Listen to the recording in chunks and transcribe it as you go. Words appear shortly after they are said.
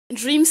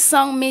Dream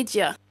Song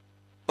Media.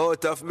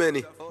 Out of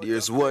many,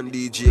 there's one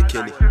DJ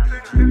Kenny.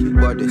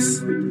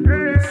 Baddest.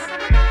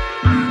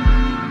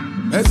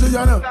 Hey,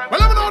 Yana.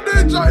 Well, I'm not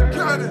DJ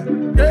Kenny.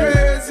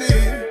 Crazy.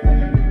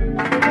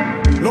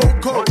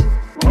 Loco.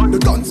 The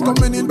guns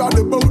coming in by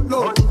the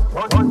boatload.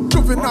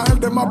 Juvenile,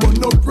 them a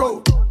bun up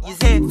road.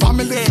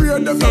 Family free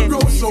of them no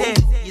grow so.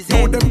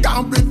 Know them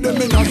can't bring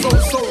them in a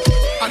so-so.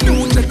 A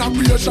new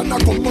generation a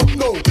come up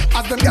now.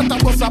 As them get a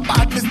bus a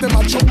badness, them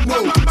a choke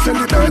now.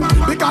 Celebrate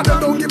because they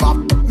don't give up,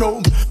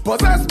 no.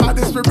 Possessed by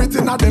the spirit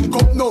in a them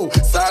cup now.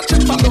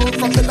 Searching for love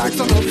from the likes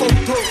of the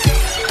photo.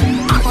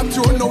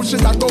 Amateur now she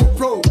a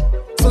GoPro.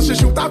 So she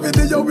shoot a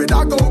video with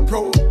a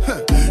GoPro.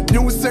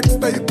 New sex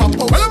tape a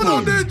post. Well, I'm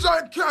not DJ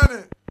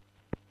Kenny.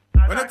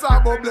 When they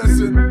talk about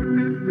blessing,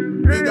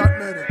 we got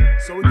many,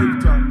 so we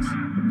give thanks.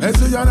 Hey,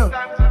 so you know.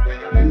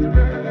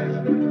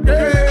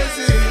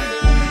 Crazy.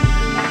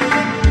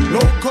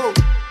 Loco.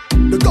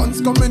 The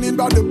guns coming in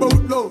by the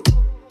boatload.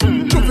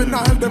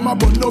 Juvenile, them a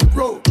bun up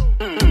road.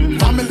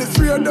 Family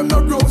free of them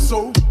no grow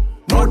so.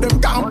 Now them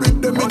can't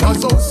bring them in a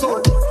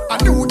so-so. A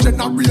new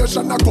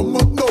generation a come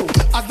up now.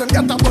 As them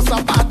get a bus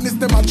of badness,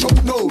 them a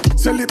choke now.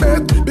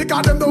 Celebrate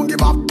because them don't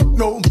give up,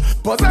 no.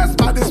 Possessed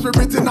by the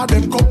spirit in a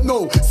them cup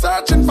now.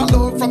 Searching for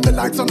love from the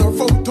likes on her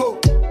photo.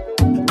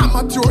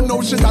 Amateur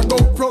now she a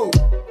GoPro.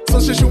 So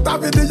she shoot a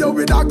video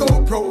with a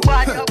GoPro.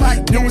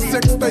 New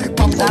sex tape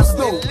a post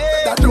now.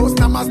 That those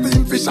namas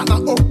steam fish and a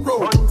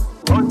uproar.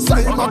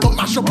 Say him a go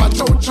mash up a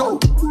cho-cho.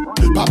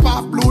 Pop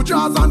off blue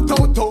jaws and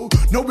toto.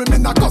 No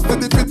women a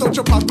custody fit touch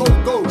up a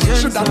go-go.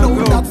 Shoulda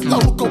known that's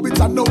loco, it's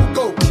a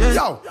no-go.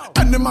 Yo,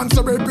 and the man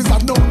so rape is a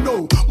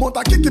no-no.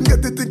 Motor kick him,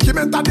 get it, think him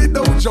enter the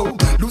dojo.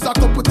 Lose a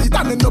couple teeth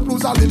and end up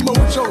lose all the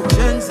mojo.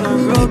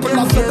 People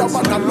a set up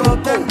and a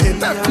loco.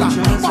 Tefla,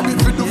 what we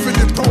fi do for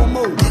the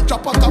promo?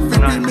 Chop out a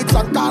fit remix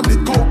and call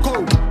it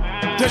Coco.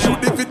 They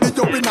shoot the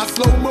video in a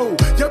slow-mo.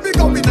 Yeah, we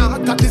go in a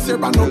hot this year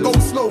and no go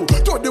slow.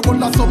 Throw the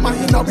whole of summer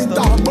in a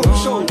winter boat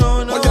show.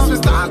 But yes, we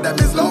style them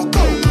is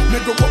loco. Me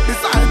go up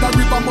beside the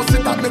river, must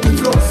sit and make it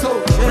flow so.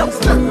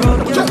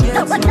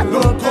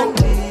 Loco.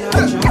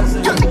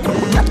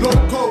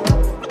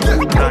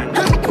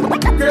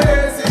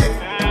 Crazy.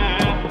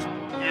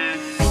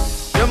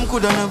 Them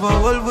coulda never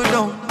hold me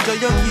down. So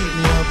you keep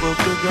me above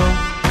the ground.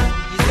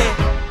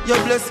 You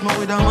bless me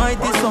with a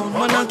mighty sound.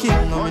 Man a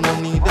king, no me no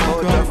need them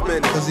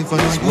crown. Cause if I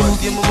just go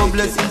give me my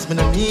blessings, me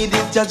no need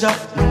it, Jaja.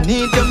 No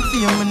need them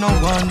fear, me no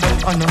want them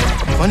honor.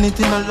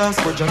 Vanity no last,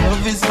 but your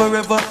love is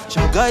forever.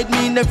 Shall guide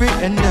me in every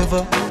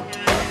endeavor.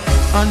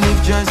 And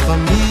if just for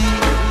me,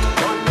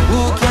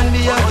 who can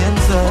be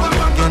against her?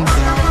 Against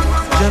her,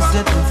 just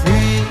set me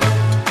free.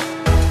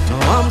 No,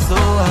 I'm so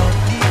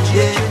high,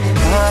 yeah.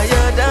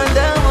 Higher than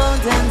the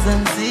mountains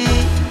and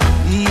sea,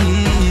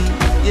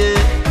 yeah.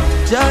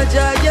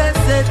 Jaja, yes,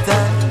 set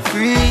I'm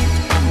free,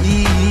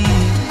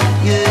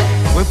 yeah.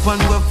 Weapon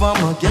we form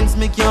against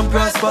me can't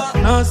prosper,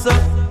 no sir.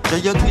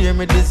 You clear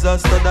me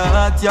disaster, the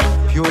heart, yeah.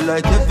 Pure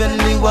like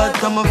heavenly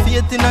water, my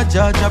faith in a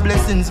Jaja,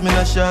 blessings me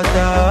no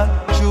shatter.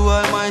 Through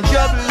all my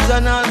troubles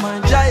and all my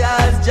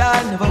trials,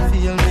 Jah never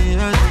feel me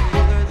hurt.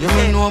 You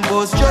may know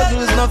about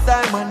struggles, no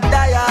time and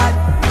tired.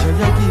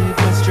 Jah give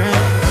me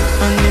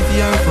strength, and if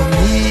you're for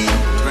me,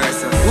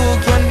 who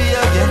can be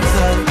against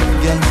her?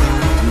 Against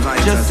her,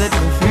 just set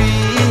me free.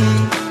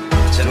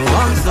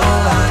 I'm so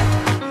high.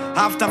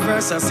 After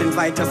versus,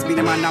 invite us, be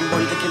the man and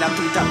bun to kill a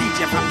Twitter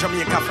DJ from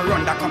Jamaica for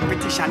run the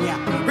competition, yeah.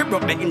 We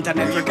broke the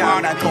internet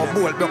record, I call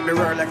bold, broke the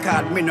world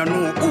record. Me no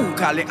know who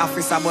call the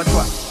officer, but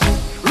what?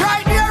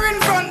 Right here in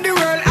front the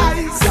world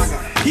eyes.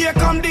 Here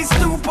come these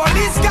two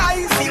police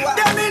guys.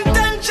 Them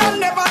intention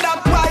never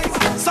that wise.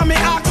 So me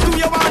ask, do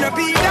you wanna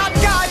be that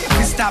guy?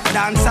 We stop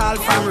dancehall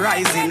from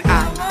rising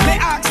high. Me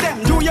ask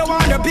them, do you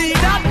wanna be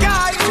that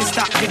guy? We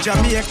stop the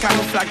Jamaican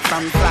flag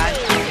from fly.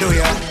 Do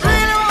you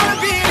really wanna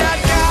be that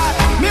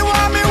guy? Me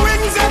want me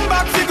wings and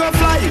back to go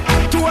fly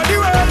to the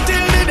world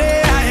till the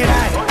day I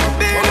die.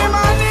 Be the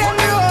man in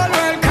the whole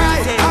world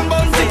cry. I'm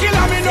bound to kill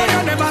and me know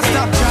you never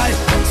stop try.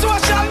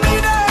 Social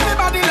media,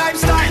 everybody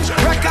lifestyle.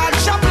 Record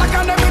shop like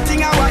and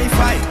everything a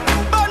Wi-Fi.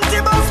 Bounty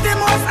bust the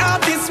most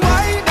artists,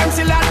 why? Them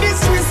still a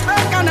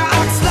disrespect and a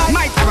act like.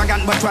 My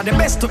arrogant but we're the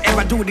best to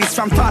ever do this.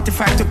 From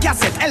 45 to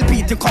cassette,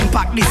 LP to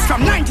compact disc.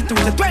 From 92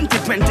 to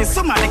 2020,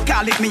 somebody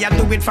call it me, I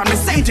do it from the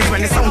centuries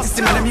when the sound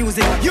system and the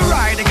music. You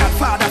are the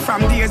godfather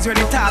from days when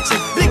they touch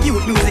it. Big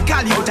youth music,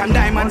 all youth and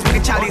diamonds with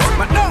the chalice.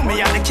 But now me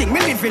are the king,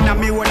 me living on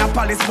me own a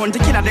palace. Born to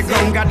kill at the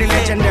ground, got the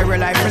legendary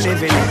life we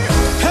living.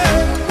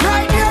 Hey,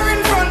 right here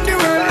in front the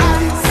world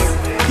eyes.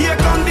 Here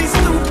come these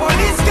two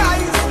police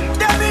guys.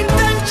 Them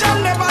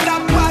intention never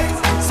that wise.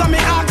 So me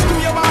ask, do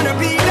you wanna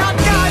be that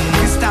guy?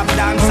 We stop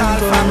dancehall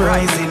from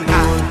rising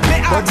high.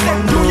 Me ask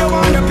them, do you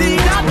wanna be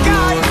that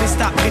guy? We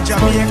stop the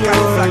Jamaican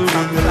flag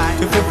from flying.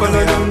 If you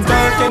follow them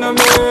dark and I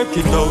make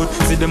it out.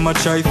 See them a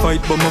try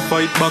fight but me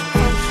fight back.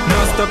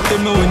 Now stop till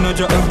me win a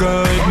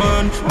guide,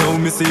 man. Now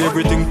me see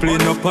everything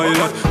plain a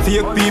pilot.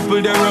 Fake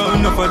people they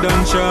run up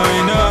than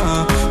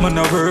China. Man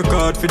I work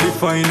hard for the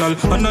final.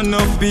 And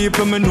enough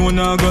people me know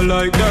now go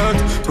like that.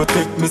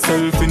 Protect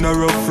myself in a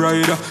rough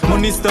rider.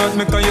 Money start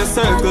make your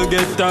circle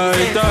get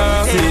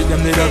tighter. See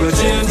them they go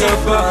change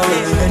up all.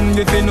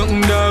 Envy for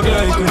nothing dog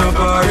like we no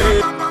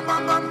party.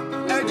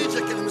 Hey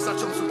DJ Kenny, Mr.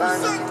 Chumps.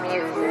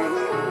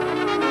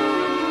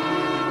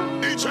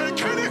 DJ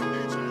Kenny.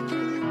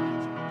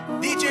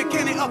 DJ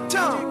Kenny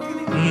uptown.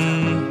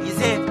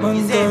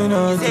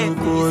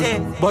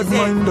 Bad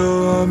mind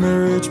though, me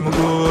reach my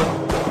goal.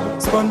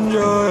 Sponge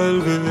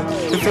LV.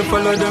 If you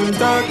follow them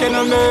talking,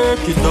 I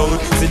make it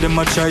out. See them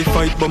a try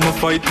fight, but me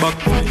fight back.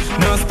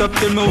 Now stop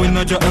till me win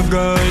a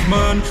guide,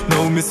 man.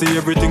 Now me see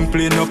everything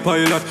plain a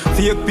pilot.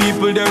 Fake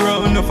people they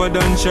run up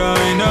than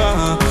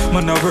China.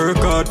 Man I work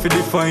hard for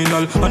the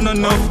final. And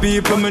enough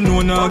people me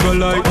know now go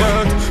like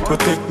that.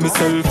 Protect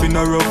myself in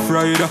a rough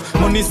rider.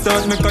 Money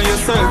start make your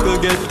circle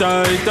get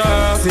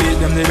tighter. See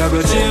them they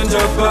go change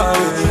up all.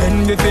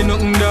 Envy for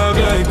nothing dog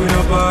like we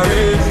no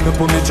party. You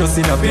put me trust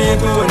in a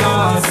people when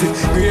I see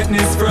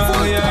greatness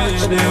from yeah,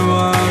 they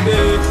want be.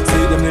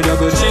 See them they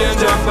go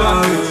change up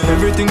all.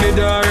 Everything they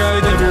do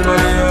right,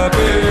 everybody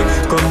happy.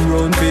 Come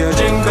round for a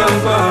drink and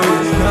party.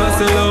 Now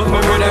sell out my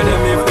brother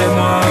them if they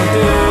want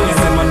it. Yes,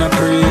 man I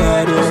pray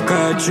hard, work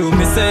hard through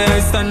me say I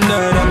standard.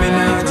 I mean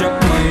I drop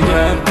my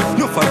guard.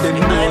 No for them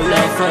know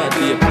like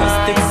Friday.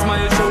 Plastic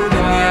smile show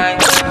them yeah.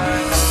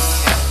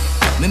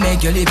 Me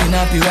make you living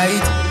happy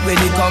right. Where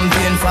the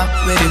campaign for,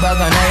 where the bag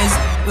of nice.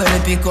 Where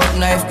the pick up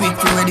knife quick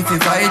to ready for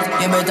fight.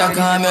 You better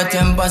calm your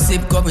temper,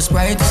 sip cup of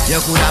Sprite.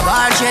 You coulda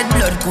ball shed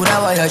blood, coulda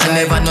wire you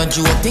never no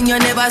joke thing, you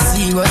never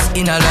serious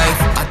in a life.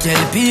 I tell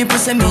people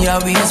say me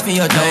a waste for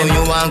your time. Now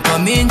you want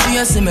come in to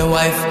you see me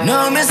wife.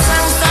 Now me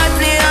song start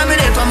play and me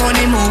there for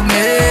money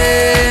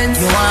movement.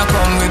 You want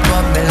come rip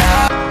up me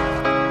life.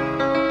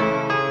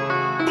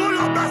 Pull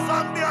up that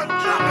song there and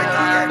drop it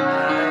again.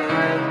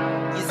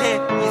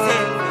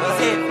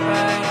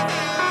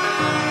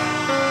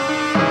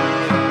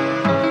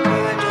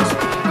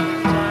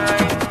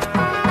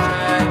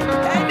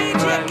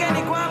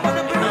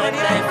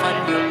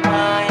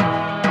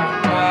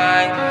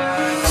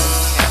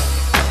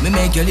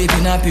 Make you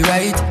living happy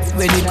right.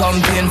 Where the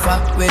campaign for,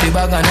 where the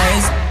bag of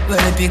nice. Where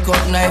the pick up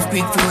knife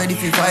quick for ready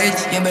for fight.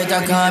 You better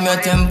calm your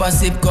temper,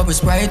 sip cup of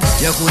Sprite.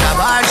 You coulda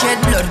ball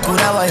shed blood,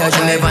 coulda wire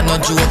you never no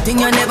joke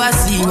thing, you never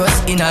serious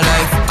in a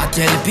life. I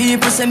tell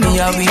people say me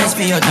a waste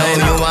for your time.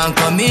 Now you want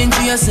come in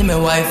to you see me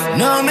wife.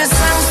 Now me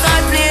song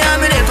start play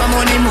and me there for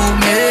money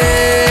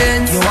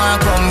movement. You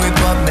want come rip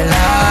up me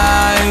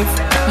life.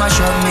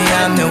 Mash up me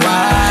and me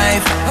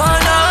wife. Oh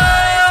no,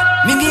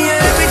 me give you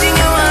everything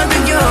you want,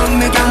 big you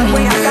make you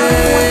move it.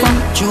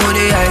 Through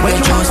the eye,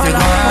 you choose the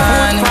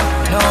one.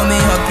 Now me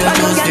up, you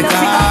choose the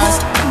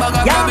cause.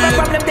 Yeah, no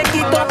problem, take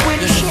it up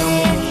with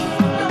shit.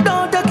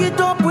 Don't take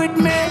it up with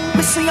me.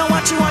 Me see you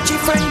watch you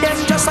friend, them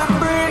just a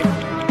break.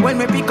 When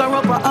me pick her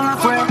up, a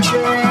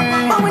friendship.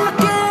 But when I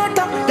get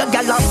up, the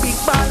girl a big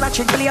ball, and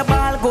she play a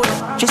ball good.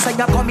 She say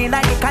you come in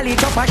like the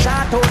college of a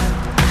shot out.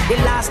 The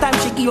last time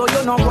she give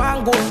you no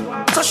one good.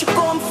 So she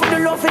come for the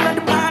love in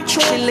the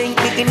bathroom. She link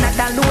me in at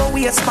the low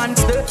waistband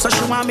still. So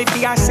she want me for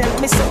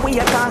herself, me say we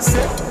a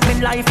cancel.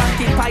 Me life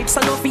occupied, so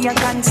no fear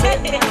cancel.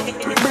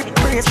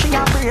 Brace, she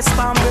a brace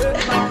for me.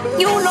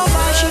 You love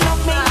her, she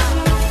love me.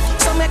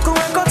 So make her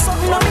work out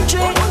something on me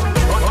dream.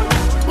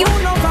 You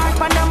love her,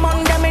 but the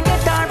Monday me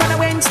get her on a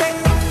Wednesday.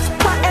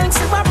 What else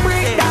if I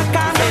break that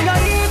calm in your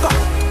ego?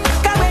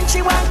 Cause when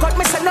she want cut,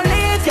 me say no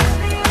leave you.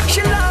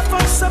 She love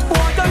us,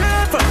 support the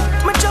level.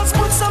 Me just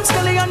put some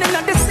Skillibeng in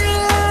the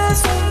seas.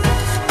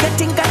 You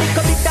think I lick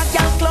a bit that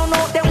girl clown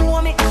out, they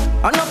want me.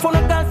 Enough for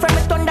no girlfriend,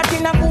 me turn that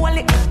in a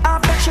goalie.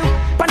 After she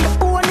pan the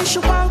pony, she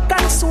want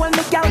console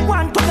me. Girl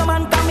want to the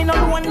man, come in no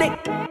lonely.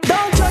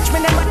 Don't judge me,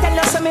 never tell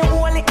you say me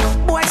holy.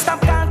 Boy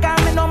stop can't call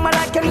me no man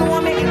like you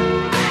know me.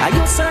 I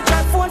you search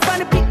her phone for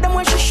the pic them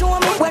when she show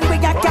me. When we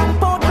got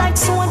camp out like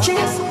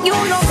soldiers. You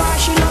love her,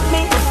 she love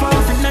me.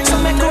 So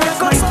make her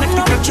go something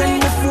on the chain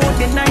before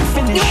the night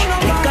finish.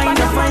 The kind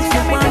of vibe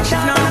you want, she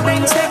now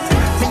brings it.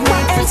 Me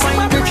wait to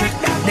find the trick.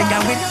 Then I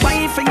with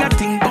wife and your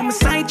thing come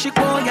side chick.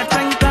 Boy, you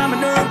try and calm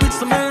me down with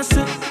some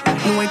mercy.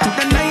 You wait to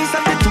the nice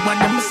of the two of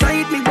them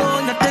beside me.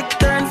 Boy, you take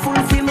turn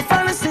fulfill my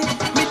fantasy.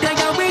 Me then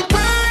I with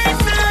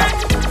wife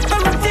and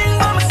I'm a thing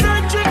on my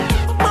side chick.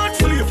 But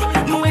sleep,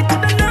 me wait to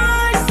the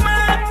nice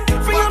man.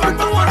 Free up the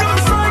two of them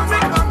beside me.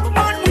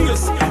 But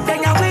news,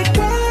 then I with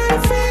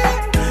wife and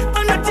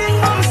I'm a thing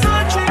on my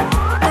side chick.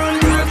 But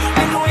news,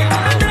 me wait to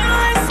the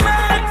nice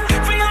man.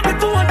 Free up the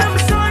two of them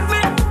beside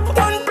me.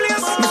 One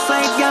place, me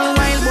side girl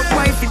wild, but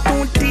wife it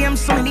too tame.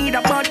 So me need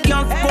a bad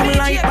girl to come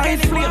like by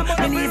flame.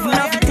 Me even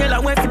have to tell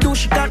her what to do.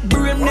 She got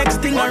brain. Next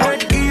thing I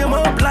red game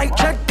up like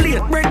jet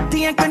plate.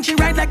 Breathtaking when she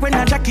ride like when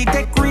a jockey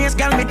take race.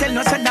 Girl me tell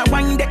no said that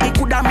wine that he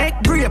coulda make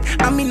grape.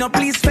 I mean no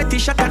please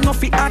fetish I can no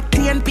fi act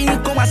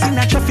TNP. Come as in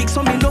a traffic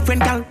so me love when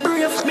girl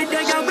brave. Me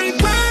there ya we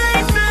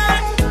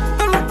private.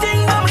 I'm a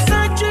thing I'm a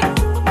side chick.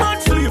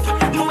 But sleep.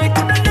 Me wait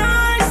to the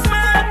nice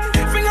man.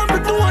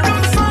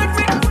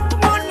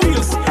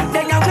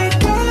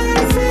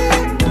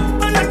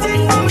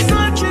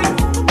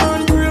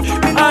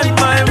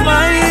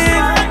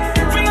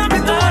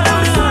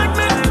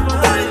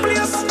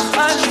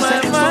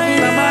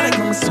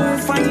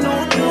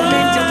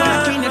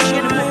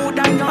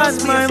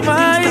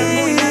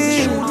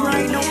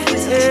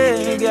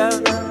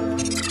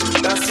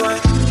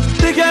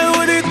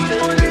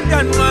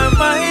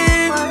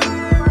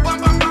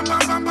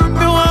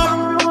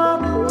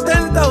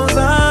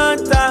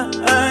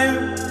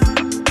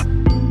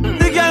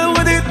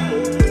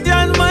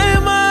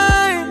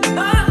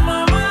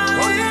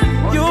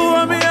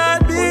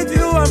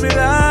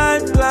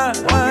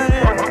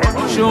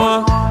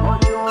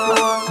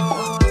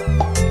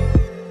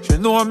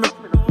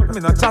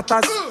 no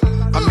chatters.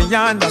 And me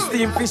under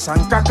steam fish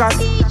and crackers.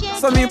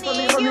 So me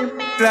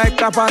like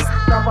tapas.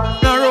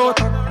 No road.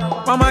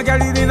 Mama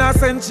girl in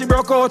innocent, she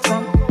broke out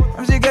from.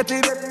 And she get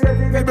it,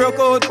 me broke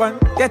out one.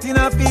 Getting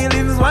her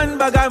feelings, one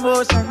bag of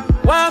emotion.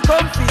 One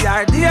come for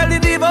her daily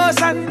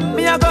devotion.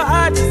 Me a go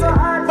hard,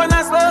 when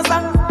I slow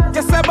song.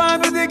 Yes, I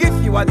born with the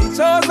gift, you are the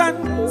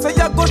chosen. So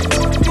you're good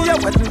to your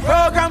wedding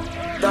program.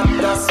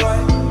 That's why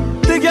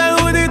the girl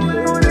with it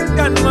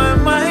got my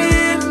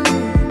mind.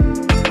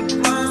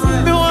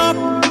 Me want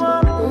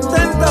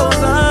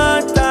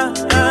 10,000 times.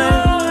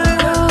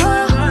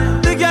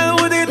 The girl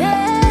with it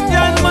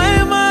got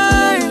my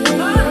mind.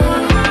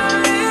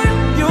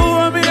 You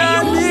want me, I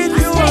need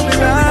you, want me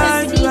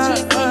right.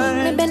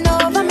 Me bend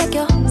over, make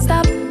you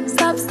stop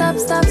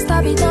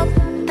it up.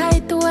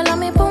 Tight to all of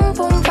me, boom,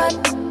 boom, fat.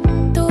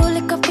 Too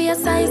lick up for your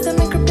size, and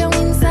me grip you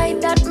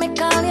inside. That me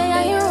call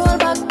you roll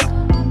back.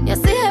 You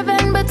see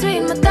heaven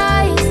between my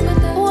thighs.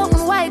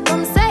 Open wide,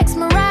 come sex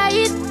me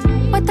right.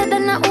 Wetter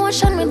than the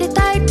ocean with the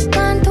tide.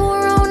 Can't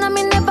turn around, and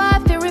me never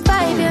have to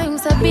revive you. Him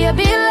say,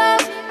 baby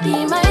love,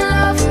 be my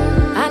love.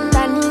 And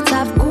I need to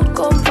have good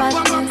comfort.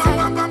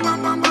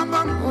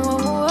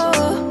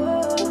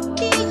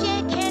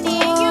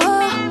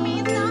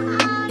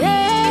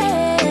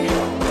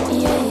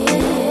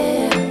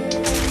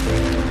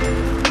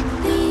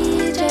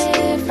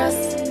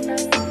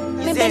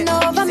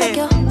 Over, make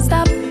you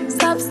stop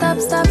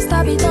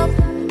it up.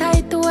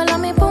 Tight to all of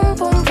me, boom,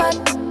 boom, fat.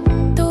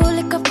 Too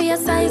lick up for your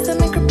size, and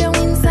me grip you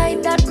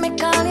inside. That me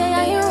call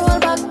you roll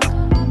back.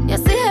 You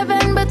see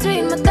heaven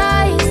between my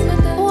thighs.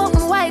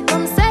 Open wide,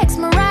 come sex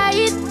me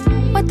right.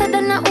 Wetter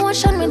than the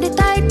ocean with the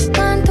tide.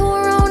 Can't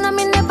turn around, and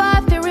me never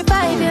have to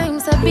revive you. Him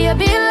say,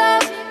 baby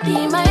love,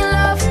 be my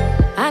love.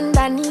 And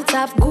I need to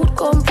have good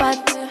comfort.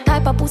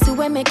 Type of pussy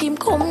where make him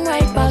come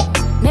right back.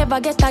 Never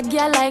get a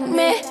girl like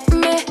me.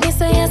 Me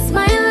say yes,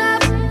 my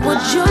love.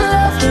 Would you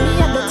love me?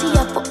 A dirty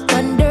a fuck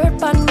and dirt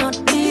pan not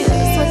beer.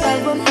 Sweat I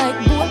run like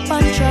boat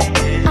pan trap.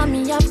 And me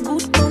have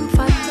good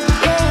comfort.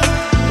 Yeah.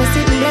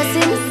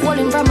 Blessing, hold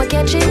him from a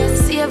catching.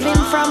 Save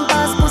him from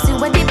past pussy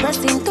when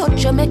depressing.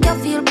 Touch you make you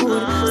feel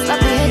good.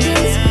 Stop your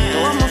headings.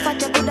 Though I'm a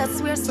fat you could have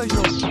swear so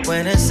you.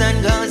 When the sun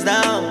goes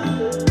down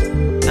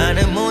and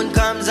the moon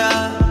comes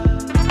up,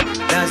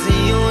 that's the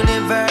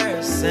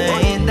universe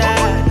saying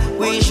that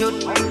we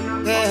should.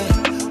 Yeah.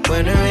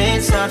 When the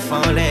rain start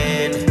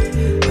falling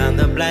and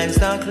the blinds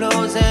start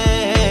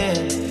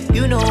closing,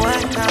 you know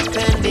what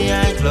happened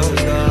behind closed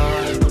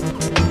doors.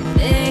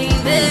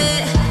 Baby,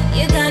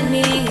 you got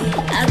me,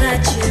 I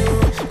got you,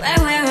 right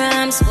where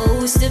I'm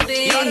supposed to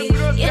be.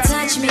 You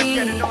touch me,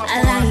 I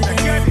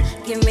like it,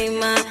 give me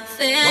my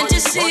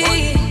fantasy.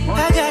 I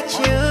got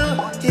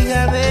you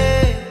got me,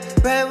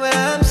 right where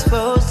I'm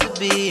supposed to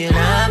be. And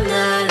I'm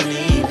not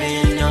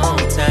leaving no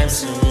time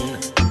soon.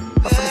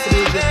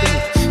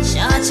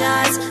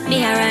 Shots,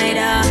 me a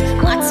rider.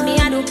 What's me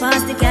I do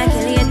past the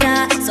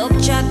calculator.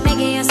 Subtract me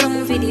give you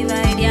something for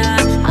divide ya.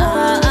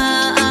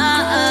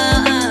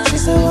 She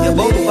said, you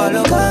both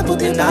follow,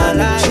 put in all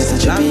life. She said,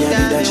 she be a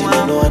leader, she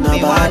don't know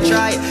nobody.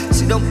 Try.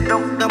 See, don't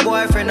no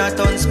boyfriend or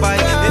ton spy.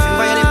 If you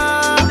find him,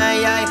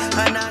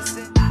 and I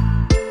say,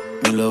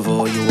 me love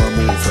how you a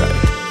move right.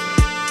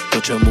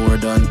 Touch you more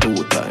than 2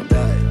 times.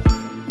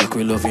 Make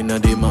we love inna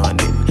the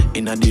morning,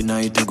 inna the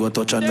night you go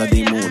touch under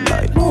the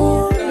moonlight.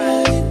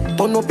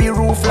 Turn up your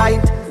roof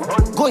light.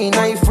 Go in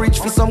a fridge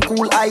for some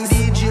cool ice.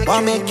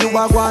 Wanna make you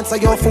a want so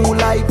you full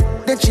light.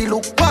 Then she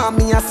look for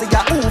me and say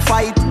ya who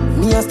fight.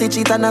 Me a stitch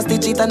it and a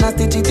stitch it and a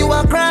stitch it. You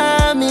a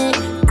Grammy,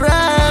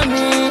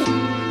 Grammy.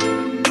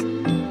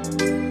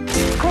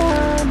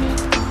 Grammy,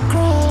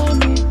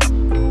 Grammy,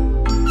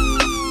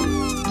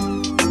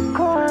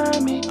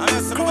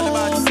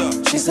 Grammy.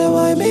 She said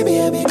why maybe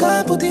I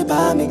can't put it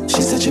by me.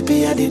 She said she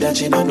be a did and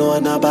she don't know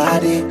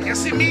nobody. You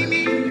see me?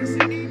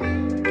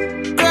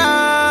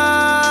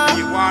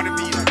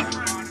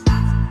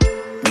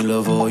 Me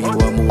love how you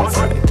a move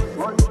right.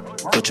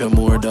 Touch you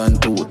more than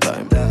 2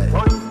 times.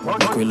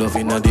 Make we love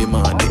inna the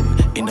morning,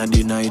 inna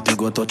the night you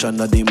go touch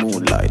under the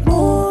moonlight.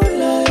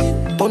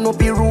 Turn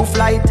up your roof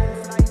light.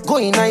 Go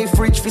in a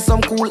fridge for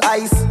some cool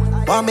ice.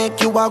 Wanna make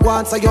you a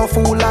want so you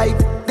full light.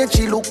 Then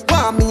she look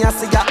for me and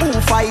say ya who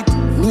fight.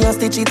 Me a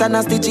stitch it and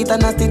a stitch it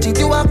and a stitch it.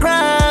 You a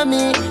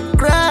Grammy,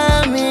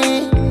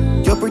 Grammy.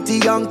 You're pretty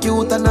young,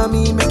 cute and a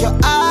me make you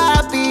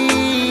happy.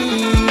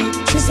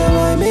 She said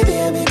why maybe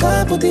I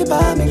can't put it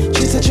by me.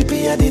 She said she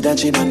be a did and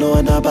she don't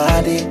know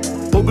nobody.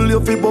 Bubble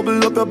your feet,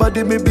 bubble up your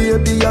body, me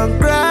baby and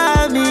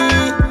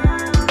Grammy.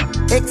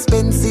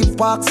 Expensive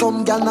park,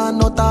 some gal nah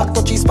no talk.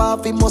 Touchy spa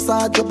fi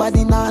massage your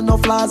body nah no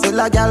flaws. Well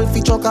a gal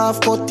fi chuck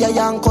off, cut your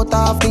yang cut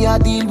off. Me a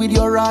deal with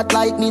your rat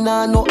like me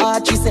nah no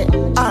art. She say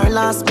her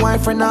last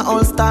boyfriend a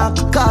all stock.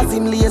 Cause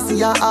him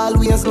lazy and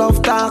always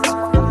love talk.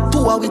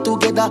 Two are we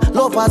together,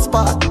 lovers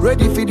part.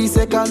 Ready for the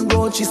second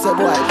round, she said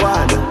boy go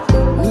on.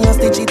 Me a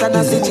stitch it and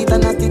a stitch it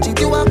and a stitch it.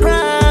 You a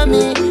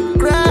Grammy,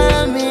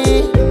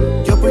 Grammy.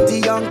 You're pretty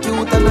young,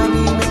 cute and a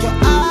me make you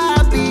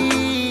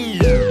happy.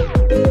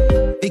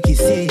 Vicky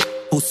say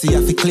pussy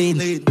have to clean.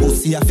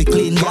 Pussy have to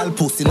clean, girl,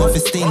 pussy no fi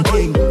stink.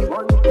 Me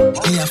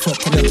a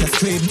fuck you make you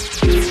scream.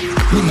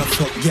 Me no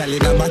fuck girl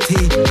in a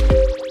body.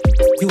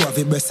 You have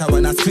a breast I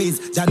wanna squeeze.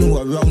 Ya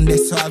know around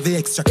this so have the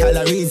extra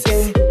calories.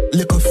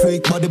 Little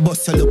freak, body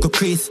bust your little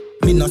crease.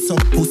 Me no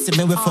suck pussy,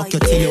 me we fuck you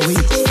till you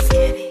weak.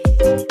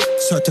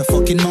 Shut your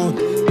fucking mouth.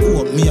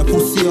 Open me a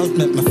pussy out,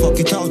 make me fuck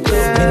it out. Me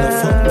no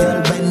fuck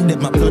girl, bend it,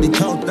 my bloody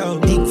tout.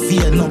 Big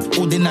vein up,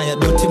 who deny your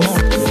dirty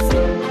mouth.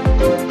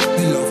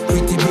 Me love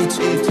pretty bitch,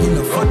 me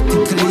no fuck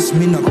ticklish,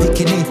 me no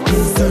picking it.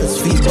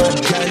 Search feet, bad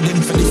girl,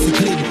 them for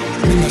discipline.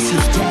 Me no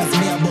shift jazz,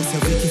 me a bust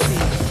your Vicky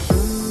feet.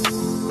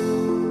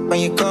 When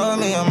you call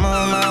me, I'm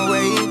on my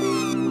way.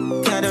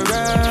 Gotta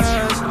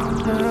rush.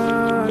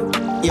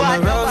 You're my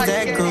rose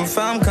that grew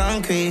from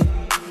concrete.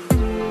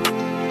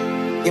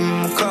 You're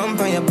my comb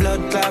on your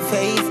blood clot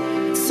face.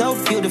 So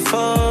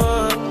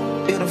beautiful,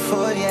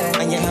 beautiful, yeah.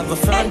 And you have a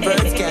front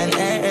birds can't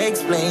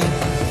explain.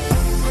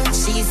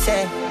 She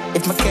said,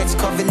 if my catch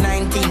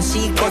COVID-19,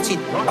 she catch it.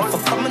 If I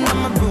coming in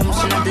my room,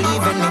 she not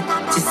leaving me.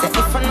 She said,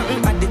 if I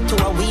nothing added to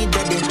her, we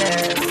did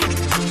it.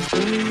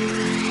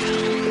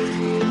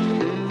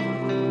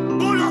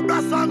 Pull up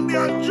that song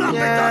there and drop it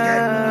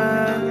again.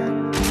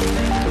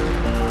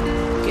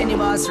 Kenny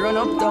Boss run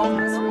up down.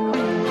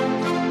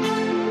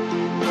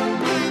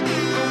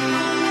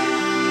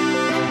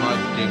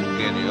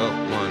 Kenny up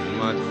one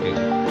mad thing.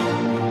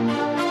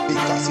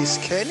 Because it's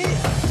Kenny.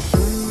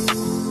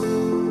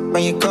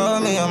 When you call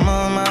me, I'm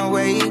on my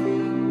way.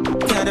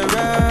 Gotta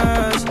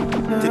rush.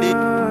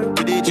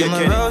 You're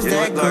my rose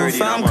that grew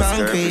from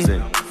concrete.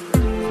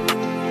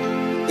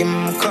 You're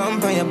my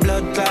comb on your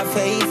blood clot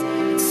face.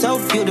 So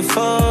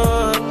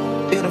beautiful,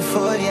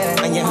 beautiful,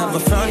 yeah. And you have a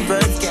front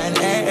birds can't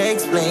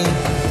explain.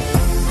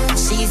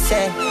 She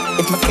said,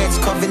 if my catch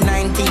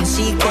COVID-19,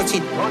 she catch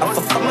it. If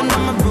I coming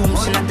in my room,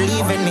 she not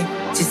leaving me.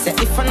 She said,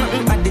 if I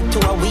nothing added to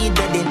her, we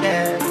did it.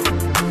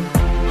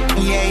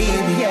 Yeah,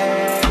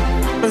 yeah.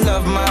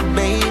 Love my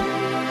baby.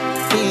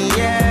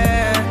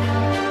 Yeah,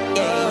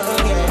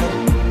 yeah,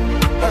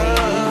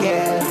 yeah,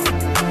 yeah.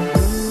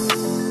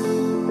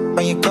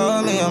 When you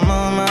call me, I'm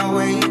on my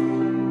way.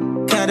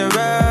 Gotta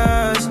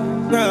rush,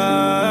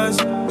 rush.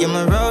 You're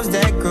my rose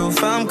that grew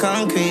from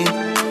concrete.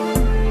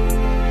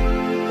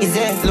 Is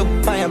that look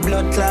by your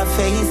blood clot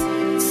face?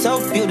 So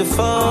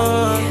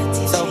beautiful,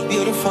 so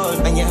beautiful.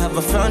 And you have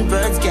a front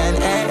birds can't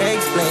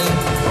explain.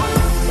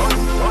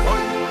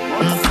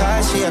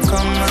 Cause she a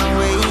come my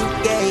way,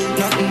 yeah.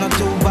 Nothing not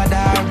too bad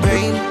her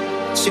brain.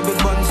 She be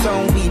bun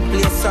some weed,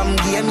 play some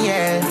game,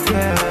 yeah.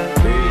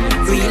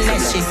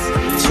 Realness shit.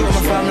 She me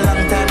from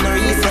long time, not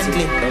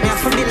recently. Me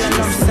have to build a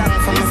love song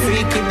for my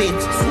freaky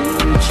bitch.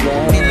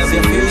 Me love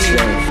you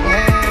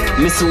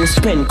for Me soon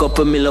spend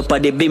couple mil up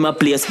at the Bima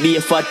place. Be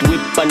a fat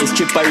whip and the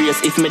stripper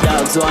race. If me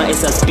dogs want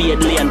S a spade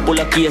lane, pull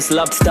a case,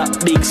 lobster,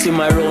 big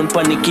swim around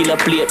pan the killer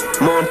plate.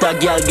 Mount a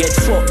girl get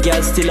fucked,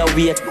 girl still a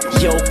wait.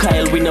 Yo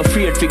Kyle, we no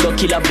afraid fi go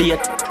kill a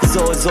bait.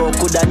 Zozo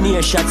coulda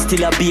near shot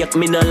still a bake.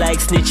 Me no like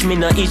snitch, me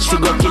no itch fi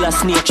go kill a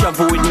snake.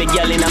 Travel with me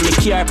girl in a me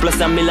car plus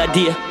a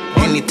melody.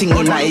 Anything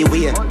in a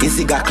way,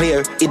 easy got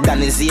clear. It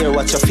done is here,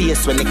 watch your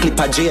face when the clip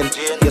a drain.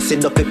 You see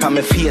the paper on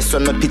my face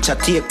when my picture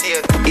tape.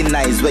 In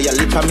eyes where your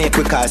lip a make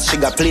because she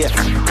got play.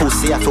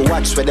 Pussy have to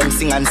watch where them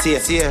sing and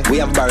say. We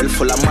have barrel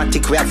full of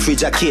matic, we have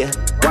fridge a key.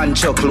 One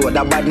chuck load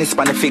of badness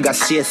pan the figure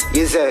chase.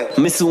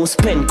 Me soon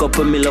spend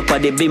couple mil up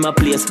at the Bima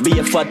place. Be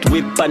a fat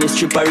whip and the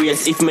stripper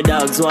race. If me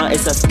dogs want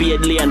S a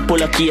spade lane,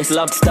 pull a case,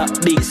 lobster,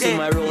 big swim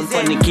around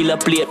pan the killer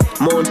plate.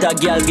 Mount a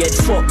girl get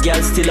fucked,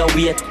 girl still a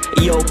wait.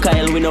 Yo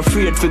Kyle, we no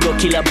afraid fi go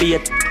kill a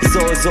bait.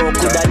 Zozo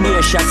coulda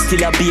near shot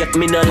still a bake.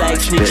 Me no like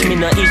snitch, me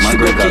no itch fi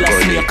go kill a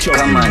snake.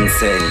 Come on,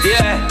 say.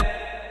 Yeah,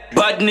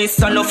 badness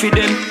enough of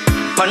them.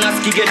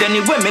 Panaski get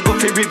anywhere, me go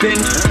fi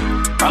revenge.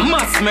 A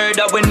mass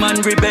murder when man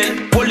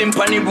rebel. Pull him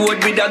pan the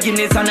road with a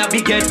Guinness and a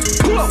big head.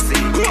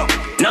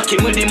 Knock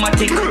him with the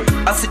matic.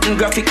 A sitting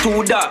graphic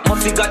too dark,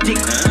 must be got tick.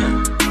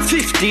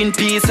 15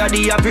 piece of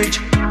the average.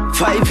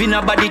 5 in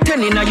a body,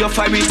 10 in a your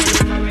fabric.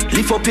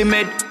 Lift up him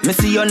head, me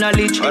see your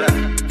knowledge.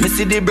 Me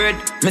see the bread,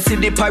 me see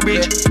the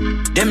porridge.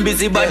 Them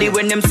busy body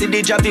when them see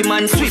the Javi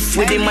man swift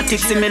with the matic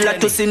similar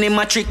to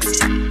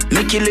cinematrix.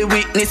 Me kill the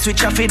weakness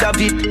which I feed of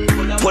it.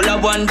 Pull a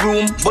one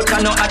room, but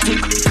I no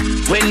attic.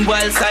 When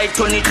wild side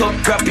turn it up,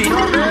 grab it.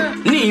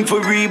 Need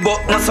for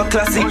Reebok, not so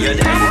classic.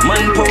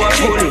 Man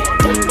powerful,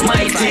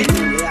 mighty.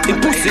 The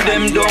pussy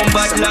them down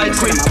bad like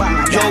quick.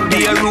 Yo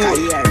be a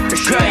rule,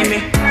 try me.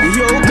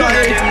 Yo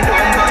guy,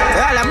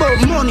 all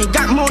about money,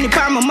 got money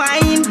for my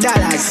mind.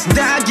 Dollars,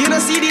 dog, you don't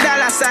see the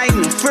dollar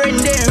sign. Friend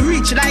them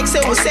rich like say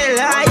we sell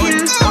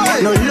oil.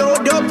 No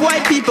load up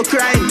white people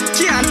crying.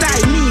 Can't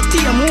tie me,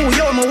 team who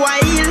yo my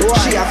wild.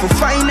 She have to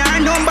find her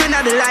number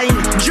on the line.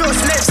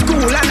 Just left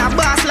school and a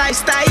boss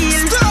lifestyle.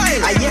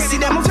 I yes see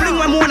them a fling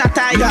when one a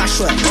tie.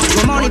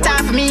 My money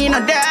time for me in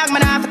a dog,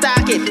 man have to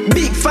talk it.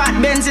 Big fat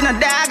Benz in a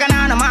dog and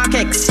on a Mark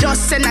X.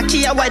 Just send a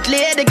key a white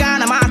lady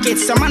gonna market.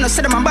 Some man who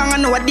say them a bang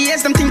and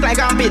nowadays them think like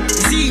I'm bit.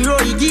 Zero,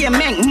 you give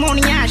make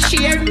money and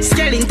share.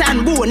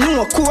 Skeleton bone,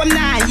 no comb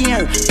nah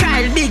here.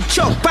 Kyle big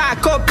chuck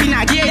pack up in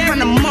a gear. When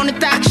the money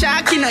talk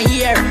shark in a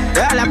year.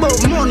 All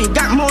about money,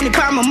 got money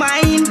for my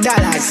mind.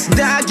 Dollars,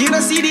 dog, you don't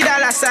see the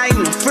dollar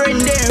sign.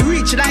 Friend they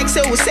rich like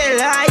so we sell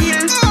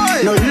oil.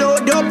 No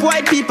load up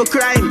white people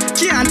crime.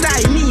 Can't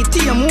tie me,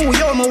 team who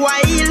you my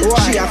wild.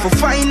 She have to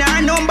find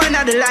her number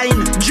on the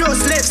line.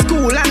 Just left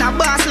school and a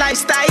boss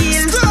lifestyle.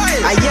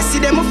 I yes see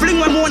them a fling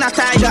one more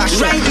tie dash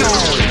right now.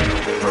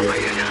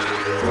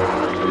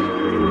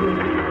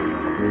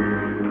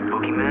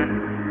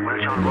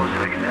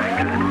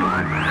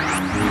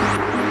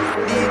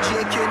 DJ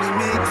Kenny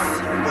Mix.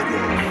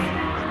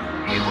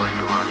 He was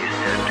the one you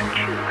said to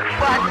kill the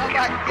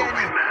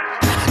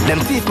Them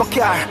thief my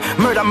car,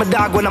 murder my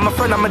dog. When I'm a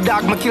friend of my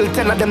dog, me kill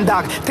 10 of them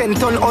dog. 10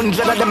 ton,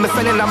 100 of them me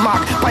send in a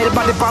mark. Pile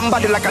body pan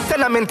body like a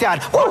tenement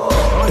yard. Woo!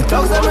 The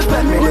thugs them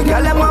respect me, the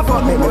girl them want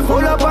fuck me. Me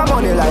full up of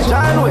money like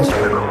John Wick.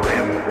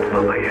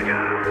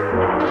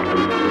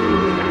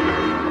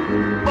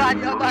 Bad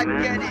your back,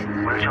 get it.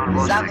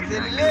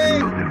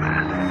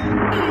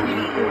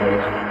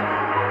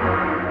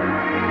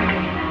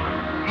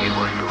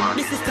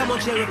 This is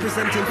Takedown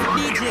representing for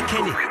DJ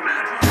Kenny.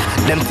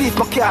 Them thief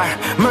my car,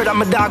 murder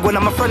my dog. When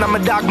I'm a friend of my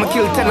dog, me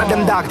kill 10 of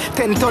them dog.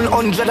 10 ton,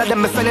 100 of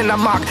them me send in a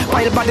mark.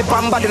 Pile body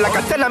pan body like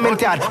a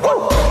tenement yard.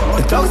 Woo!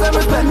 The thugs them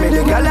respect me,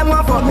 the girl them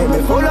want fuck me. Me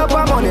full up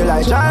of money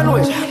like John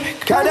Wick.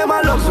 Carry them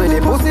a looks with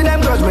the pussy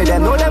them grudge me.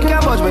 Them know them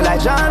can't budge me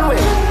like John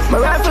Wick. My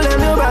rifle them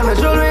new brand, my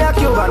jewelry a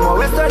Cuban. More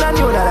western than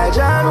you than like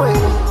John Wick.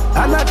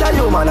 I'm not a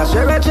human, I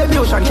share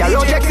retribution. Carry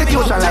out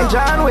execution like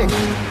John Wick.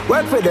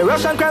 Work for the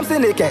Russian crime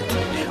syndicate.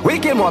 We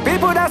kill more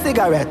people than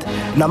cigarette.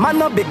 No man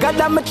no bigger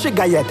than me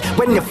trigger yet.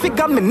 When you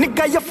figure me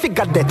nigga, you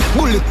figure that.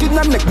 Bullet in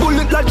the neck,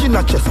 bullet lodge in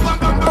the chest.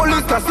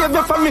 Police can save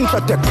you from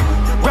Intence.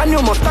 Brand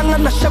new Mustang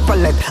and a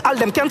Chevrolet. All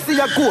them can see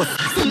a ghost.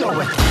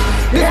 Silhouette.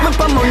 This me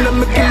for money,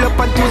 me kill up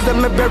and Tuesday.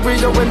 Me bury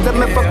you Wednesday,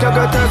 me fuck your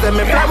girl Thursday.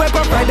 Me fly away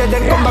for Friday,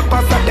 then come back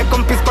past Saturday.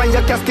 Come piss pan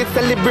your casket,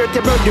 celebrate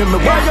your birthday. Me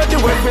why you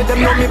the worst with them,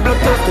 know me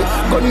bloodthirsty.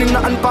 Gun in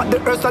the hand, part the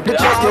earth at the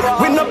chest.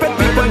 We no pet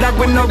people that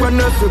we no run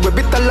nursery. We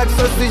bitter like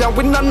Cersei and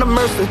we not no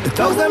mercy. The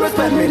thugs them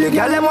respect me, the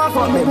girl them want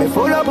fuck me. Me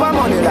full up of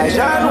money like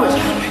John Wick.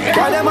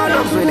 Call them a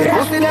looks with the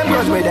pussy them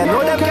grudge me. Them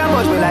know them can't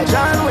budge me like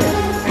John Wick.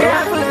 Me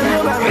rifle them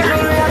new man, me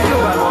jewelry a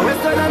Cuban. More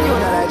western than you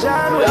than like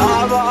John Wick.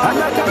 I'm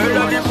not a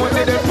girl, you put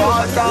it in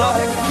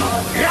faster.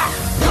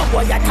 No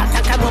boy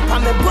attack come up on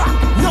me back.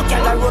 No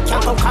girl a road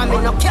can come call me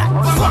no cat.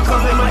 Fuck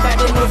up with mother,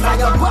 they know for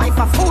your boy.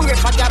 For fool,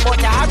 if I get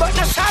about your about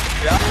no shot.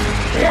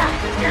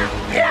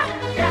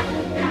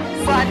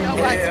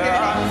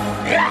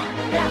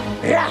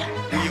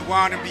 Do you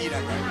wanna be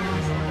that guy?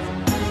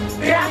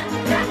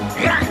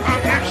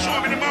 Show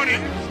me the money.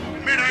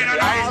 Me no in a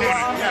nice to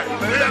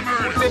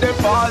the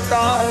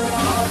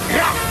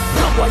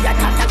no boy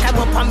attack come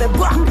up on me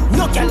back.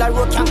 No girl a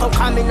road can come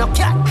call me no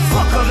cat.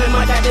 Fuck up with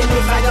mother, they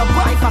know for your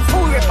boy. For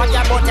fool, if I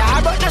get about your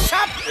about no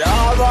shot.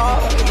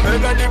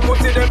 Make them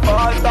put in the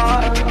pasta.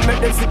 Make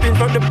them sipping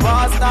from the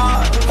pasta.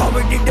 How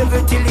we did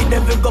devil till the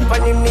devil go up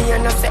on me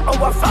and I say,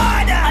 our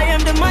father. I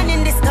am the man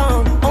in this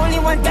town, only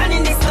one done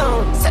in this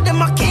town. Say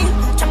them a king,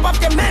 chop off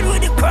the man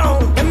with the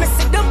crown. Them me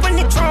sit up on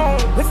the throne,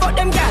 without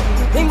them got.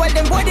 Meanwhile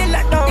them boy they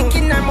lock down.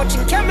 Thinking how much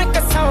you can make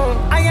a sound.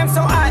 I am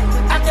so high,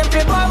 I can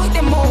play ball with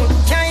the moon.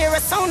 Can't hear a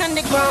sound on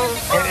the ground.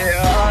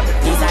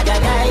 These are the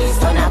days,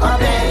 don't have a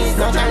blaze.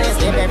 No chance,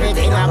 give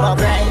everything I go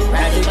praise.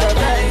 Ready to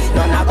days,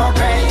 don't have a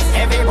praise.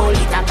 Every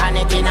bullet a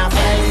panic in a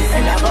face.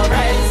 And I go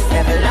raise,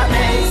 level up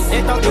base.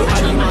 They talk to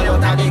animal out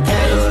of the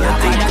cage.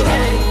 Not in the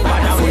cage, but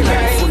now we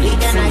raise. We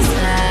can I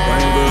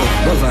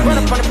slide.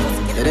 Government,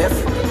 get it?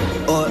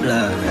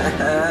 Outlaw.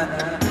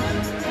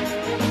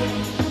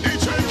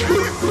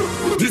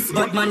 This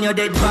bad man, you're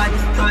dead bad.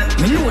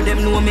 Me know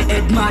them know me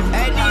head mad.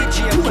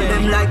 Pull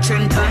them like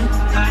Trenton.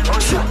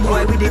 Shot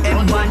boy with the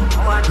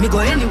M1. Me go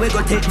anywhere,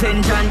 go take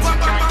vengeance.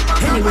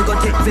 Anywhere, go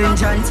take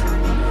vengeance.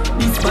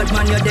 This bad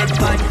man, you're dead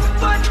bad.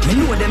 Me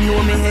know them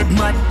know me head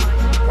mad.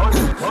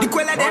 The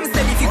quella them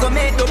said if you go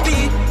make no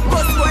beat.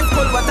 Bust one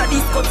skull, what a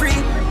disco free.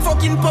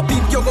 Fucking pop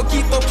it, you go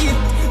keep fucking.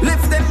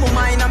 Left them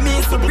mama in a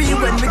misery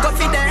when we go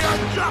feed them.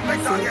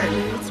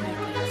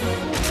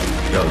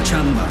 Yo,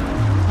 Chamba.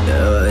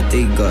 Yo,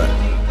 Teejay.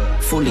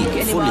 Fully.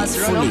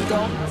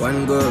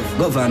 One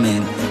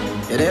government.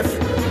 You deaf?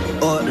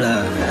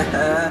 Outlaw.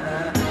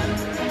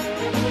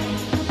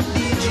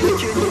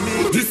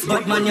 This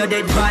bad man, you're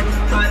dead bad.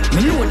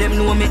 Me know them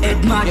know me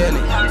head mad.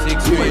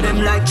 Pull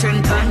them like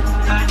Trenton.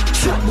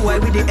 Shot boy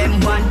with the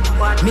M1.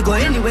 Me go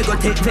anywhere, go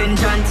take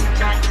vengeance.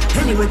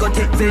 Anywhere, go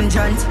take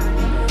vengeance.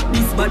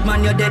 This bad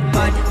man, you're dead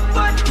bad.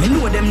 Me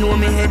know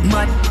me head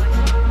mad.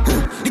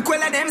 The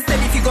quella them said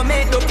if you go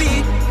make no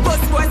beat.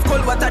 Bust boy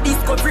skull, what a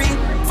discovery.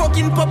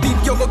 Fucking pop it,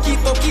 you go keep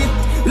fucking.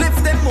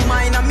 Left them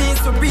mama in a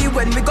misery.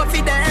 When we go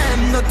feed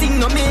them, nothing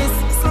no miss.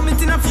 Slam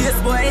it in a face,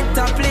 boy, head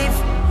top lift.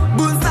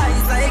 Bullseye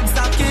is a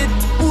exact kid.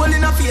 Hole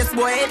in a face,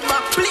 boy, head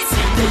back, please.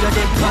 They are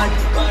dead bad.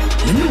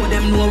 You know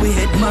them know we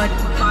head mad.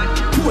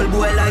 Cool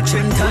boy like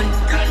Trenton.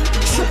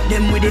 Shoot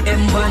them with the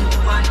M1.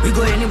 We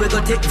go anywhere,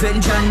 go take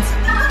vengeance.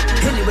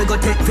 Anyway, go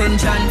take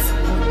vengeance.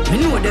 Me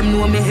know them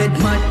know me head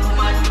man.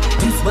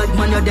 This bad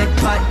man, you're dead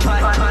pat.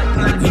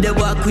 Me they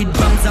walk with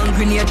bombs and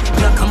grenade.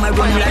 Black on my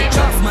run like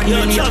chops, man.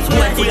 You need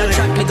boy for the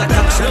track, me got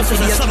action. So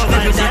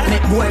every that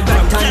make boy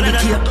got time to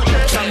kill.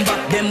 Jam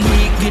back them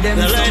weak, give them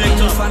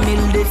something for me.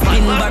 They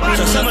spin barrel,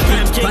 so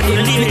summertime take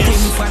the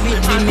leaders.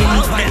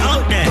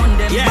 Out there,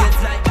 yeah.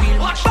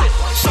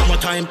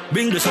 Summertime,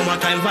 bring the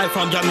summertime vibe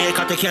from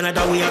Jamaica to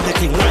Canada. We have the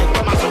thing right.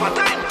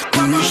 Summertime.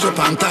 We reach the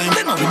pan time,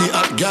 they know with the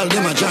hot girl,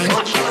 them a join.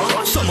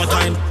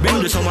 Summertime,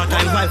 bring the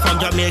summertime vibe from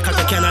Jamaica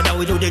to Canada.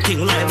 We do the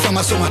thing live.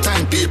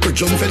 Summertime, people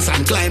jump fence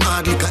and climb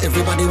hard because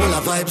everybody will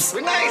have vibes.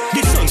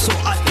 This sun so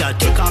hot, yeah.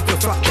 Take off your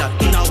frock, yeah.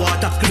 In a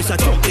water, Chris a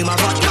jump in my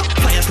rock, yeah.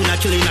 Fire pin a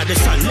chilling at the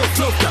sun, love,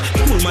 yeah.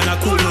 Cool man a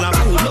cool, man a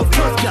cool, love,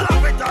 yeah.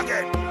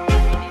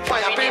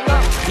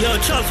 Yo,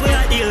 Chumps, where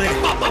I deal with?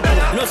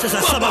 No, this is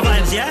a summer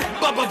vibes, yeah?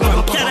 From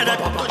Canada.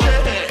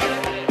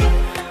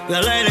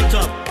 We'll line it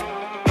up.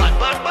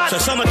 So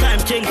summertime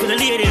thing for the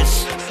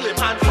ladies.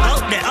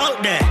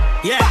 Out there,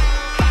 yeah.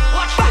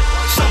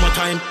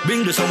 Summertime,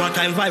 bring the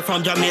summertime vibe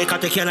from Jamaica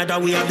to Canada.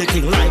 We have the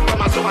thing right.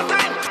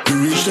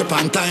 We reach the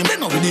pan time, they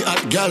know with the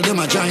hot girl, them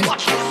a join.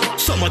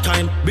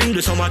 Summertime, bring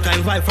the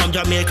summertime vibe from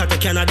Jamaica to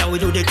Canada. We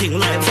do the thing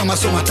live.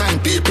 Summertime,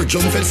 people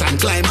jump fence and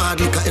climb hard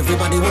because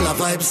everybody will have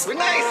vibes.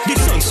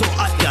 This sun so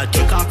hot, yeah.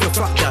 Take off your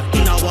frock, yeah.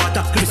 In a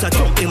water, Chris a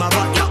jump in my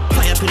rock, yeah.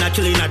 Fire pin a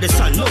chilling at the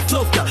sun, love,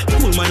 yeah.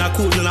 Cool man a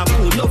cool, man a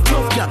cool, love,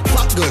 yeah.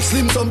 Fat girl,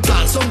 slim, some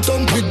tall, some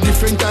tongue with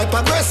different type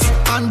of breasts.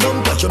 And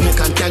don't touch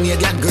Jamaican,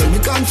 Canadian girl, me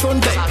can't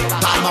front it.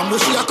 Palma,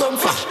 she a come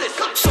for.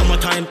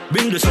 Summertime,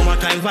 bring the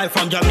summertime vibe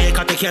from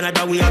Jamaica to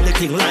Canada. We have the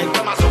thing live.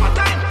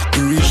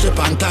 We reach the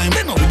pan time,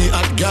 they know with the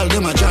hot girl,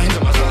 them a join.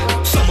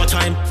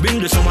 Summertime, bring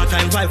the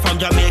summertime vibe from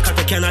Jamaica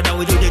to Canada.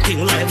 We do the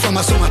thing live.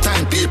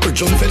 Summertime, people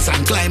jump fence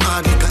and climb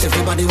hard because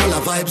everybody will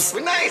have vibes.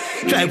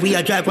 Drive, we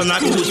a drive on our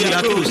cruise, we a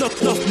cruise. No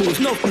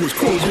moves,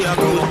 cruise, we a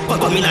cruise.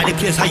 Papa me like the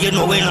place, how you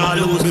know when I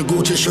lose. Me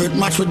Gucci shirt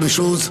match with me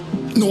shoes.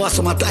 No a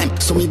summertime,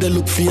 so me they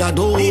look Fiyah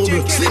double.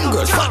 Slim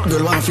girl, fat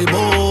girl want fi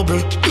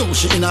bubble. No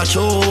she in a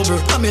shovel,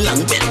 and me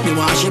long bit me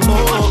want she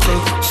bubble.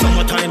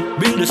 Summertime,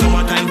 bring the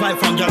summertime vibe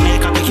from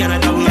Jamaica to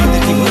Canada. We have the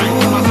thing right.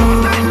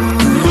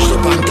 Reach the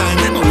pan time,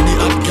 they know with the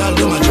hot girl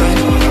them a join.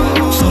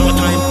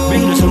 Summertime,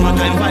 bring the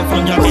summertime vibe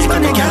from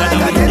Jamaica to Canada.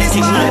 We have the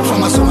thing right.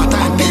 From a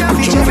summertime,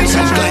 people jump fence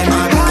and climb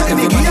hard because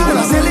everybody will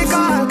have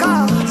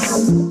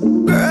vibes.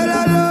 Girl,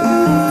 I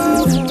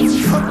love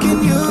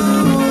fucking you.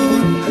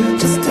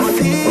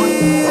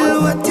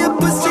 What your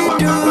pussy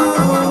do?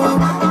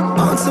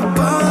 Bounce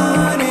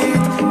upon it,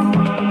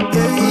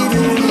 yeah.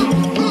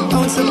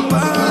 Bounce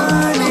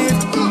upon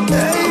it,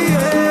 yeah.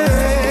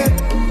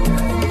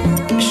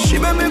 She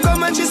made me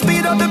come and she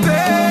speed up the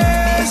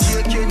pace.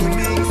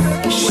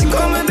 She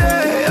call me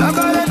babe, I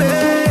call her babe.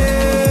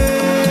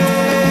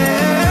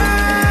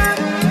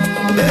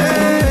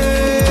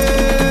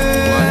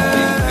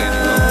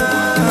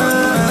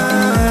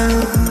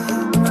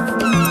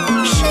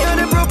 She had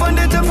a prop on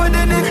the top of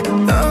the neck.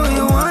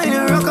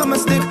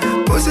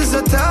 Pussy's so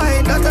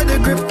tight, out of the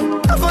grip.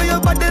 For your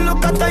body,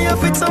 look at how you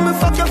fit. So me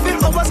fuck your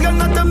feel hours, girl,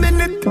 not a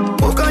minute.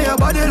 Hook on your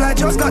body like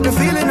just got the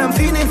feeling. I'm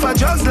feeling for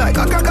drugs like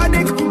a cock a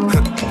dick.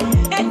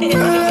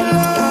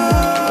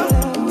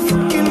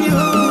 Fucking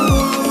you,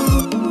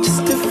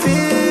 just to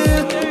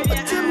feel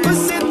what your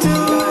pussy do.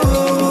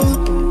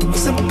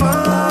 It's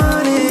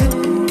upon it,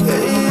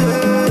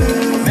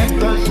 yeah.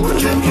 Put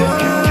your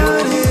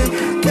body,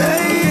 yeah.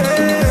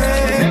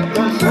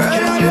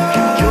 Girl, I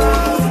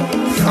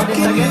love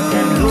fucking you.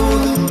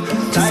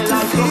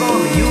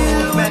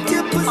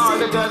 All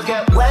the girls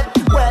get wet.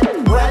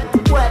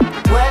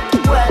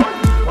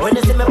 When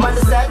they see me on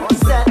the set.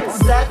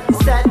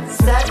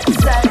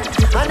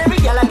 And every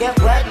girl I get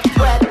wet.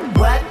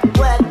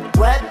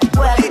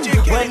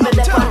 When me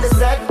dey on the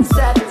set.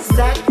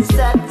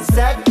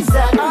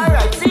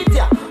 Alright, sit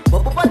ya.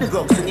 Bop up on the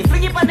ground, swing it,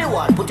 fling it on the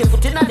wall. Put your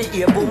foot in the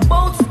ear, boom,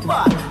 bounce,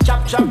 ball.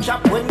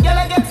 Chop. When girl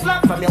I get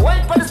slapped from your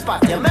wife on the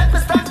spot, you make me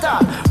stand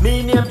tall.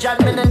 Me name John,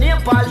 me the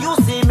name Paul. You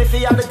see me for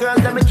all the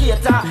girls that me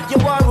cater. You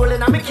want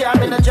rolling on me car,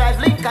 me no drive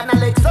Lincoln and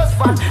Lexus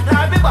fan.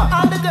 Now remember,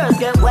 all the girls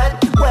get wet.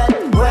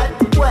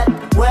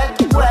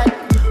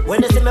 When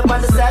they see me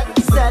on the set.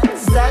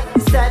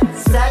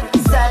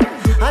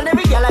 And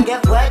every girl I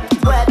get wet.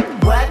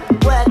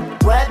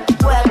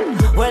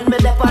 When me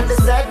dey on the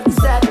set.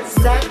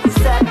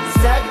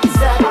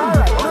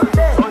 Alright,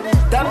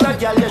 that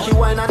girl, yeah, she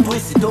whine and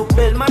twist it up.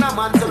 Bell man a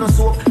man, so no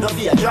soap, no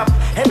fear drop.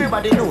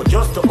 Everybody know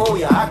just to how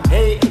you act.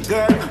 Hey,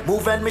 girl,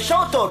 move and me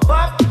shout out.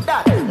 Pop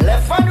that,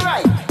 left and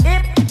right,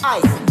 hip,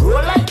 ice,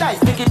 roll like dice.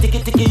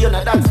 Ticky, you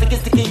know that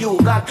sticky, you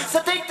got.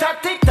 So tick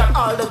tock,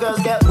 all the girls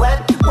get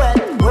wet.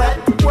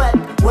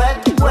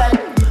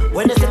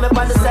 When they see me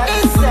on the set.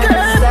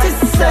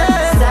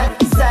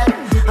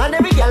 And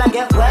every girl I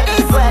get wet.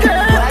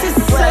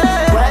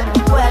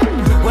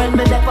 When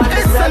me dey on the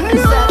set.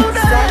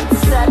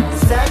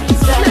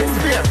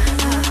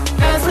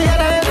 As we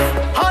head,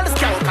 all the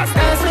skankers,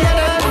 as we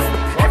head.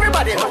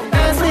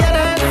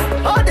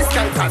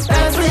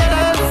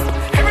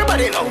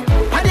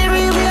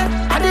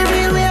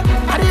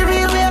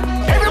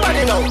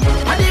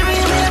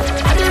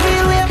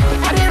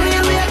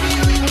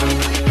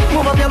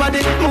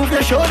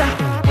 shoulder.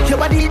 Your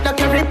body hit like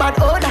every bad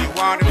odor.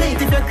 Hate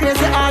if you're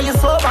crazy or you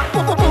sober.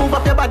 Move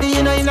up your body,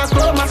 you know, in a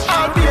coma.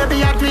 All baby,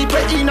 I do it,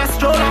 but in a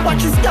stroller.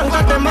 Watch you skunk,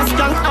 at them a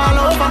skunk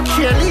all over.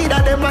 Cheerleader,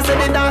 them a say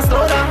they dance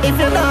slower. If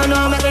you don't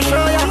know, make me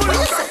show you.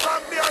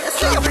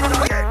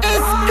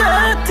 It's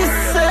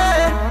courtesy.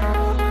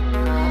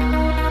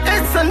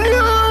 It's a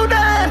new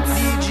dance.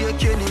 DJ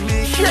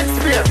Kenny,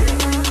 Shakespeare.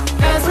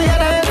 Dance with your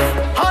dance.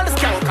 All the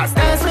skankers,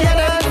 dance with your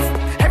dance.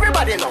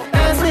 Everybody know.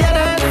 Dance with your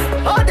dance.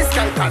 All the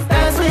skankers,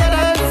 dance with your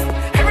dance.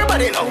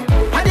 Everybody know.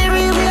 I the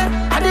real way.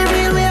 I the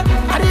real way.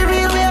 I the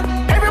real way.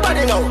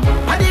 Everybody know.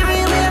 I the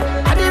real way.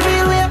 I the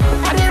real way.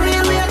 I the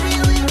real way.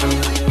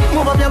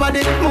 Move up your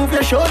body, move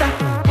your shoulder.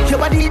 Your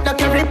body hit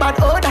like every bad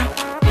odor.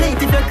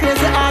 Hate if you're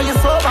crazy or you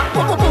sober.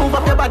 Move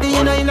up your body,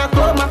 you know, in a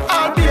coma.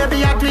 All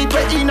baby, I do it,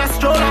 but in a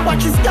stroller.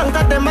 Watch you skunk,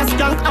 at them a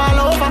skunk all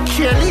over.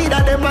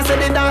 Cheerleader, them a say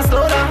they dance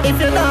slower. If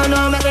you don't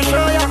know, make me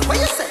show you. What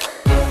you say?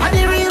 I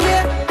the real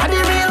way. I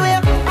the real way.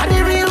 I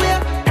the real way.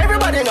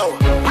 Everybody know.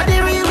 I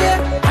the real way.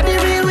 I the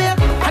real way.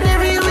 I the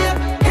real way.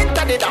 Hit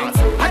that the dance.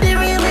 I the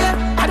real way.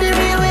 I the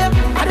real way.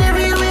 I the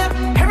real way.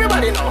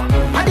 Everybody know.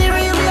 I the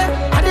real way.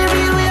 I the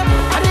real way.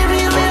 I the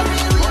real way.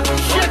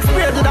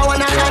 Shakespeare did that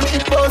one and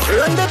it goes.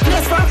 Run the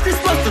place from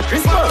Christmas to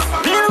Christmas.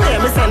 Real way,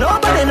 me say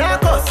nobody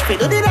not us.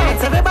 Figure the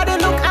dance, everybody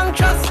look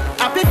anxious.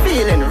 Happy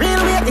feeling,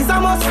 real way is a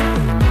must.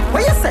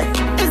 What you say?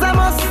 Is a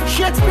must.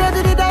 Shakespeare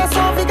did the dance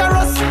so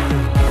vigorous.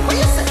 What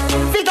you say?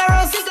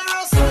 Vigorous.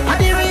 I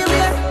the real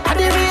way. I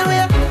the real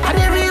way. I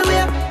the real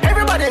way.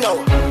 Everybody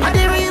know. I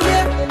the real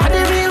way. I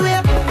the real way.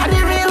 I the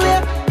real way.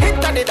 Hit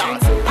that the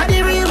dance. I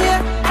the real way.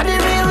 I the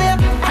real way.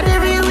 I the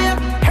real way.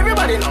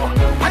 Everybody know.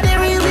 I the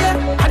real way.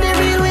 I the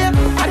real way.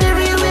 I the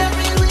real way.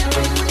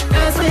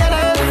 Dance with your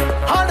dance.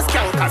 All the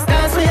skankers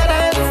dance with your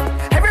dance.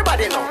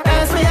 Everybody know.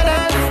 Dance with your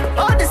dance.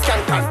 All the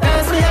skankers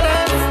dance with your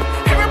dance.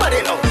 Everybody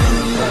know.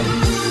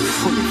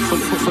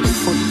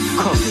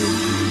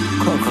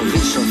 Come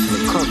viciously,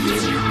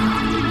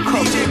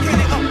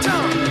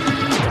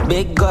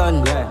 big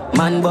gun,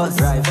 man boss,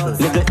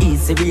 Middle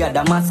East, Syria,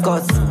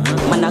 Damascus.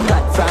 Man I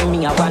got from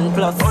me a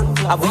 1+.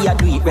 How we a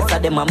do it, rest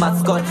of them a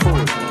mascot.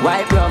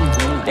 White rum,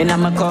 in a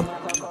my cup.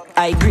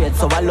 I grade,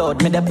 so I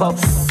load me the pop.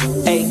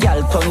 Hey,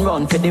 gal, turn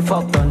round for the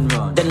fuck.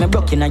 Then me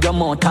broke in your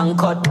mouth and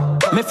cut.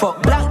 Me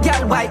fuck black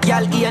gal, white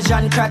gal,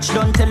 Asian crotch.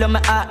 Don't tell me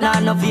heart, nah,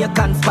 no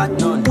vacant spot.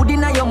 Put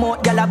in your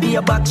mouth, gal, I be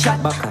a back shot.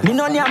 Me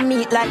none ya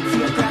meat like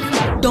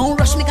don't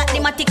rush me, got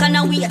them a tick and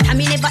a wait. I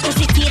me never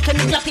hesitate when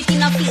me clap it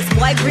in a face.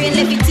 Boy brain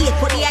levitate,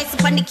 put the ice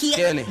up on the cake.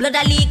 Blood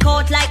a leak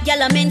out like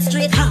yellow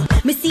menstruate.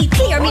 Me see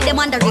clear, me them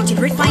underrated.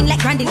 Refine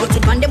like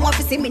granulated. Man them off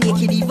to see me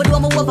naked. Even though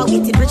I'm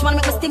overweighted. Rich man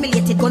make me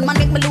stimulated. Gunman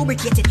make me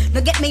lubricated. No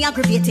get me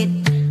aggravated.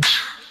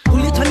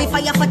 Bullet when me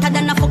fire fatter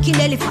than a fucking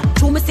elephant.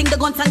 True me sing the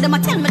guns and them a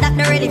tell me that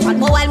they're ready for.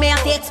 But while me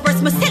have to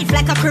express myself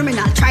like a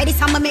criminal. Try this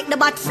I'ma make the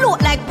bat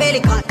float like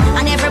pelican.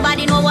 And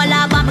everybody know all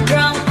about my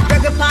ground.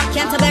 Burger Park,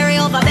 Canterbury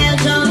over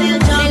Belgium. The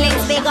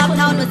links big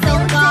uptown with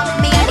Soca.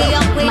 Me and the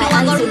young queen who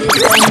I go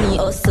me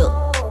also.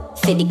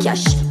 For the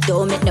cash,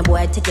 don't make the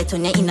boy take it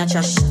on your inner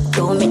trash.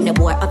 Don't make the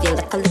boy have you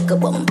like a liquor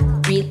bum.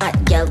 Real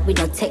hot girl, we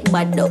don't take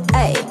bad up.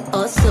 Hey,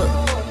 also.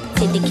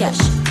 The cash,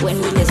 when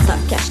we just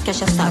start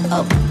cash I start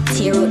up.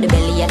 Tear out the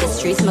belly of the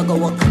streets, me go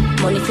walk.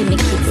 Money for me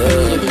kids, me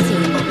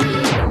editing up.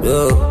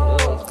 Yo,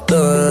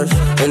 touch.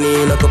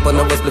 Any in a cup and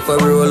a bus before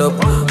roll up.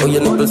 Oh,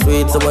 your nipple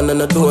sweet, someone on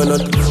a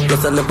donut.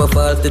 Plus I never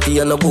fall steady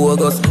and a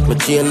bogus. Me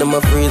chain them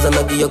a freeze and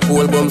I give you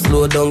cold bum.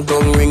 Slow down,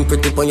 tongue ring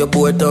pretty on your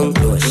board tongue.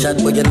 You a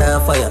shot but you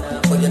not fire,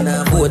 but you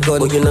not boat gun.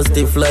 But you not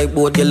stiff like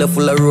boat, you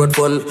full of road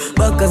fun.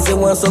 Back as you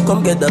want, so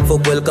come get that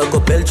fuck well. Cock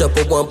up, bell chop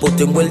up one, put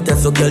him well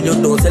test. So girl, you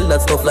don't sell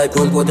that stuff like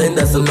one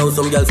potender. So now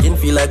some girls skin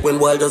feel like when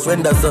wild just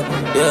render so.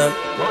 Yeah,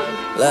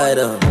 lie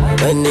down.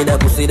 When need that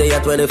pussy, they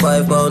at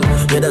 25 pound.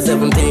 Yeah, the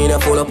 17, I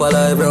full up a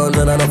live rounds.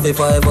 And I know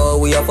 5 oh,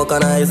 we a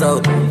fucking eyes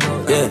out.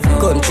 Yeah,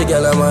 country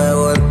girl on my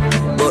own.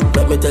 But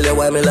let me tell you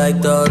why me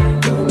like town.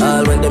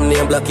 All when them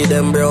name blacky,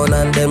 them brown.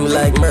 And them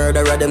like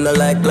murderer, them not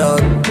like clown.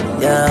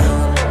 Yeah,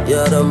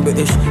 them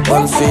British.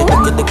 One street,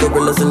 look at the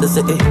gorillas in the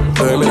city.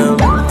 Birmingham,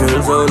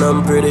 girls on,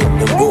 I'm pretty.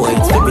 The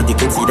boys, baby, you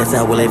can see that's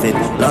how we live in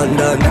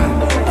London.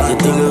 You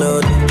think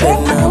loud,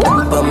 head now,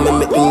 bam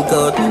me ink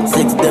out.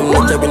 6 them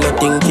not driving, no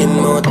thinking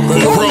mode.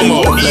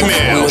 Promo,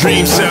 email,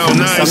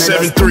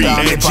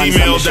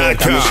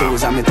 dreamsound973@gmail.com.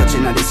 Shoes and me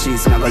touching on the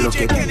streets, me go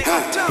look it.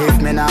 If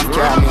me not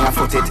care, me a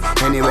foot it.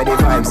 Anyway the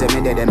vibes,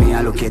 me dead, me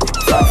a look it.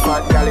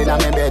 Fat girl inna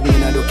me bed, me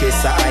no do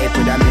kiss. I hype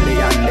with a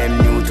million, them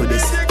new to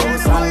this.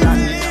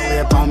 Way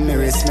upon me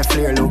wrist, me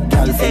flare look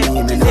girl for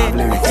me, me no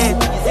lyrics.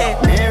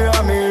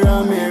 Mirror,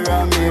 mirror,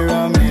 mirror,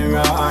 mirror,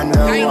 mirror on the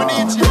wall.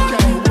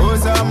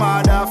 Who's a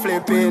mother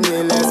flipping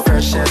the less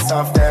freshest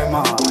of them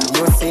all?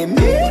 You see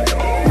me?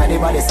 Now the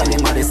bodies and the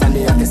modest and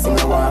the artists in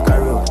the walk a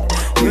road.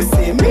 You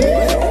see me?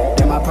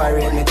 Them a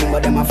pirate me thing,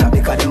 but them a flap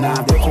because them not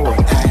have the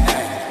code.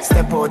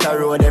 Step out a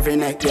road every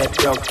neck get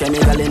broke.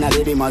 Chemical in a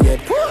baby my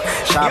get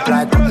sharp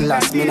like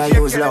cutlass, me no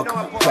use luck.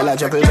 Well I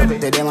juggle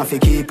to them if you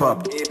keep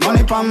up.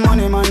 Money pon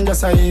money man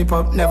just a heap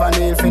up. Never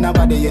kneel for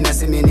nobody, you know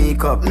see me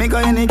sneak up. Me go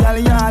any gal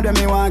yard when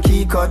me want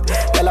key cut.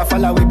 Girl I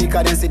follow with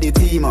because them see the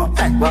team up.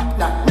 Hey, what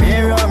that?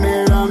 Mirror,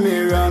 mirror,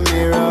 mirror,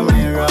 mirror,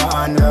 mirror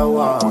on the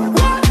wall.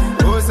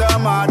 Who's a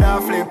mother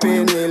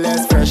flipping the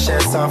less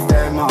freshest of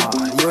them all?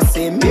 You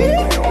see me?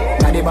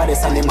 Now the body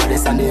stand, the body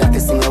stand, the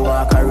hottest thing you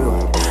walk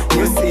around.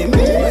 You see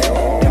me?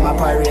 Them a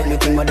pirate me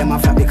thing, but them a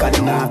fat because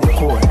them not have the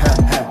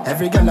code.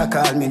 Every girl a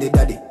call me the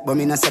daddy, but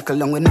me not circle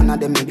long with none of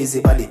them me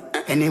busy body.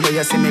 Anyway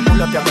you see me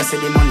pull up, you go see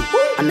the money.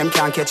 And them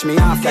can't catch me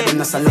off, yeah, them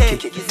not so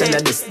lucky. Tell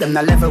her this, them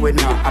not level with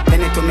me. A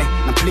penny to me,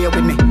 not play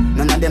with me.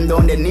 None of them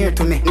down there near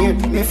to me.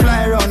 Me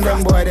fly around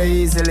them boy they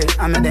easily.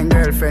 I'm a them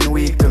girlfriend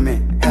weak to me.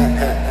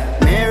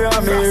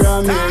 Mirror,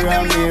 mirror,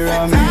 mirror,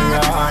 mirror,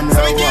 mirror on the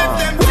wall.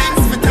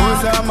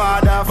 Who's a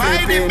mother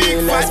flipping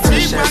me less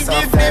precious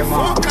of them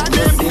all?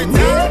 You see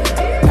me?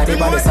 Now the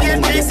body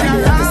stand, the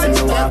have to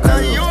see me walk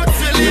around.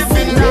 Live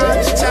in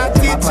large,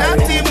 chatty,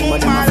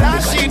 mama,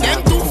 lashy, them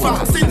too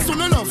fast. Since you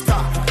no love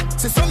talk,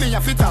 say something you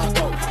fit talk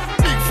about.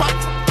 Big fat,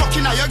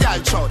 talking at your girl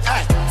throat.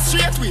 Hey,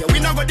 straight way, we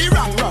no go the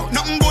wrong route.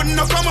 Nothing good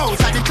no come out,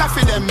 like the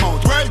coffee them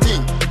mouth. World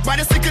thing, but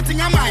the secret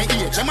thing of my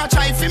age. I'ma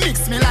try fi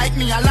mix me like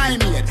me a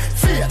limeade.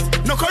 Faith,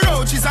 no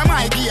roaches at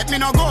my gate. Me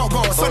no go,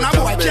 so no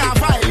boy can't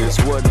violate.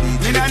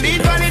 Me no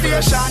need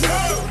validation,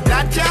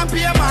 that can't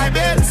pay my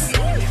bills.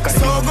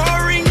 So go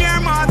ring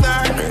your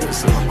mother,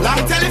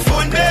 long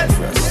telephone bill.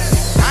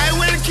 I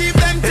will keep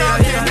them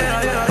talking,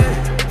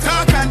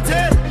 talk and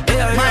tell.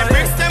 My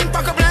bricks them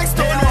pack up like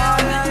stone wall.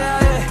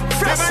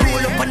 Fresh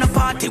roll up on a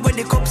party with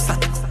the cups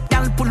at.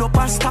 Y'all pull up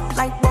and stop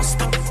like bus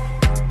stop.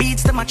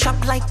 Beats them a chop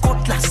like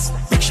cutlass.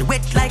 Make she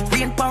wet like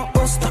rain pan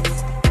oster.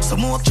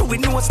 Some more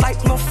chewing nose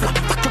like muffler.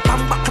 Back up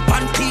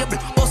on table,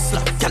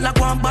 hustler. Y'all a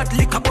go on bad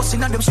liquor bus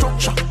in a them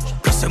structure.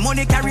 Plus the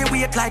money carry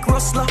weight like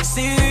rustler.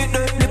 See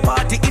the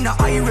party in a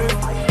high rev.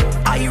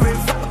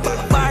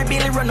 Bar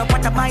bill run up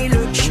at the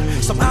mileage.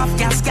 Some half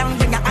gas gang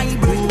bring a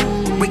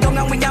hybrid. We young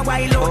and we a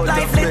wild out.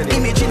 Life left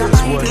image in a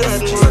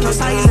hybrid. So no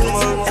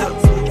silence.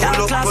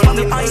 Dark class from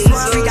the ice.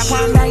 We a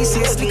one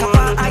ISIS. Lick up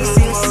on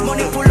ISIS.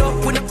 Money pull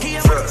up with a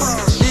camera.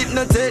 It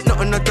no take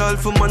nothing at all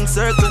for man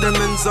circle them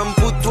and some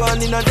put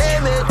one in a day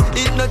mate.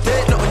 It no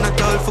take nothing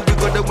at all for we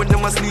go there when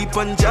them asleep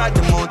and jar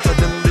them out of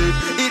them bed.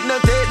 It no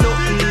take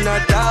nothing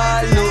at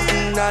all,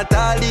 nothing at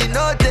all. It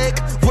no take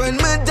when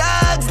my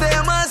dogs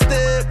them a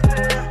step.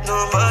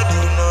 Nobody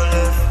no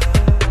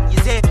left. You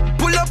say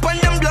pull up on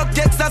them block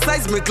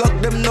exercise. Me clock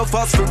them no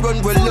fast for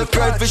run well left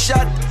right for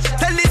shot.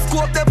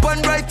 Telescope the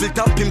pan rifle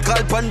tap him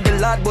call pan the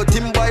lad but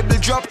him Bible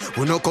drop.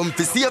 We no come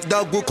fi safe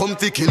dog go come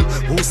fi kill.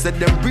 Who said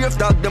them brave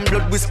dog them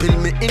blood we spill.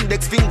 Me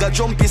index finger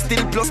jumpy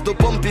still plus the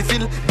pumpy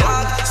fill.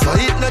 So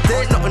it no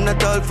take nothing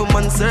at all for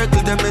man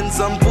circle them and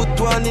some put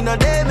one in a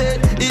day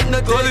mate. It no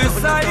take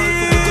nothing at all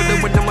for we go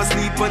them when them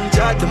asleep and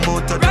jar them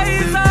out of the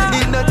bill.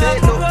 It no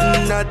take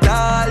nothing at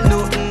all,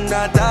 nothing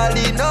at all.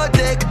 It no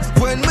take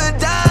when me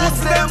dance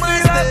them a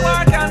step.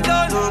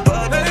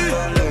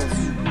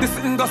 This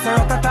thing goes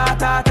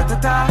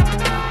ta-ta-ta-ta-ta-ta.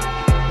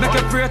 Make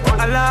you pray to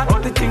Allah.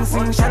 The thing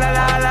sing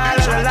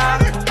sha-la-la-la-la-la.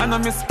 I know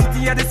me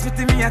spitty at this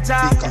fitty me a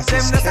cha. Them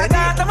the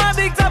sagat, I'm a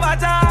big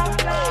tabata.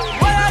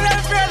 Why are them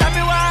afraid of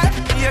me why?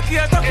 You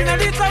can't talk in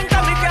the tongue to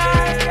me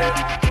guy.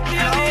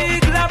 You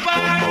big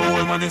lapper.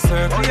 Old money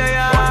circle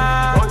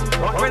yeah.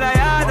 Where I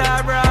had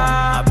a bra.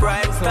 A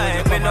bright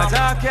time in a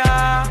jack ya.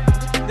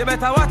 You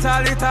better watch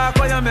all the talk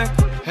when you make.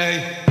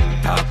 Hey,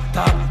 talk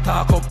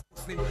up.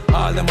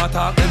 All them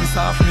attack them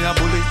soft me a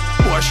bully.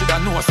 Boy shoulda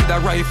know see the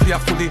rifle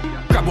fully.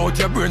 Grab out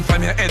your brain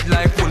from your head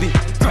like pulley.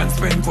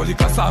 Transparent gully,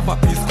 cassava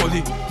piece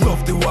gully.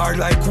 Love the war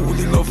like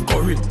coolie, love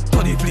curry.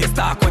 Tony place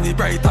dark when it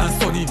bright and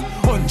sunny.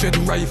 100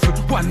 rifle,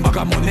 one bag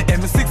of money.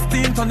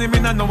 M16 turn him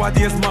in a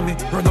nowadays mommy.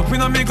 Run up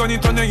in a me gun,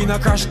 it turn you in a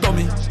crash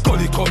dummy.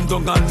 Gully come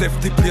down and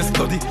left the place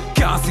bloody.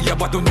 Can't see ya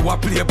but don't know a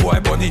playboy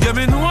bunny. Yeah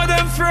me know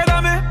them afraid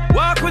of me.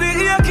 Walk with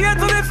the AK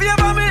to the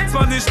favor me.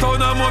 Spanish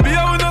town and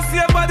Mobile we no see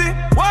a body.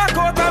 Walk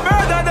out and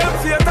murder them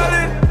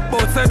fatally.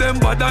 Both say them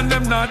bad and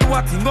them not do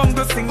a thing. On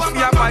the sing for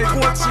your bike,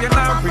 watch chain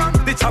and ring.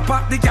 The chopper,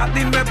 the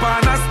gatling, me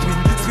burn a spin.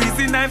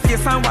 Squeezing knife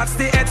face and watch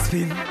the head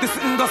spin. This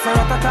thing goes for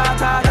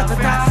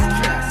ta-ta-ta-ta-ta-ta.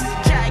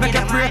 Make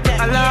a pray to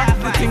Allah.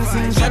 The thing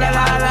sing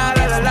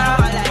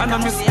sha-la-la-la-la-la. And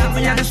I'm just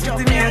me and the street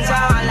in the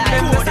jar.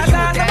 Them the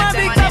sagat, I'm a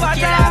big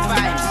tabata.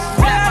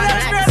 Why are they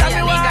afraid of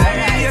me why?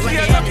 If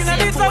you're talking a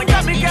bit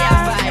of me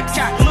guy.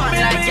 Man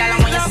like y'all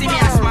when you see me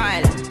I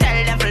smile. Tell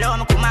them follow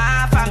me come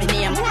off of me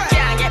name.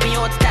 Can't get me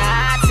out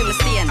start see me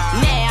stain.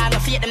 Nah, no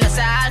fear them no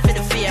solve for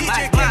the fame.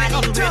 Man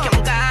in break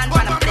I'm gone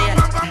when I'm playing.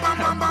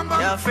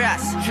 Yo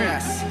Frost,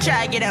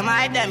 try get them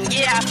hype them,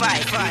 give a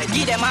fight.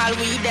 Give them all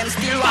weed, them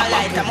still one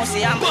light. I must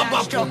say I'm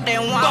struck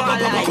them one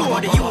light.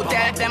 But the youth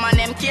help them and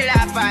them kill a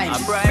fight.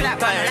 Black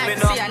man like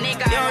to see a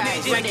nigga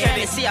right. When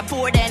they see a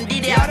poor then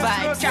did they a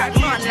fight. Chat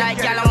man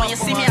like y'all when you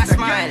see me I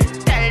smile.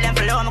 Tell them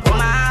follow me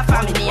come off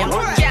of me name.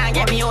 Can't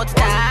get me out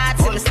start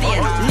see me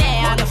stain.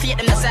 Nah, no fear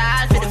them no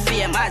solve for the fame.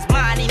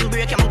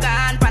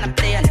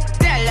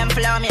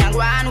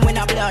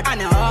 I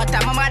know how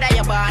time my mother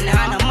you born.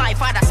 I know my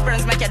father's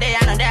sperms make you day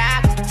and a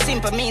dark.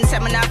 Simple means say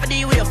me not for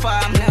the way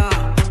farm.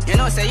 No. You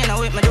know say you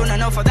know with me do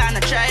enough for gonna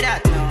try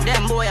that.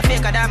 Them boy a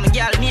faker than me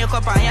girl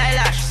makeup and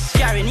eyelash.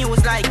 Carry news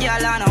like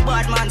girl on a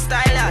bad man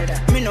style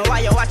that. Me know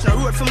why you watch no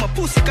road from my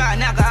pussy car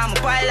nigga I'm a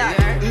pilot.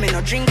 Me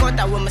no drink out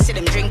when me see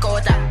them drink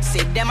out.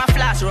 See them a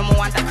flash room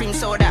want a cream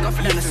soda.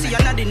 You know see you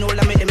know the know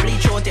let me them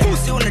bleach out.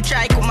 Pussy on the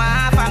try come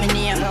off on me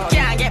name.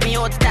 Can't get me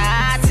out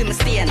that see me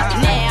stain. Nah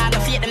I no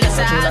fake them the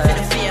side for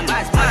the fame.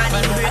 As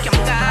man in break I'm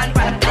gone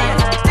for the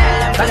plane.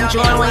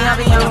 Control when you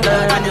be young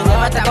girl. You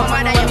never talk about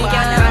money we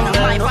can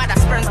handle. My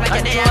father's friends make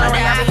you day and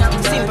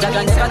day. Simple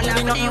things never give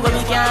me nothing when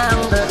we can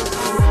handle.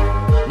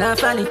 Nah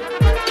funny.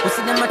 We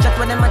see them a chat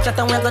when them a chat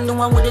and we gon' do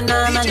one with the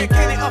money.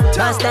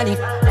 Pass daddy.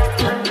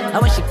 I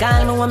wish you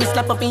call me when me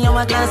slap up in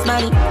your glass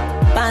money.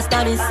 Pass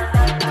daddies.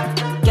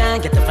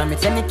 Can't get it from it,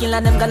 send the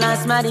killer them gonna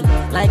smarty.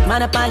 Like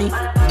Monopoly.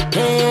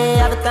 Hey,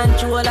 have the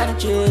control of the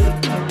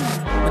trade.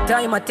 My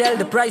time I tell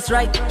the price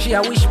right. She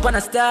a wish upon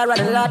a star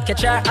and a lot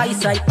catch her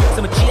eyesight.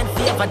 So my chain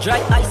favor dry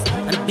ice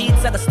and the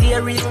beats of the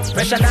steeries.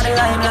 Pressure on the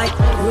limelight.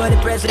 We're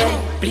the president,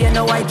 play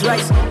no white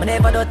rice.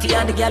 Whenever dirty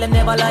and the girl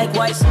never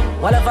likewise.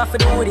 All I've offered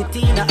to do with the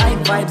teen, the hype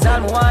vibes.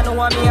 All I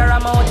want me here,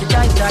 I'm out to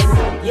tight tight.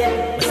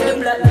 Yeah, my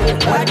similar.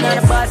 What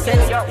not the boss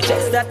sense, the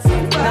chest that.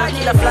 Now I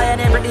kill a fly and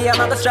every day I'm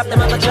gonna strap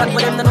them up a chat.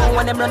 But them don't know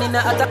when them running the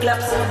attack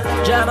laps.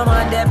 Jam them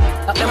on them,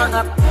 up them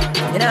up.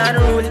 You know how to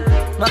rule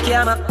it, my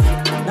camera.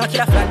 Now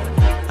kill a flag.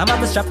 I'm up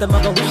to strap them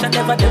up, I wish I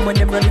never them when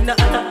them running the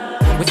other.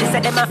 We see say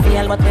them a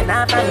feel, but we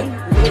not fine.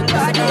 We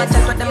see them a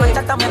chat, but them a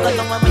chat, and we go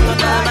down when we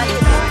don't have money.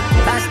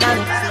 Fast down.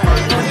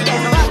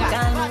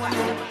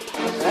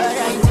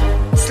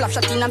 Slap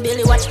shot in a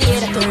belly, watch the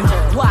head turn.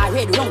 Why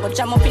red run, but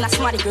jam up in a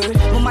smarty girl.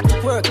 Mama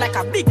to work like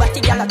a big body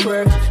gal at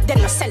work. Then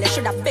no sell it,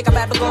 should have beg a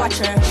Bible go at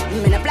church.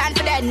 Me no plan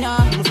for that, no.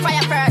 Me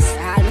fire first.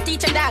 I'm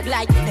teaching dog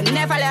like them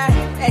never learn.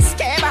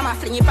 Escape, I'm a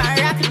fling it on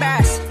rapid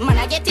burst. Man,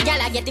 I get the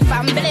gal, I get the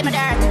fam, belly my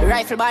dirt.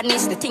 Rifle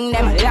badness, the thing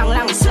them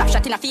long. Slap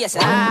shot in a face,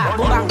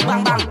 boom bang,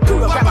 bang bang.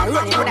 Program a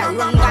running with a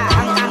run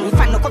gang. If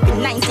I no copy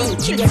 19,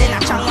 kill you then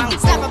a chang wang.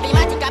 Slap up in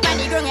my tick up and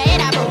the ground your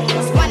head a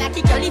bones. Wanna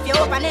kick you, leave you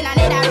up and then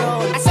another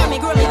road. I saw me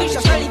grow me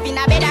vicious, live in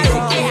a better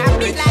road. Yeah, I'm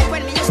big like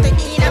when me used to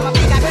be in a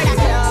bigger brother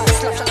club.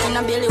 Slap shot in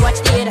a belly, watch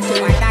the head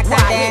turn.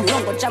 Why you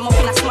run, but jam up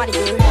in a smarty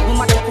girl.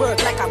 Mama to work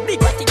like a big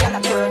body gal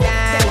at work.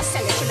 Then I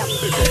sell it, should have.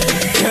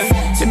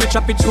 See me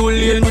chop it whole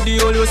lane with the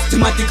old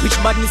systematic. Rich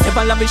badness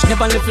never lavish,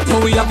 never left it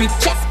how we have it.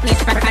 Chest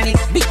plate mechanic,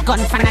 big gun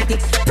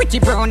fanatic. Pretty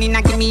brown in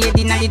a give me head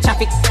in a the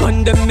traffic.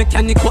 Gun them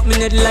mechanic, cut me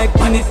head like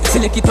panic.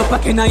 Select it up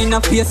again in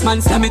a face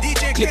man slam it.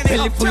 Clip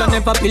belly full and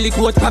never belly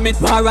coat from it.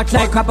 Bar at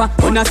like rapper,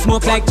 wanna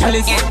smoke like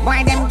chalice. Yeah,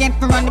 why them get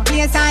to run the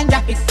place and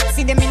drop it.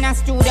 See them in a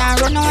studio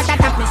run out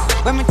the top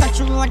it. When we touch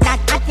the road that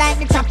hot like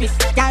the traffic.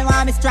 Y'all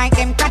want me strike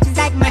them catches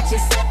like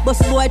matches.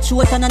 Bust boy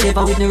short and I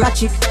never with no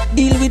ratchet.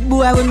 Deal with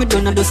boy when me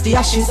done a dust the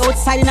ashes.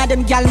 Outside in a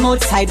them gal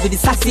outside with the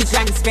sausage.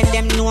 And spend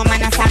them no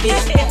man a savage.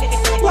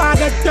 Why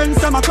get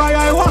tense them a cry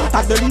I want.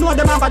 I don't know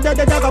them have a dead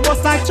they go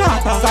bust like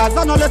charter. Cause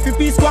I know left you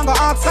peace go and go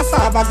ask a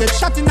server. Get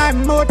shot in my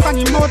mouth and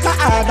him out a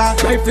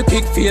harder. Try to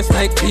kick face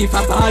like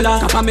FIFA baller.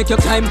 Kappa make you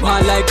climb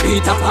ball like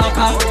Peter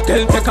Parker.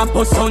 Tell take and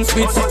post sound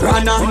sweet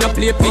soprano. When you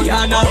play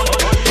piano.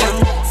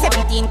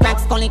 17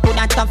 cracks only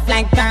coulda tough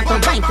like turtle.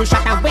 Rifle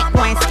shot a wet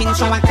boy skin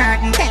show a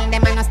curtain. Tell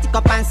them I no stick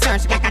up and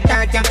search like a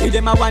turtle. Give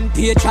them a one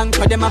page and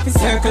cut them off a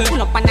circle.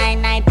 Pull up a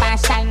 9-9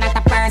 partial, not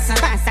a person.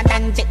 Faster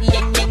than jet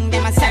yang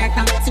them a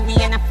circle. See we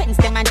in a fence,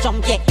 them a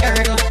jump get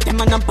hurdle.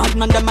 Them a no bad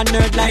man, them a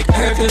nerd like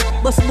Urkel.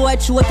 Bust boy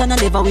short and I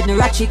never with no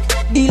ratchet.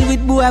 Deal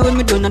with boy when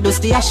me done a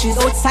dust the ashes.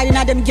 Outside in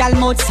a them gal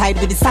outside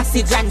with the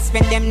sausage. And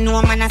spend them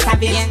no man a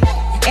savage.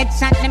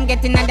 Headshot them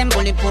getting at them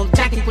bulletproof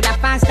jacket. Coulda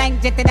fast like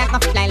jet that go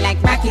fly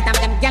like rocket. Have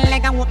them girl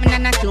like a woman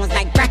and a clothes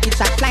like bracket.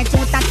 Shot fly 2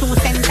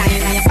 cents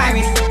and you fire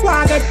it.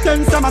 Why get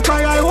tense them a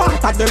cry I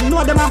want. I don't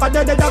know them have a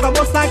dead they go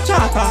bust like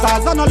charter.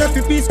 Cause I know left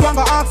you peace go and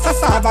go ask a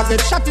server.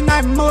 Get shot in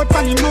my mouth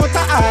and him out a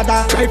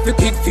harder. Try to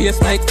kick face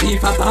like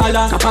FIFA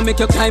baller. Kappa make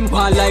you climb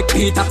ball like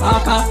Peter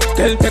Parker.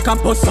 Tell take and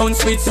post sound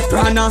sweet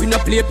soprano. We no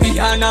play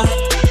piano.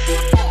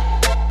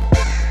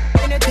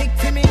 When you thick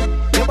for me,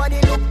 your body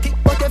look thick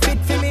but you fit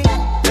for me.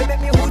 You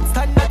make me hood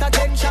stand at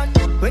attention.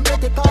 When you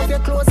take off your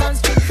clothes and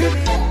strip for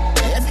me.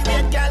 Every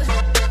girl,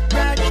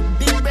 brand it,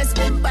 big breast,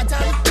 big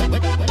bottom.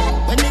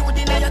 When me would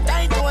in your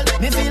tight hole,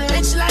 me feel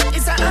rich like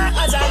it's a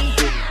Azan.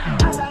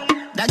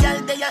 The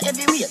girl they are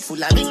heavyweight,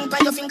 full of ring by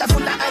your finger,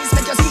 full of ice,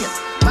 make you see it.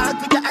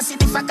 Park with your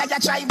acid if I got you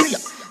try break.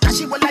 Cause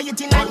she will lie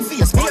it in 9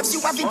 face. Babes,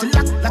 you have it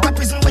locked like a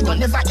prison where you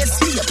never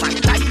escape.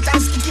 And tight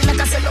and sticky like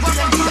a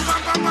cellophane tape.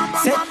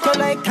 Set you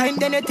like time,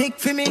 then you tick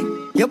for me.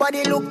 Your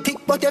body look thick,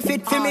 but you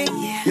fit for me.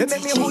 You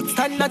make me hood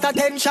stand at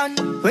attention.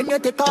 When you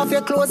take off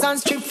your clothes and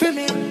strip for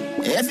me.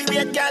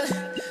 Heavyweight girl,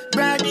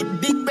 brand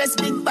it, big breast,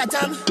 big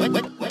bottom.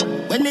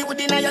 When me would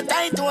in your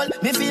tight hole,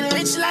 me feel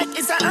rich like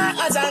it's a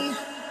Azan.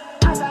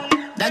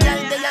 The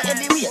girl they are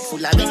heavyweight. weight.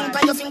 Full of ring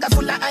by your finger,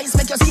 full of ice,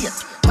 make you skate.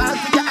 Walk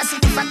with your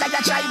acid if I got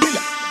your try break.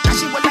 And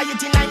she will lie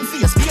it in 9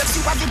 face. Babes,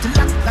 you have it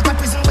locked like a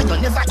prison where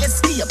you never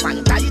escape.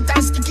 And tight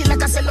and sticky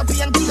like a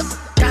cellophane tape.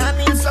 Come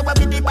in flower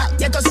with the back,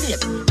 get your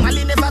steak.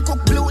 Molly never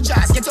cook blue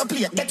jars, get your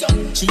plate, get your.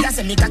 She has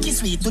a make a kiss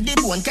sweet to the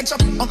bone, catch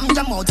up. Open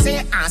your mouth,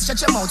 say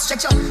stretch your mouth,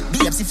 stretch up.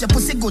 Babes, if your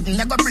pussy good,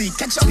 never breathe,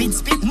 catch up.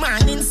 Spit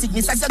man in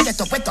sickness as you get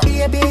up, wet up.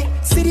 Baby,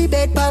 see the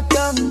bed pop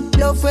down.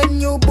 Love when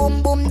you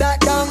boom boom that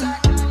down.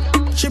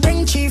 She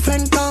bring chief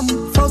and come.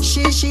 Fuck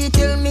she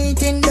till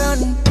meeting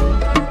done.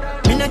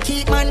 Me not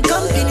keep man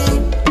company.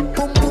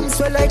 Boom boom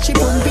swell like she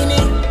pumping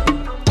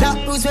it.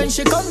 That was when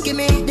she come give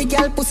me. The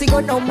girl pussy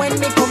go down when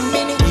me come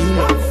in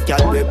it.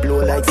 Girl we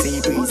blow like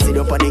sea breeze. Sit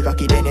up on the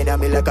cocky then in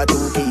me like a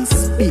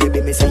 2-piece.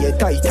 Baby me say you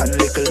tight and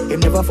little. Him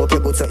never fuck you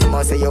good so him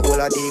a say you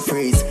all a deep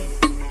freeze.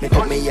 Me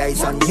put me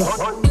eyes on you.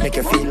 Make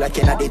you feel like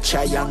you're in a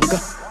triangle.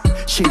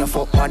 She no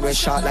fuck man when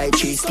shot like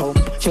cheese stump.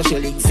 So she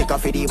link sick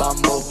off the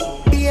bamboo.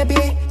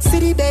 Baby, see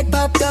the bed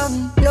pop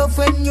down. Love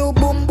when you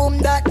boom boom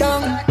that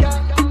down.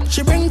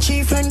 She bring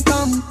chief and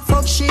come.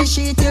 Fuck she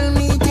till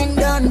meeting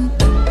done.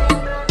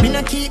 Me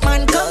not keep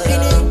man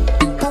company.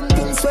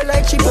 Pumping swell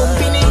like she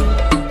pumping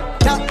it.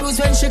 That was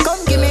when she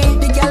come give me.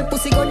 The girl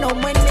pussy go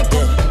numb when me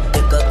come.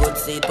 Take a good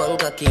seat,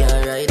 punk cocky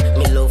and ride.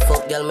 Me love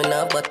fuck girl, me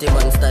not body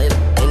man style.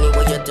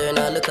 Anyway you turn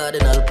all the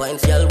cardinal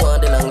points. Y'all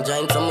want the long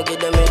giant, so me give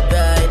them it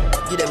right.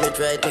 Give them it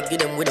right, me give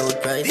them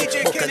without price.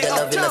 Book a girl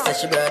a villa, say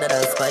she better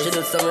than spice. She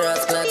do some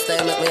rascal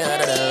style, make me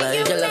harder than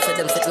life. Girl I say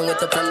them sitting with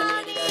the plan,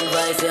 the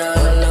advice. Yeah,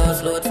 now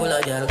slow full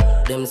of girl.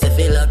 Them say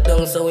feel locked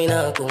down, so we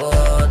not come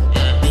out.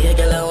 Be a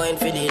girl a wine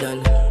for the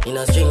done. In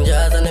a string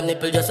jars and them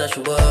nipple just a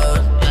shoe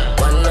out.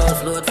 One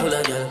house load full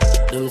of girl.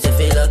 Them say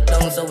feel locked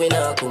down, so we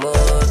not come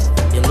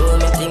out. You know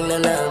me thing no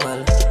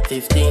normal.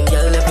 15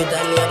 girl every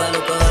time me have a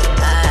look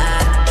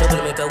out.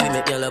 Troublemaker we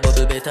make girl a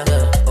bubble better.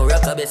 Or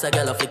rock a bass a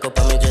girl a flick up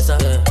on me dresser.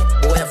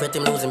 Boy I fret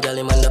him lose him girl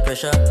him under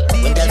pressure.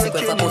 When girl sick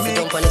with a pussy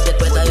jump and it get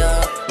wetter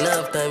yeah.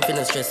 Now have time for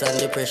no stress and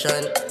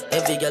depression.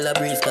 Every girl a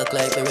breeze cock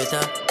like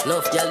Beretta.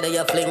 Enough girl they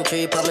a fling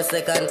 3 per me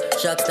second.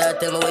 Shock star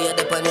tell me where you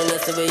dip and you know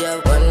see we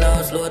have one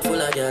house load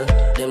full of girl.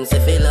 Them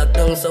say feel locked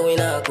down so we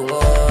not come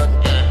out.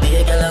 Be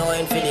a girl a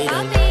wine for the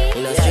done.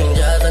 In a string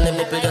jars and them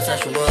nipple just a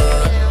shoe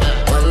out.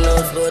 One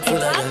house load full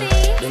of girl.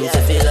 Them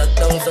say feel locked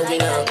down so we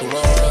not come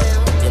out.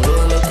 You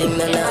know me thing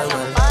no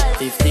normal.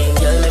 15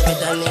 girl every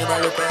time never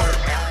look out.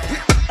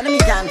 And me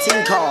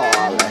dancing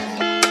call,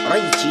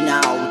 reaching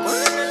out.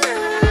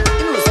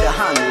 You know the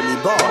handle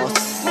boss.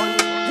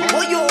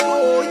 Oh yo,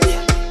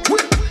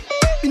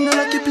 in a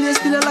lucky place,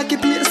 in a lucky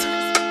place.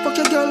 Fuck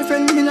your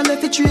girlfriend, me no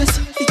left a trace.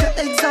 If you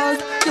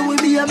exalt, you will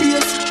be a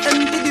base.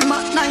 MTV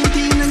Mac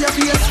 19 on your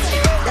face.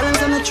 Tell them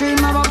some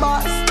dream of a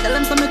boss. Tell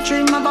them some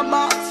dream of a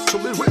boss. Who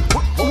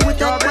with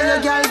that when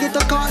your girl get a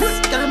cost?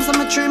 Tell them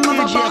some dream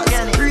of a boss.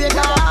 Pray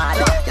God.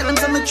 Tell them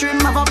some dream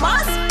of a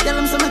boss. Tell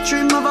them some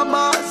dream of a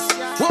boss.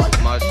 What?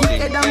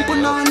 Good head and put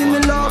on in me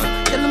love.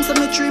 Tell them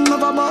some dream of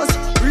a boss.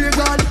 Pray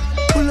God.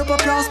 Pull up a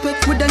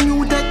prospect with a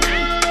new deck.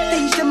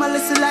 Teach them a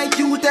lesson like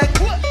you tech.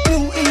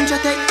 New inch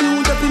tech,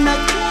 new dopey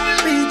neck.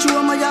 Reach you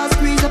on my ass,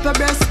 squeeze up your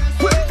breast.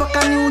 Fuck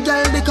a new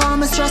girl, they call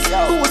me stress.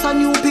 Post a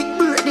new pic,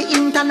 break the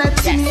internet.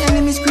 See me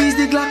enemy squeeze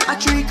the Glock, a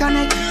tree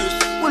connect.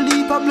 One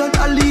leap of blood,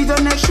 I'll leave your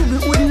neck. Should be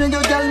within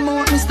your girl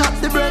mouth, me stop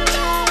the breath.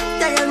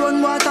 Yeah, you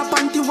run water,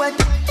 panty wet.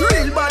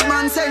 Real bad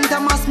man, center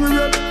mass me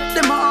rep.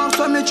 Them a ask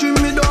for me dream,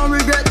 me don't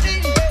regret.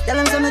 Tell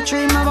them some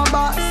dream of a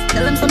boss.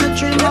 Tell them some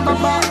dream of a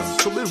boss.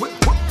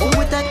 Who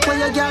with that when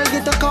your girl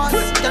get a cost?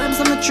 Tell them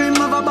some dream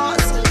of a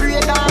boss. Pray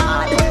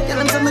God. Tell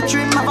them some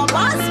dream of a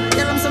boss.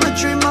 Tell them some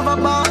dream of a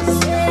boss.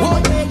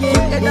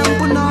 Head and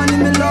put on in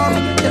me love.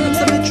 Tell them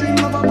some dream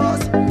of a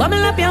boss.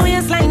 Bubble up your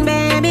waistline,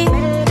 baby.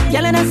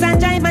 Y'all in a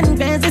sunshine and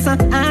crazy, so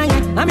yeah.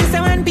 I miss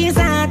a one piece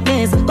of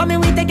hotness. Come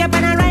in, we take you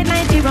on a ride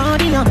like the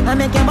rodeo. I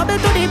make you bubble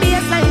to the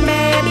baseline,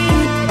 baby.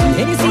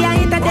 When you see I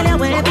hit, I tell you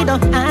where to do,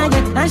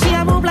 yeah. And she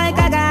a move like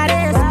a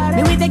goddess.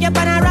 Me we take you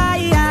on a ride.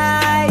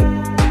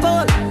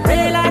 Cool,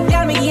 real life,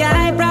 girl, me give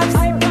high props.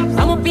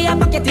 I'ma be a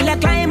pocket till I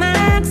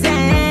climax,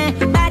 yeah.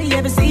 Body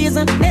every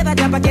season, never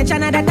drop a catch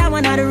another, that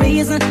one not the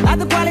reason. Of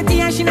the quality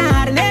and she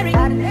not ordinary.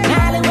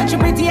 Now I want you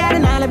prettier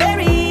than all the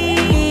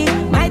berry.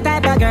 My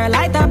type of girl,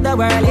 light up the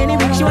world. Any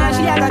week she want,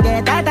 she a go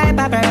get that type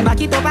of girl.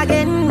 Back it up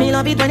again, me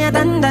love it when you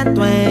done that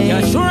way.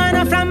 You're sure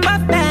enough from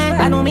buff there.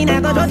 I know me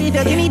not go joke if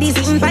you give me this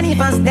sitting funny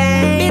first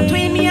day.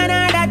 Between me and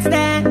her, that's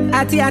there.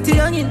 Atty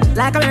youngin,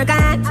 like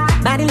American.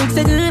 Body looks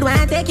so good,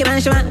 why take you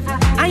and show up.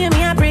 And you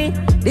me a pray,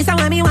 this is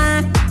what me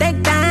want.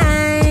 Take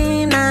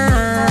time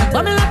now.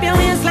 Bubble up your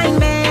waistline,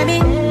 baby.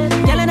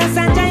 Girl in the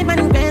sunshine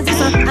and crazy,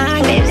 so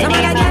I some of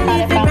the girl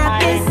need to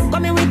practice.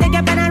 Come in, we take you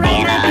on a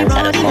ride like the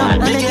rodeo.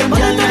 And make you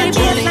bubble to the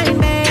baseline,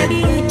 baby.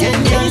 You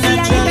see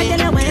I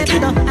hit, I tell you where to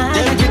go.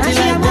 And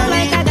she a move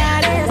like a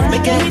goddess.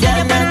 Make a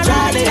girl not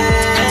try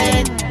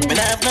it. Me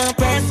not have no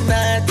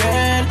personal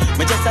girl.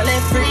 Me just a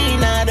live free in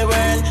the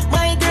world.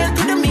 My girl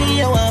to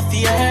me, I want for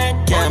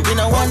her. Can't be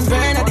no one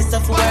burner, this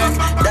of work.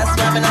 That's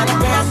why me not a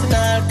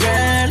personal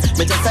girl.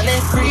 Me just a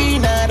live free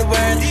in the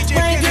world.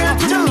 My girl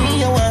to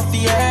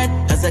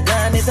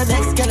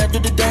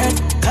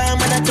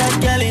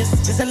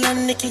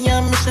Switzerland, Nicky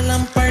and Michelle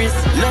and Paris.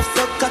 Love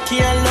so cocky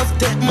and love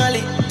take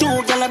Molly.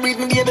 2 gal breed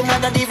me baby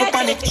mother diva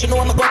panic. She know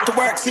I'ma go to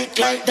work sick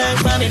like damn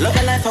funny. Love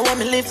a life I want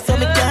me live so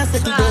me can't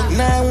settle down.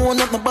 Now I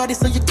own up my body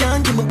so you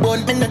can't give me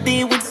bone. Me not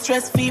deal with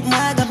stress, feed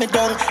my got me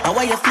down. How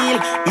why you feel?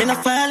 Me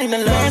not fall in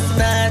love,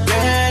 not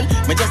girl.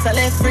 Me just a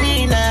left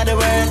free in the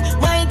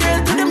world. My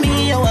girl to the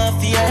me I want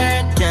for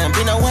her. Can't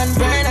be no one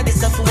bird at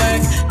this of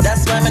work.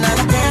 That's why me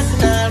not a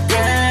personal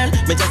girl.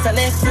 Me just a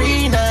left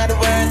free in the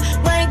world.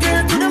 My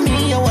girl to the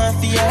me I want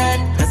for her.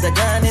 Cause a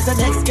gun is the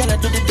next girl I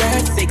do the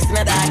dirt. 6 in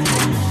the dark.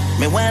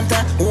 Me want a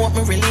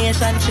open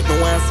relationship.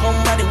 Me want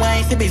somebody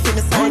wife to be for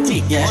me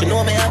salty. Yeah. She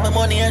know me have my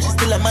money and she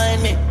still a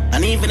mind me.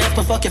 And even if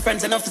I fuck your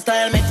friends enough to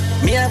style me.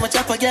 Me have a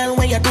chopper girl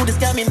when you do the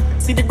scamming.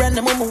 See the brand,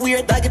 the mama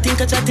weird dog, you think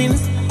of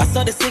chattings. I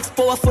saw the 6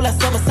 powerful as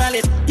summer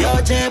solid. Yo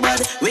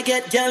J-Bud, we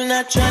get girl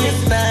naturally.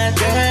 Nah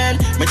girl,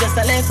 me just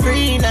a left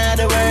free in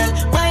the world.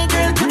 My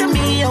girl to the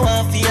me I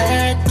want for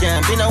her.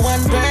 Can't be no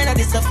one bird at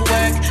this of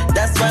work.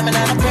 That's why me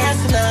not a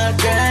personal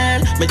girl.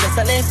 Me just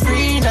a left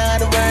free in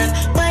the world.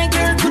 My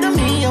girl to the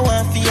me I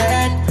want for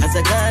her. As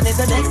a gun is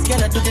the next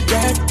girl I do the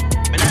dirt.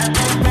 Me not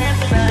a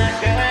personal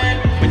girl.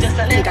 Me just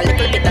a take a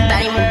little bit of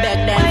time and beg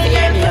them to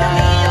hear me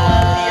out.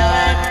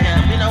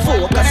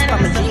 Focus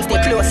on my dreams, stay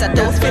closer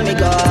to me,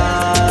 girl.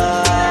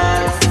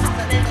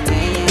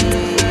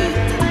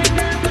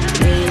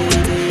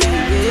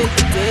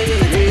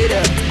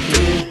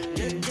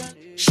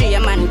 She a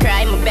man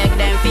cry, me beg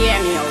them to hear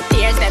me out.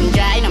 Tears them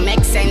dry, no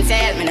make sense,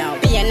 help me now.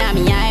 Pain on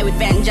me eye with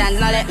vengeance,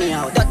 no let me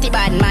out. Dirty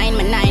bad mind,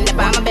 me nine up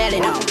on my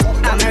belly now.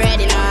 I'm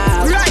ready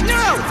now. Right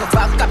now!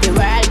 Fuck up the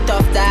world,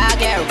 tough dog,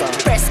 here we go.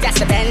 Press gas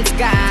the Benz,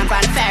 gone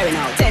for the ferry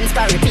now. 10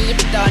 star repeat,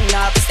 turn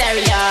up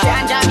stereo.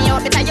 Can't jam me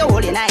out, it's a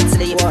holy night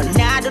sleep.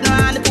 Nah, I don't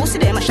know on the pussy,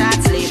 them a short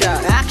sleep.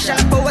 Action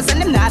pose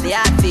and them not the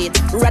hard feet.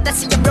 Rather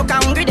see you broke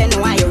hungry than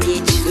why you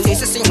reach.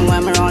 This is the thing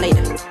when me roll it.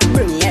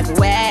 Bring me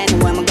everywhere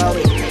and where me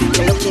going.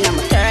 You're looking at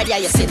my third, yeah,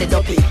 you see the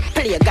dopey.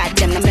 Play a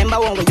goddamn, remember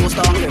when we used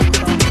to hungry.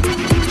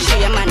 She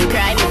a man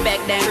cry, me beg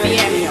them to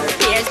hear me out.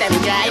 Tears them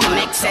dry, no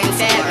make sense,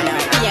 help me now.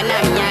 Pain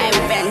on me eye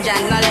with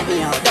vengeance, no let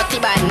me out. Dirty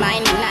bad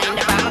mind, me nine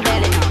up on my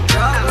belly now.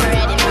 I'm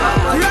ready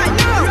now. Right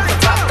now!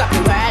 Fuck up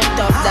the world,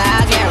 tough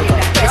dog, here we go.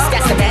 Press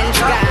gas the bench,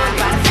 gone,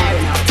 van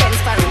ferry now. 10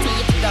 for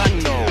repeat, done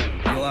now.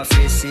 You are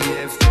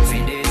facing for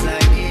days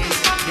like these.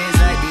 Days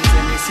like these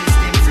when the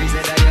system freeze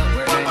that I am.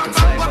 We're 9 to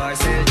 5 or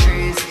sell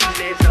trees.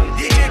 Days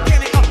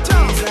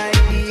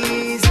like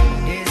these,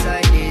 days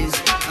like these.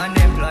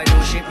 Unemployed, no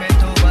shipment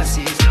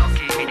overseas.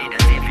 Lucky, we need a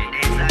safety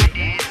days like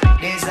these.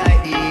 Days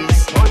like these.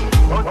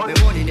 We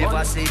money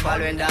never sleep all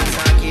when dance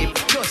and keep.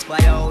 Just buy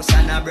a house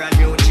and a brand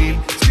new Jeep.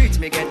 Streets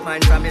me get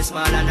mine from a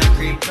small and a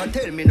creep. Don't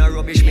tell me no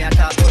rubbish, me a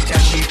talk about your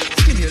shit.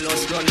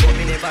 Stimulus run but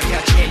me never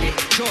catch any.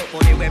 Short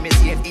money when me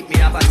see it me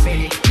have a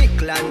penny.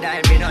 Nickel and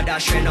dime me no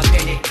dash when no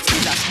penny.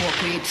 Still a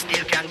smoke weed,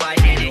 still can buy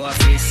any. You are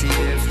facing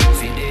for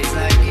days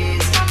like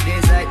these.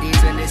 Days like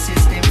these when the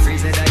system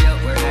freeze that I up.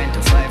 We're 9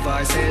 to 5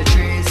 or sell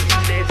trees.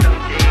 Days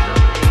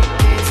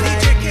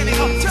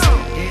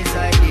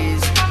like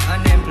these.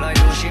 Unemployed,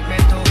 no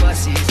shipment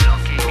overseas.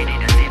 Lucky, we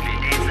need a safety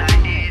days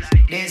like these.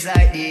 Days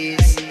like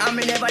these. And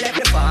me never left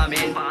the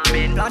farming.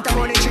 Plant a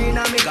money tree in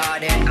my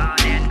garden.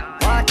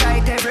 Water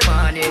it every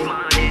morning.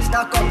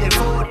 Stock up the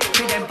food.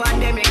 Feed them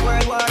pandemic,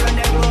 world war and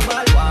the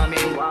global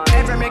warming.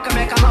 Every maker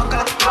make a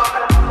muckle.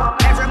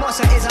 Every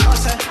muscle is a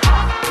hustle.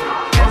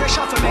 Every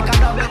shuffle make a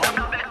double.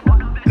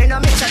 Me no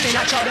mix up in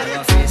a trouble.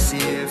 You feel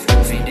safe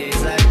for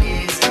days like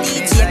these.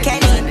 Days like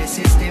these when the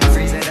system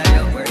freeze that I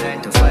up. We're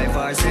 9 to 5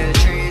 or sell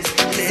trees.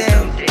 Days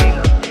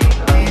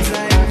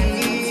like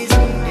these.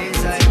 Days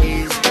like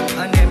these.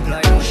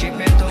 Unemployed, no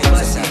shipment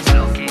overseas.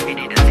 Lucky, we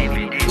need a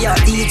safety days. Yo,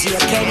 DJ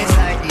Kenny.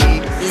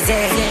 Is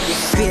it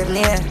grave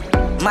near?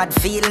 Mad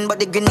feeling but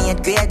the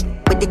grenade grade.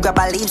 With the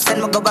grabber leaves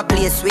and we go a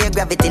place where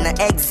gravity no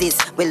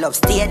exists. We love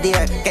stay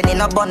there. Kenny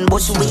no bun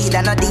bush weed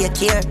and no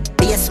daycare.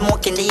 Be a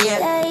smoke in the air.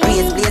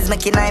 Blaze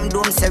making I'm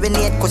doom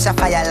serenade. Push a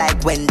fire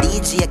like when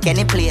DJ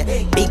Kenny play.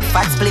 Big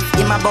fat split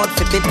him about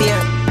to prepare.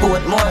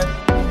 Boat more.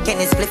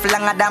 Kenny spliff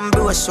longer than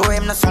bro. Show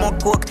him no smoke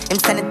coke. Him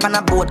send it pan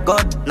a boat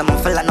god. No man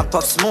fella no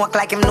puff smoke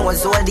like him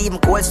nose old even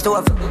cold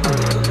stove.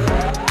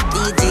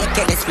 DJ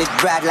Kenny split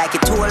broad like a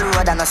toll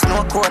road and a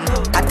snow cone.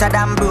 Hotter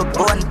than broke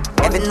bone.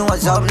 Every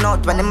nose out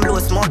north when them blow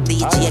smoke.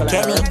 DJ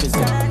Kenny.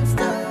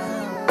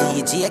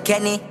 DJ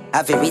Kenny,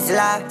 have a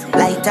Rizla,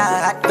 lighter,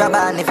 hot grabber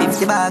and a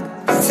 50 bag.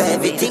 So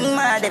everything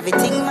mad,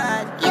 everything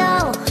mad.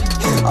 Yo,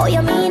 oh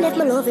you mean if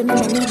me love him, me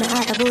need my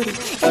heart a body.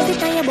 Every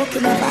time you book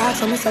him, I ask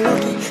so me so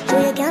lucky.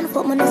 So you can't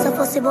fuck money, so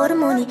fussy about the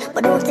money.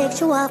 But don't take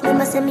you off, me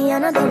must say me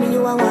and a dummy.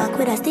 You a walk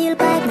with a steel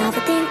pipe, now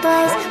for think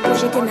twice.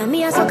 Push it in a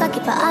mirror, so cocky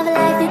for have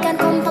life. You can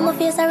come from my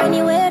face or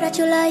anywhere that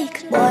you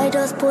like. Boy,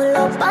 just pull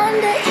up on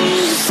the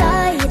east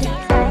side.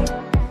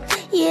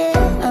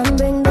 Yeah, and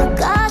bring the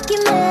cocky,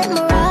 make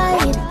me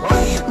ride.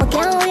 I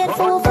can't wait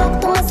for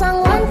fuck to my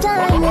song one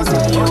time. You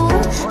say you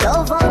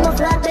love how my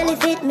flat belly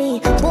fit me.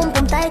 Boom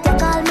boom tight, you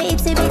call me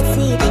itsy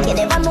bitsy. You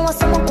never know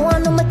so I go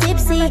on, I'm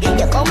tipsy.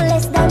 You come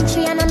less than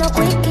 3 and I'm no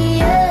quickie,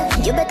 yeah.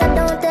 You better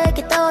don't take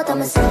it out.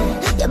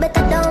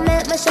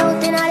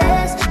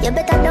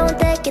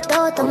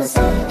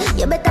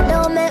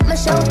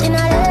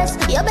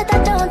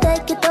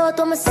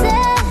 myself.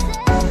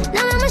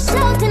 Now I'm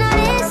shouting on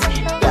this.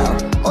 Yo,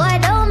 boy,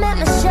 don't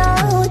make me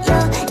shout. Yo,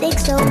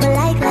 dicks over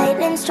like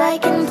lightning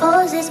striking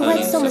poses.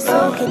 Wet so me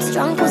soak it,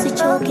 strong pussy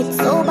choke it.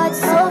 So bad,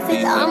 so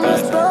fit,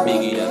 almost broke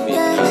it.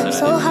 Yeah, I'm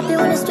so happy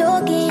when it's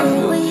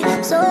stroking. We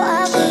so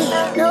happy,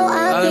 no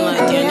happy.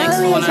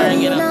 Yeah, we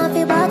ready, not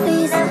be bad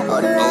piece.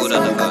 Oh, the rest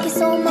of the cocky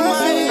so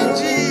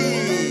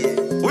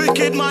massive.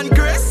 Wicked man,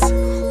 Chris.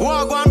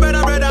 Walk on,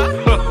 brother.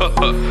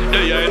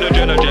 They are in the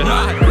Jenna.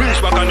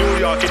 Reach back in New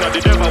York in the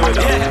Denver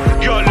weather.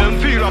 Girl, them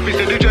feel up, it's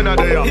the Jenna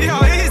there.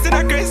 Yo, easy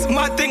the Chris,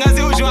 mad thing as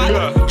usual.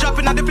 Yeah.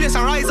 Dropping at the place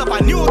and rise up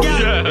a new girl.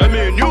 Yeah, I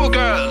mean new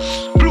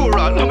girls.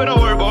 Plural, no me no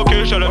worry about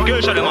occasion, them a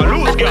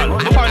loose girl. I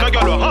find a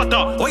girl who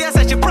hotter. Oh, you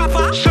say she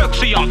proper?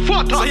 Sexy and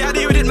fatter. So you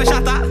deal with it, me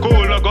shatter?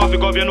 Cool, like off,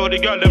 because you know the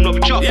girl, them love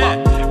chopper.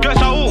 Yeah. Guess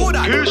who?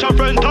 Here's your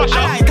friend Tasha.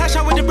 Alright,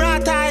 Tasha with the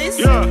bright eyes.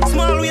 Yeah.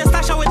 Small waist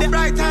Tasha with the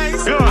bright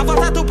eyes. Yeah. I got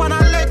a tattoo on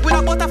her leg with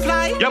a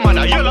butterfly. Yeah, man,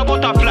 a yellow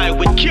butterfly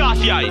with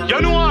Cassie eye. You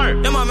know her?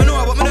 Yeah, man, me know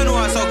her, but me don't know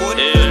her so good.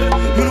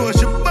 Yeah. Me know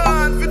she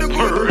born for the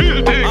good.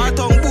 Real thing. Her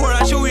tongue poor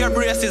and she wear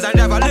braces and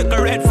drive a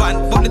little red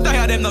fan. But the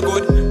tire them not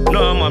good.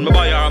 No, man, me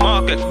buy her a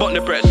markets, but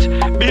the press.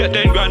 Be a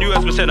 10 grand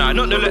US, me send her,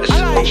 nothing less.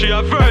 Like. She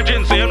a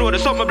virgin, so you know the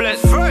something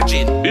blessed.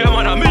 Virgin? Yeah,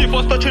 man, a me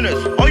first touching it.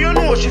 Oh, you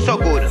know she's so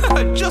good.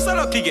 Just a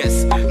lucky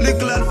guess.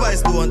 Little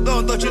advice,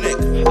 don't touch your neck.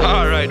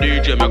 Alright,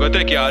 DJ, me gonna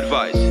take your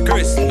advice.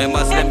 Chris,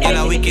 remember them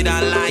yellow wicked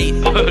and light.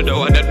 The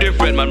one that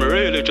different, man, me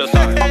really just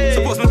hard.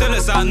 Suppose me tell you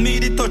son, me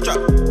the touch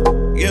up.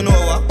 You know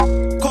what?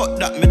 Cut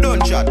that, me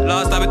don't chat.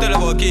 Last time I tell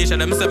about Keisha,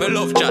 them say me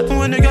love chat.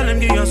 When the girl them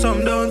give you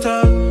some, don't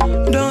tell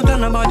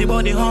nobody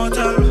about the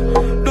hotel.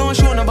 Don't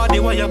show nobody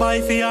what you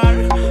buy for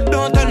her.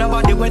 Don't tell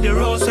nobody where the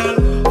rose sell.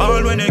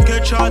 All when they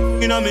get shot,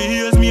 you know me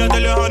ears, me I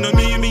tell you how no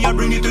me I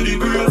bring it to the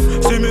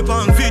grave. See me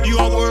pan video,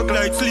 I work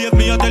like slave.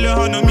 Me I tell you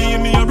how no me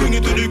I bring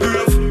it to the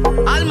grave.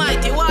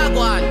 Almighty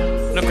Wagwan.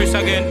 No Chris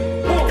again.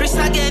 This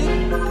again.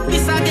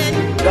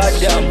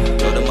 Goddamn.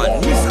 No the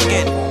man, this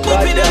again.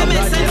 Goddamn.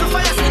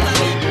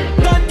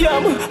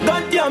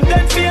 Goddamn,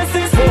 dead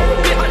faces.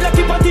 They all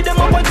like party them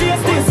up on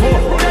justice.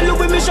 They look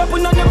with me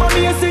shopping on never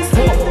basis.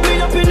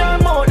 Clean up in our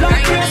mouth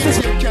like races.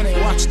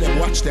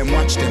 Watch them.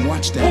 Goddamn,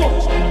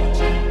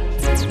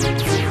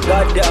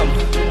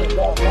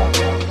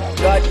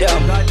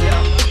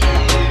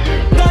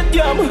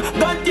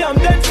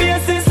 dead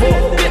faces.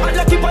 They all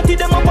like party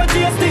them up on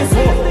justice.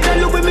 They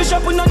look with me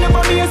shopping on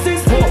never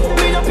basis.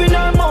 Clean up in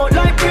our mouth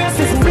like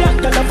races. Black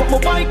girl for my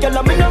bike, girl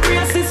I'm in a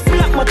racist.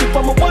 Black matic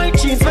for my bike,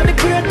 jeans for the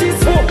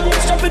greatest.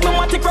 Shopping my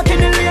matic rocking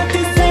the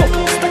latest.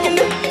 Stuck in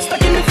the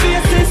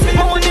faces.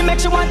 My money make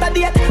she want a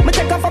date. Me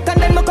take a fuck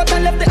and then me cut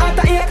and left the heart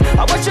ache.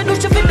 I watch she do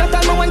she fit that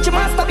time I want she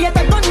masturbate.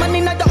 A gunman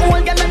in the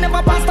hole, girl I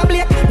never pass the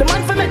blade. The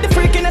man for make the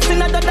freakiness in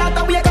the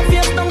data wake. I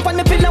face down on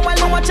the pillow while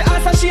me watch her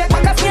ass a shake.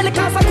 I can feel the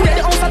cars a quake,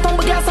 the house a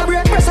tumble, glass a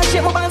break. Press a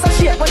shake, my bands a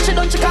shake. When she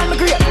done she call me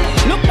great.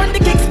 Look on the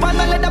kicks pan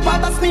and let the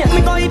part a snake.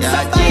 Me go hit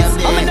that tights,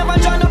 I me never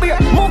draw no beer.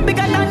 Move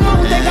bigger than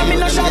mountain, and me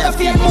no short of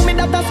fear. Move me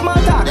that a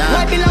smarter,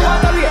 like in a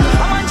water rate.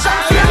 A man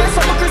shot fear,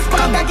 so me crisp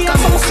and I give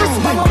some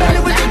crisp. My belly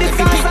with the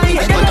disguise and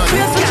here. Get the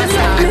face which is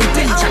love, me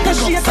out the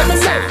shake on the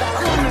left.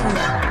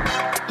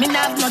 Me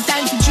nah have no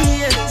time to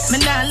trail. Me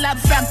nah lap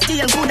frag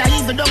tail. Coulda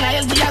even down a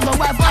hell, we a go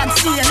have hot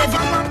steel.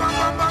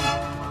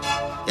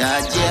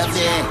 Yeah,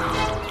 Jahvillani.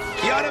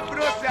 You're the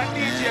producer and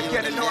DJ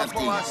Kenny, no one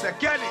for us,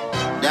 Kenny.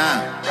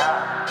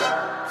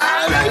 Yeah.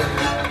 Alright.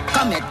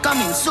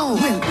 Coming soon.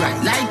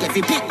 Right. Like if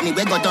you pick me,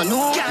 we got to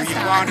know.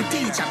 The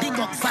teacher, big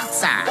up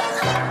Faxa.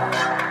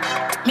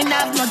 Me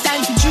nah have no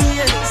time to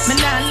trail. Me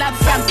nah lap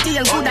frag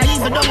tail. Coulda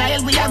even down a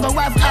hell, we a go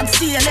have hot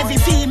steel. Every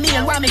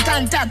female want me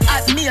contact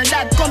at mail.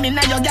 That coming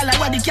now your gal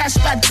where the cash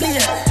pad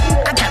clear.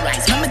 I can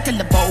rise, me tell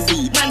the bow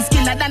weed. Man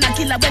skiller than a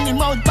killer when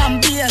him out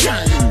pan bail.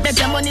 Bet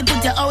your money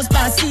put your house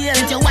pan sale.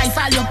 If your wife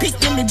all you pick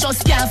me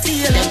just can't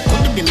feel. Them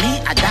could be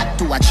me, adapt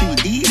to a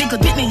 3D. They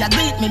could pick me, I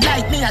greet me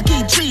like me, I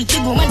keep treat.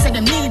 Big woman say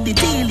them need the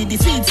deal, the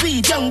feed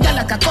sweet. Young gal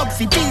like a cup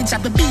for teach, I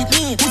be beat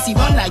me. Pussy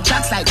run like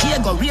tracks like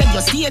Diego,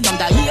 radio stadium.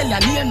 The alien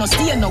here no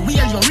stay no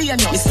wheel, you real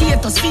no. The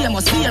status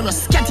famous,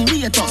 fearless, catty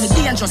rate up. The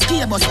dangerous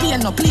gear, but stay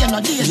no play no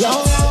deal.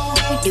 Yo,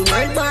 the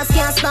world boss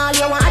can't stall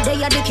you. Are they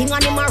the king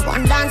and him a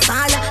run dance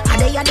all? Are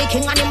they the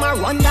king and him a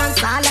run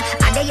dance all?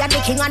 Are they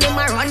the king and him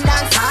a run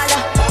dance all?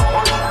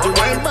 The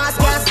world boss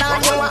can't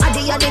stall you. Are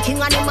they the king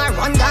and him a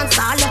run dance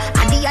all?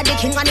 Are they the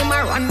king and him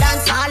a run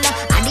dance all?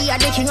 Are they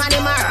the king and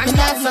him a run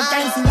dance all? No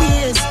time for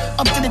wheels.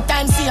 Up to the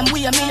time, same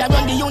way. Me I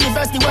run the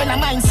universe, the world of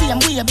mine, same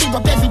way. Big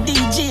up every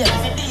DJ.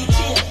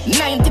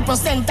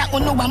 90% that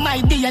know what my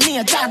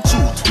DNA talk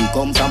truth. We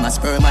come from a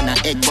sperm and a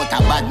egg, but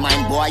a bad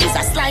mind boy is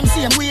a slime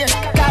same way.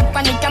 Caught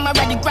panic camera,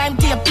 the crime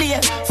tape play.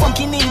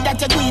 Fucking need that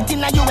you do it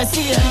in a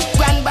USA.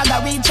 Grand bag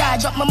of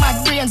recharge up my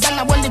mad brains,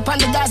 and I hold it on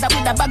the Gaza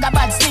with a bag of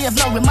bad slave.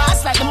 No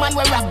remorse like the man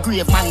where rap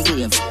grave, man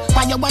grave.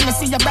 Why you wanna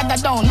see your brother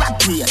down,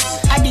 rock race?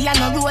 I the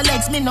no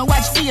Rolex, me no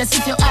watch face.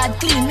 If you heart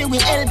clean, me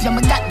will help you.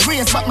 Me got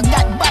grace, but me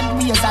got bad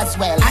ways as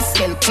well. I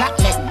still clap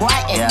neck boy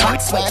and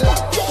Maxwell.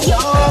 Yo,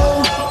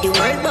 the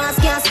world boss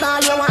can't stall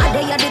you. Are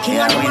they the king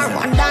and him a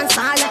run dance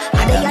all?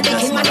 And they are the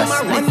king and them a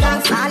run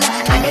dancehall.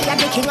 And they are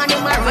the king and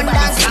them a run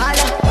dancehall.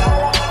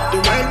 The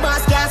world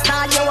boss can't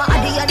stall you. And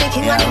they are the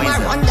king and them a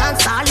run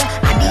dancehall.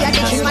 And they are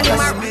the king and them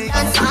a run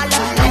dancehall.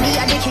 And they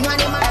are the king and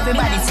them a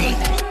everybody sing.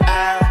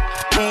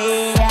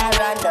 We are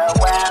on the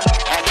world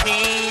and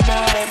we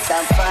know it's so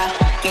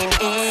fucking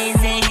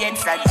easy.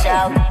 It's a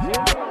joke.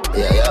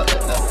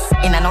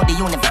 In and out the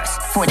universe,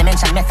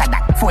 4-dimension method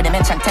that,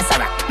 4-dimension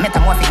tesseract,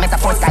 metamorphic,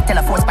 metaphor, sky,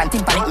 teleforce, pan,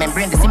 tympanic,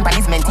 membrane, the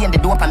sympathies, maintain the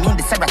dopamine,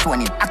 the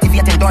serotonin,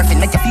 activate endorphin,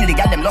 make you feel the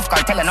gal, them love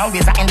cartel, and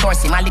always I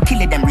endorse him, all the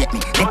kill them rate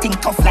me, they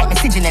think tough like me,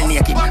 signal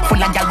naked,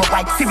 full of gal, but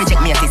white, fi reject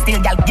me, still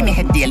gal, give me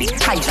head daily,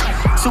 hijack,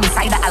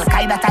 suicide,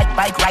 Al-Qaeda type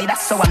bike rider,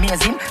 so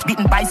amazing,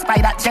 beaten by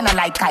spider, Jenna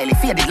like Kylie,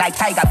 faded like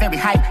tiger,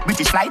 very high,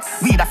 British flight,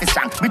 weed off is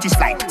strong, British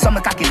flight, some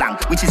cocky long,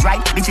 which is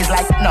right, bitches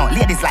like, no,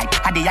 ladies like,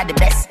 how they are the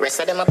best,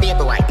 rest of them a baby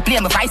white, play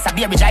my vice, a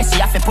baby jive, so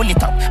you have to pull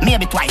it up,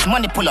 maybe twice,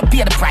 money pull up,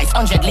 pay the price,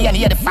 100 lane,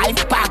 hear the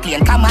 5, park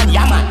lane, come on,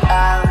 yeah man.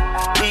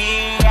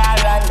 We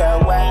are on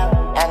the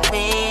world and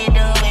we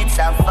do it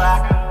so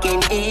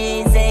fucking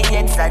easy,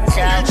 it's a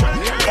joke.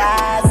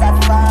 Cause of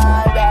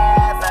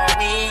forever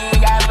we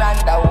are on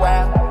the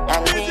world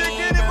and we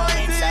do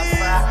it so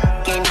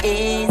fucking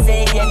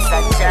easy, it's a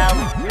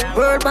joke.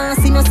 World boss,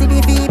 you know see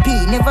the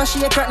VP, never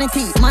shake rotten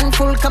teeth. Man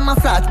full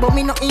camouflage, but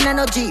me no in a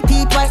no Jeep.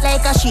 Teeth white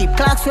like a sheep,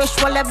 clocks fresh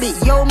wallaby.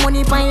 Yo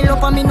money pile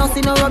up and me no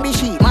see no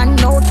rubbish heap. Man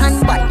no tan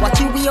bad, watch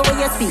you where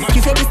you speak.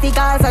 You say this the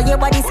girls or your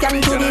body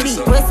scan to the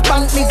beat. West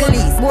Bank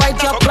Legalese, boy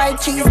drop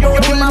like cheese. Go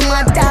to my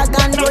mad dog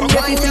and run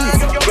your feet.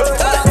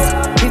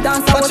 We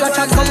dance out the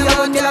chat, come here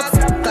on the laps.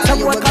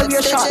 Some boy call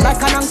you shot like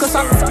an uncle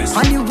sock.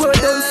 And the world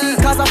don't see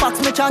cause I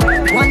fax me chat.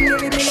 1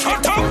 million.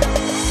 Shut up!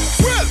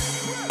 Well,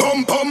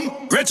 bum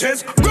bum,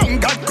 riches, rum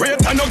got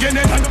great and no get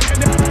it.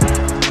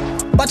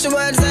 But your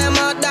words say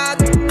my dog,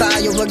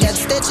 cause you will get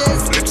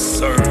stitches. Lip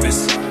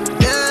service.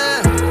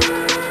 Yeah.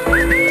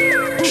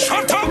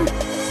 Shut up!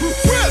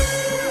 Well,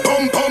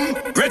 bum bum,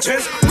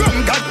 riches,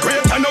 rum got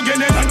great and no get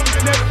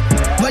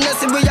it. When you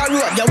see we are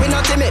road, you we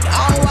not timid.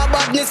 Our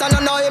badness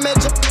and no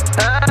image.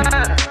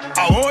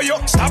 Oh yo,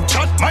 stop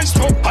chat, my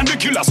stroke and the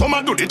killer, some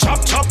do the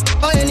chop chop.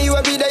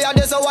 Anyway we there,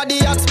 there's what the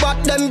hot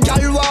spot. Them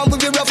gal want we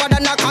be rougher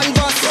than a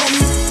canvas.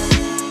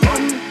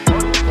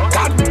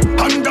 God,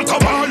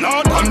 undercover,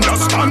 Lord,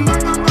 understand.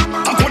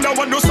 I coulda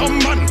want do some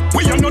man.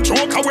 We are no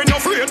joker, we no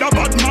afraid of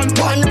bad man.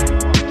 One,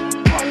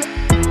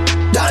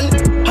 done,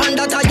 and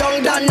that a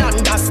young done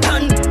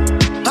understand.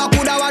 I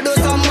coulda want do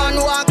some man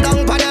walk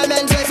down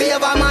parliament say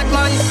favor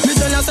madman. Me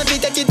tell you say fi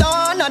take it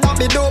on and that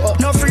be do.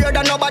 No afraid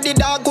of nobody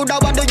dog coulda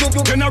want do you.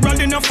 General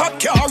in a fuck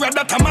car,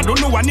 that time I don't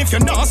know. And if you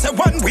know say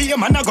one way,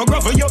 man I go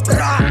grovel you.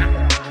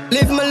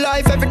 Live my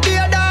life every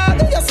day,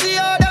 dog. You see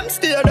how them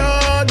stay,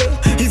 dog.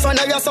 If I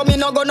know you so me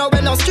no go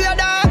nowhere no straight,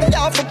 dog. You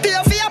have to pay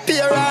for your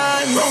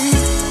appearance.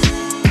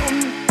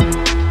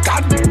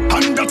 God,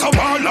 and that's a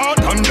warlord,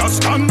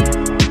 understand.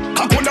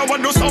 I coulda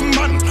want do some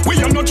man. We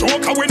are no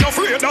joker, we no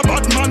afraid of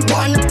bad man.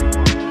 One,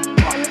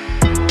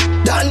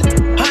 done,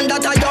 and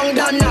that a young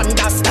done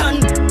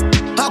understand.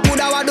 I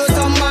coulda want do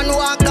some man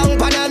walk down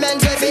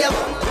parliament say fear.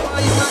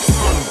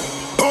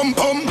 Bum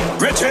bum,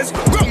 riches,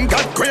 rum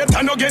got great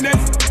and no get it.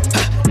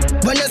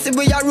 When you see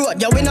we are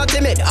road, you we not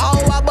timid.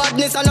 Our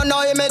badness and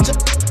no image.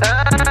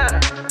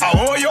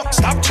 Oh yo,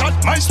 stop chat,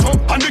 my stroke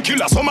and the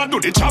killer, some do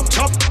the chop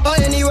chop.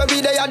 Anyway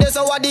we there, there's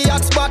what the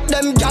hot spot.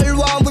 Them gal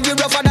want we be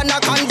rougher than a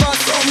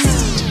canvas.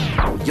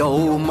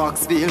 Yo,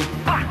 Maxville,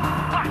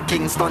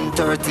 Kingston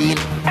 13.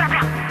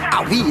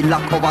 We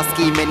lock our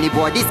scheme, any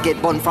boy this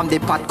get bun from the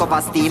pot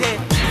cover steam.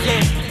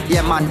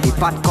 Yeah man, the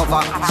pot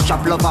cover,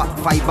 strap lover,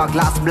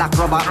 fiberglass, black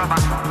rubber.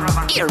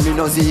 Hear me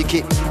no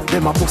ziki,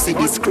 them a pussy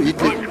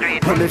discreetly.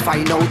 When me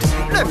find out,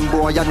 them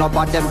boy you know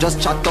bad, them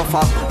just chat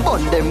tougher.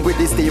 Bun them with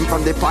the steam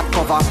from the pot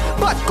cover.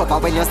 Pot cover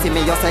when you see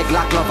me you say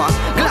Glock lover.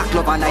 Glock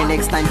lover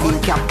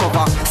 9x19 cap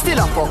cover. Still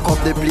a fuck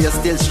up the place,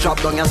 still strap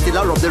down and still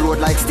a rub the road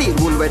like steel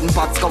wool when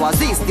pots cover.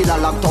 Z still a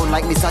lockdown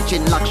like Mr.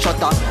 Chin lock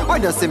shutter.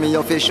 When you see me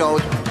you fish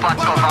out, pot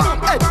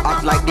cover. Head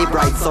hot like the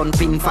bright sun,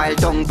 pin file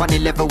down. Funny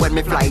level when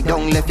me fly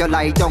down, left you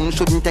lie down.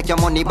 Shouldn't take your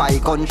money buy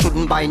gun,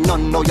 shouldn't buy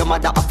none. Know your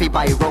mother have to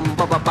buy rum,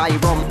 buy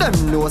rum.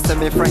 Them know say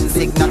me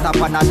forensic, not a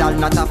panadol,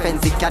 not a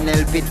fancy. Can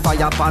help it,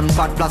 fire pan,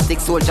 fat plastic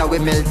soldier we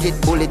melt it.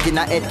 Bullet in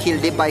a head, kill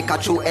the bike, a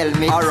true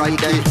helmet. Alright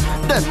then,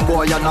 them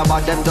boy you know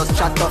about them just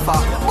chat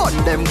tougher. Bun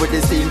them with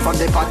the steam from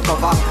the pot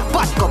cover.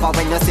 Pot cover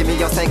when you see me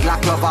you say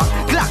Glock lover.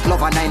 Glock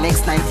lover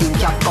 9x19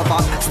 cap cover.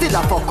 Still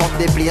a fuck up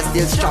the place,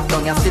 still strap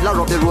down and still a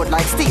rub the road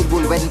like steel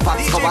wool when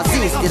pots cover.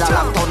 See still a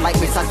lockdown like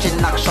Mr. Chin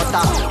lock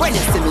shutter. When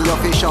you see me you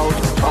fish out,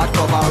 pot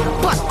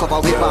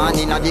cover we born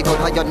in a the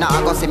gutter. You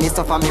nah go see me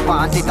suffer me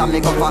pants it and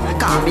me cover.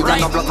 Can't be done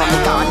no blood from me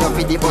can you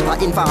feed the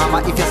butter in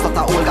farmer if you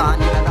stutter all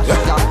gone.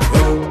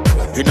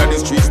 Inna the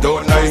streets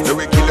don't nice, they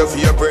will kill you for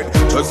your bread.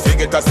 Just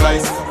figure a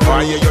slice.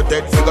 Why you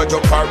dead? Figure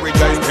jump and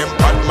rejoice. Them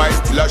bad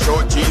minds still a show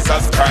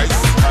Jesus Christ.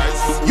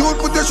 You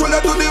put your shoulder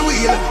to the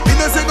wheel. Me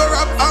no say go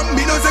rap and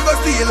me no say go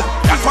steal.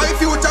 That's why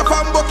future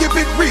Fambo keep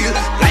it real.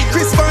 Like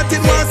Chris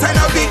Martin once and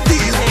a big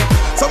deal.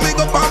 So me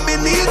go on me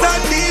knees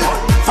and kneel.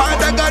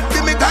 Father God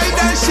be me guide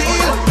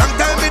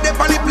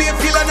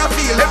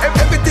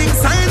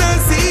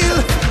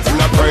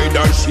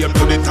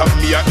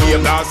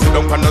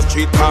down on the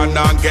street corner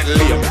and get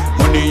lame.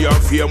 Money or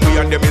fame, we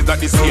and them is not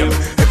the same.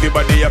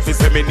 Everybody have to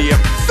say me name.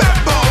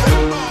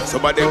 Fambo.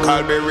 Somebody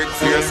call me Rick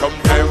Flair.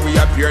 Sometime we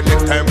appear,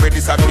 next time we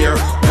disappear.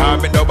 Now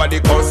me nobody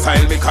can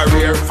style me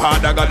career.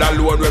 Father God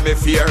alone when me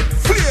fear.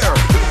 Flair.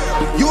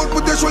 You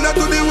put your shoulder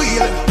to the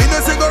wheel. Me no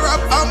say go rap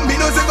and me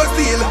no say go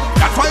steal.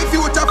 That's why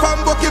future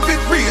Fambo keep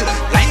it real.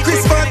 Like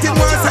Chris Martin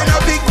once and a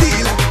big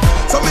deal.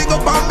 So me go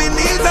on me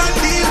knees and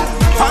kneel.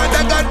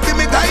 Father God give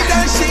me guide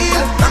and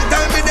shield. Long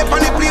time me dey on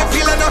the play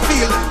feel and I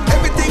feel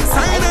everything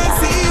sign and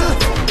seal.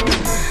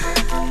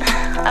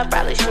 I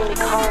probably shouldn't be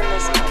calling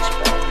this much,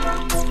 but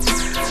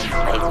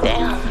like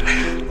damn,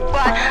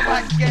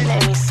 you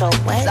made me so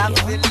wet.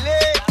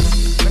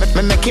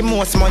 Me make him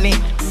most money,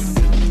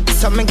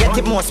 so me get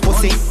him most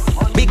pussy.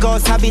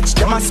 Because a bitch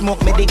dem a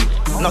smoke me dick.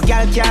 No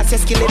girl can't say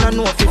Skillibeng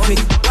no fi fit.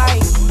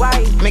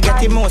 Why? Me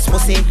get him most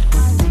pussy.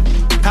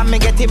 Can me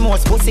get him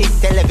most pussy?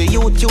 Tell every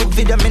YouTube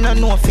video me no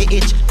know fi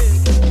itch.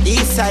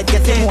 East side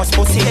get him most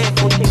pussy.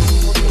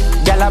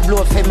 Girl a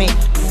blow for me,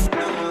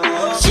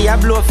 she a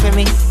blow for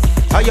me.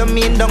 How you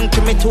mean down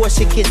to me toe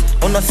she kiss?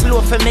 On a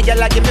slow for me,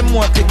 girl a give me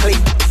more quickly.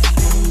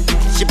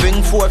 She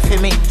bring 4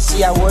 for me,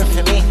 she a work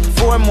for me.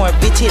 4 more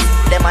bitches,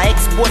 them a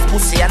expose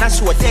pussy and a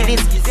show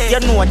titties. You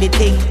know the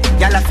thing,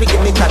 girl a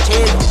figure me catch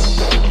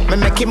it. Me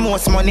make him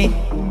most money,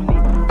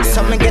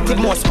 so me get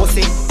him most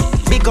pussy.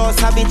 Because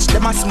a bitch,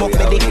 them a smoke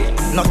me dick.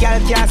 No girl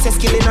can't say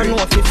Skillibeng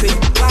no fi free.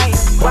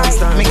 Why?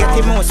 Me get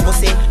him most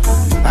pussy.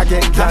 I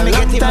get me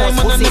get him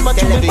most pussy.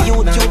 Tell every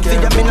YouTube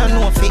video me no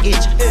know fi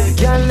itch.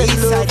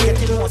 Inside get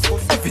him most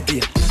pussy. Every day,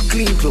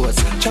 clean clothes,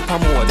 chopper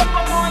mode.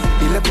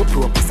 11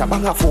 Pro, piece a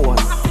banger phone.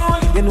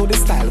 You know the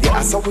style, yeah,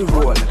 that's how we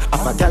roll.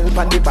 Have a girl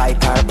on the bike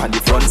car on the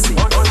front seat.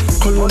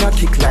 Colonna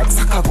kick like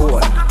soccer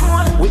goal.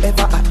 We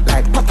ever act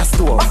like Potter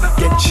store.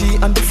 Get G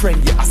and the friend,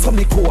 yeah, that's how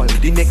me call.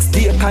 The next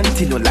day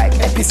continue like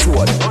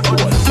episode.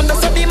 I'm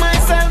just to be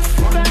myself.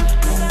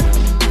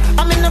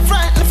 I'm in the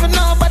front, if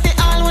nobody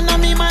all when I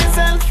me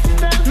myself.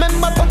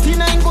 Remember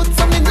 39 good,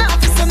 so me not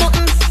to say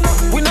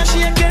nothing. We not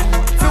shake it,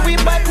 for we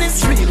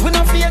badness real, we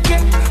not fake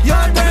it.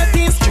 You're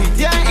 13th Street,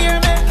 yeah, hear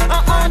me.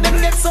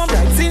 Them get so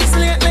bright since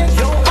lately.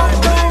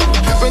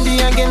 When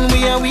the again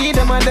we are weed,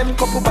 them and them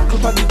couple back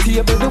up on the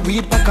table, the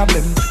weed pack of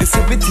them. It's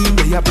everything,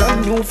 they are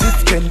brand new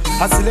 15.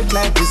 I select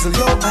like whistle,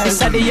 yo, I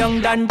This are the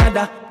young Dan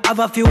Dada. Have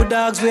a few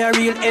dogs, we a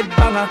real head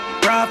banger.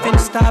 Rapping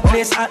star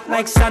place hot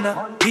like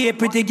Sana. Be a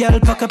pretty girl,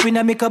 pack up in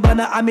a me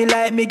cabana. I me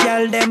like me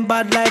girl, them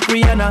bad like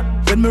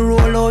Rihanna. When me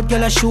roll out,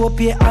 girl, I show up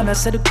here Anna.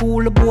 Say the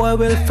cool boy,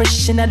 well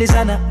fresh in a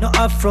designer. No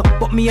afro,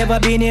 but me ever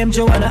be named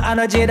Joanna. And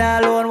a Jada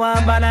alone,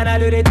 one banana.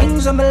 Do the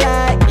things I'm like.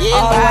 Yeah,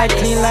 all white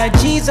clean like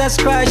Jesus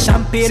Christ.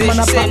 Champagne, man,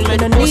 I pop me,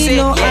 no need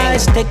no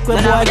eyes. Take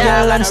with boy,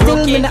 girl, and still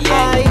in the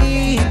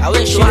eye. I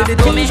wish you the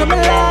things I'm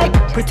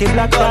like. Pretty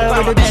black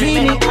girl with the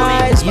dreamy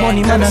eyes.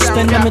 Money, man, I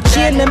spend them.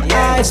 Chain them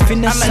eyes,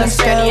 finesse and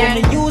style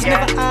when they use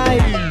never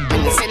hide.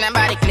 When you see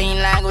nobody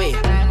clean like we,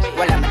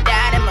 well I'm a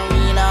dad and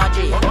Marine OG.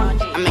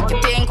 I make you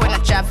think when I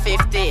chop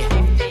 50.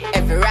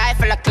 Every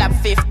rifle I clap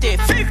 50.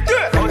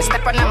 When I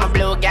step on I'm a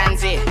blue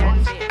Ganzi.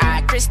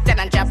 I Christian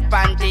and drop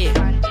panty.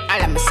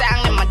 All of my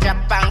song in my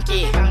drop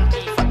panky.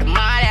 For the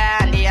Maya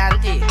and the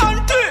auntie.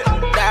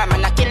 Damn,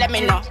 and I kill them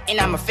in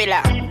a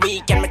filler.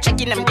 Weekend me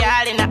checking them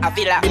girl in a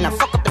villa. Been a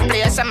fuck up the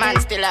place, a man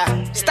still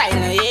a style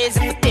no easy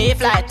for take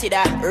flight to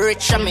that.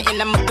 Rich on me in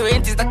my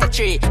 20s, that a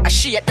tree. I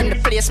shit them the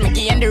place, me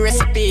gain the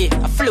recipe.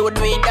 I float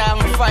way down,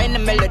 find the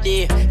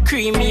melody.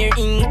 Creamy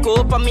ink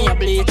up on me a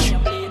bleach.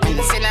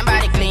 You see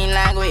nobody clean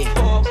like we.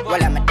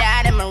 Well I'm a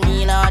dad and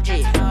Marine OG.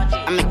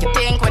 I make you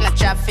think when I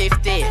chop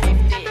 50.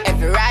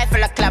 Every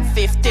rifle I clap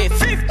 50.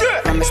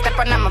 When me step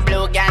on I'm a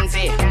blue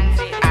Ganzi.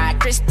 I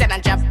Christian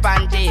and drop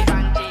panty.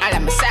 All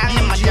of my song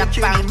in my drop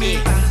panty.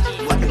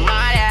 The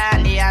mother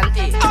and the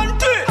auntie.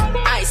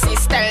 I see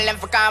tell them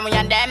for come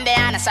and them they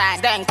on the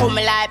side. Then come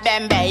me like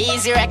Bembe,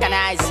 easy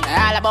recognize.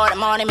 All about the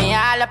money, me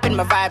all up in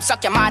my vibe.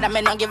 Suck your mother,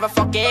 me don't give a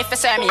fuck if you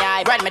say me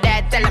high. Run me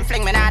dead, tell them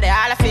fling me now the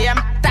all of fame.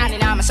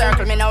 Standing on my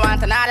circle, me no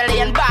want another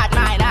lane. Bad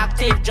mind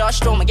active,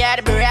 just to me get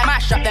a beer.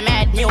 Mash up the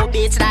head, new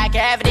beats like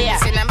every day.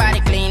 See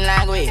nobody clean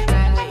like we.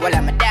 Well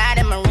I'm a dad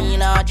and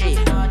Marine OG.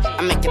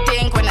 I make you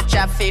think when I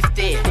chop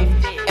 50.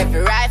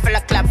 Every rifle I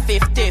clap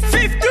 50.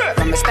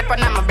 When I step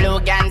on I'm a blue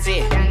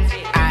Ganzi.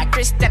 I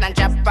Christian and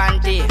drop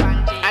panty.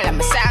 All of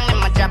my song in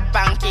my drop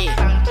panky.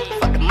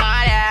 For the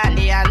mother and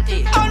the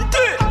auntie.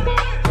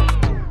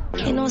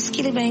 You know,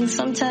 Skillibeng,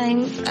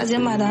 sometimes as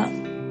your mother,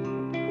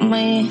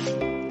 my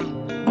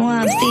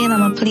want to stay in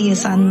my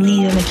place and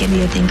leave and make you do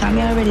your thing. Because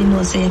I already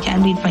know so you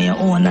can do it for your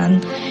own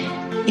and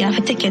you have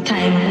to take your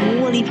time.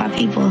 Whole heap of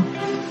people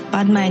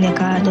bad mind you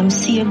because them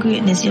see your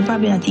greatness. You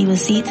probably not even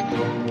see it.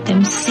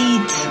 Them see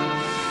it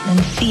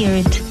and fear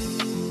it.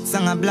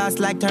 Song a blast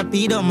like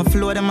torpedo. My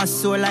flow to my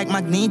soul like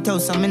Magneto.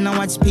 So me no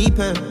watch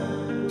people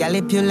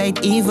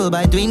manipulate evil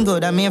by doing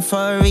good. I'm here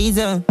for a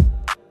reason.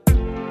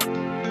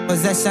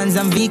 Possessions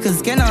and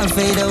vehicles can all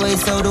fade away,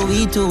 so do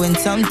we too. And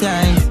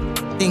sometimes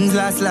things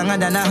last longer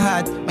than I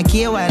had. I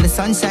care while the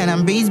sunshine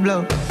and breeze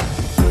blow.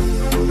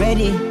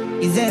 Ready,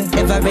 Is it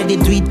ever ready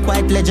to eat?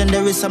 Quite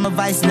legendary, some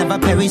advice never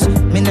perish.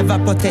 Me never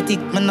pathetic,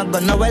 me not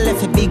gonna well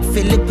if a big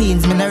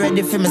Philippines. Me not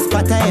ready for me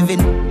spot of heaven.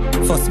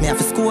 First me have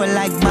to school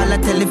like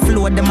Balotelli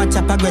flow, them a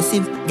chop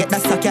aggressive. Get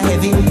that sucker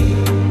heavy.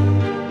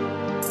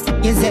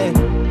 Is it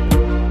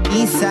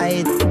east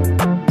side?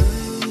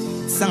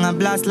 Song a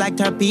blast like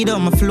torpedo,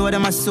 my flow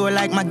them a soar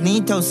like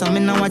Magneto. So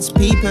me no watch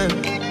people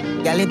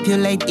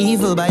manipulate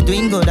evil by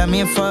doing good. I'm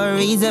here for a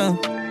reason.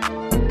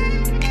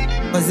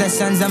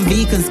 Possessions and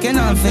vehicles can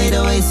all fade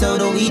away, so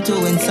do we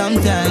too. And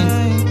sometimes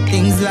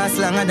things last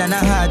longer than I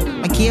had.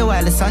 I care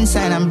while the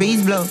sunshine and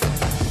breeze blow.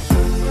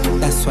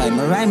 That's why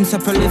my rhymes so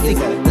prolific,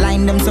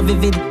 line them so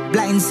vivid,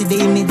 blind see the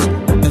image.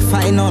 Me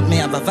find out me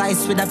have a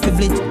vice with a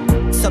privilege.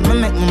 So me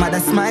make my mother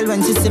smile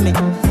when she see me.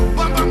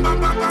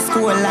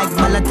 School like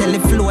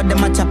Balotelli flow,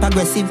 them a chop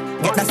aggressive.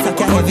 Get that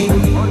sucker heavy.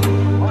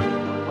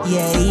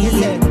 Yeah,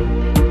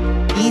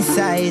 east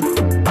side.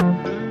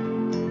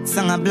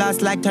 Song a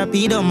blast like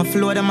torpedo, my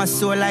flow them a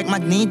soar like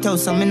Magneto.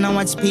 So me no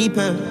watch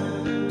people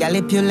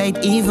manipulate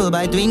evil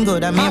by doing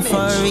good. I'm here for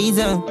a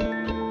reason.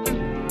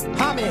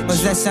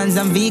 Possessions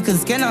and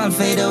vehicles can all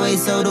fade away,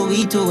 so do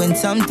we too. And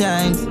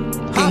sometimes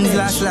things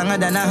last longer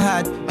than I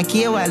had. I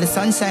care while the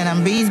sunshine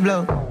and breeze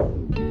blow.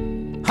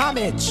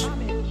 Homage,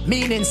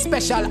 meaning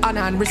special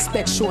honor and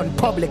respect shown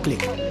publicly.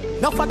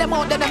 Not for them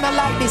out there, them not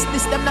like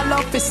this them not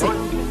love to see.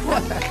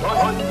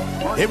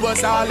 It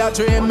was all a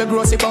dream, me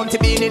grossy bounty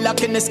beanie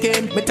lock in the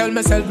skin. Me tell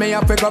myself me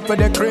have to go for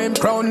the cream.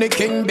 Crown the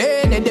king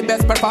bean, the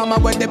best performer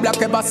with the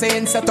black ever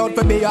seen. Set out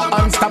for be a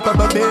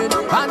unstoppable being.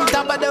 On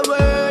top of the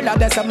world, I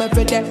just me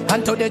for them.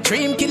 And to the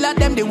dream killer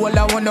them, the whole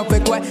I wanna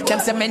quick way. Them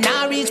say me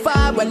nah reach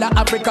far, well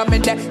Africa me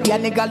there. Yeah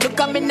nigga look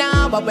at me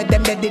now, but with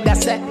them they did a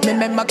set. Me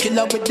remember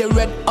killer with the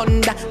red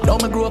under. Now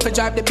me grow up to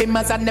drive the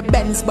Beamers and the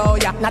Benz boy,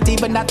 yeah. Not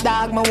even that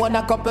dog, me want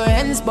a couple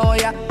ends boy,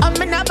 yeah. And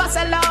me never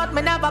sell out,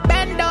 me never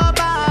bend over.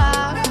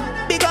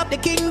 Big up the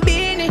king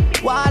beanie,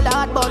 wall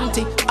art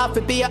bounty. Have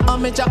to be a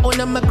homage, I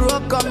own my grow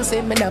come.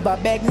 Say me never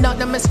beg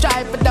nothing, me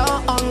strive for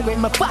down hungry.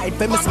 Me fight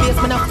for my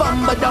space, me not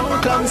fumble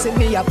down clumsy.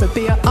 Me have to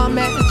pay a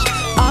homage,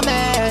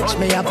 homage.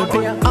 Me have to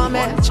pay a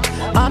homage,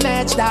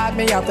 homage. Dog,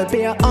 me have to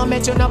pay a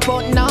homage. You not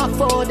put no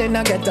food in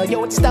a get a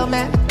youth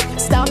stomach.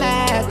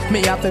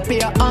 Me have to pay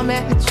a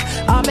homage,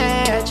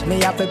 homage. Me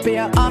have to pay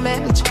a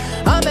homage,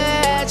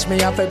 homage. Me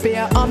have to pay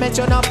a homage.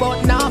 You not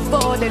put no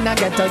food in a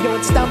get a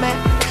youth stomach,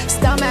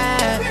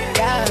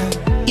 yeah.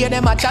 Yeah,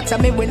 them a chat to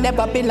me, we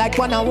never been like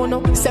one I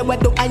wanna. Say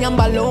what do I am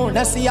alone,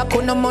 I see a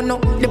kuna mono.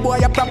 The boy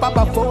a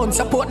proper phone,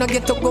 support no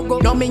get to go.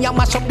 Now me a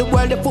mash up the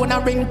world, the phone a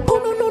ring.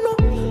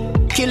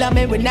 No. Killer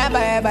me, we never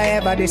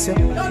ever this you.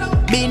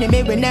 Beanie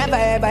me, we never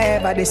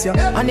ever this you.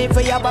 And if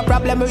we have a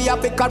problem, we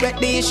have to correct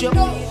the issue.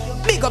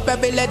 Big up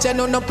every legend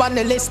on up on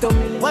the list too.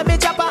 When we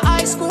drop a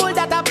high school,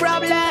 that a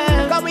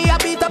problem. Cause we a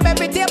beat up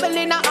every table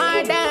in a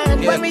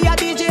Arden. When we a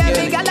DJ,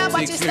 every gal a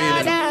watch it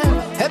start them.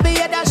 Every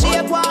head a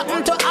shape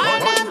walking to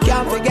Arden.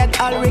 Can't forget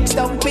Ulrich,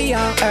 Stumpy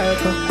and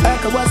Urkel.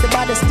 Urkel was the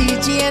baddest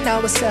DJ in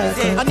our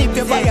circle. And if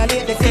you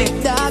violate the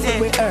clip, dog,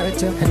 we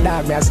hurt you. And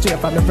dog, me a straight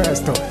from the verse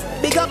too.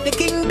 Big up the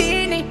king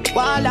beanie,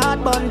 wall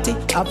art bounty.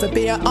 Have to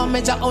pay a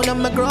homage, I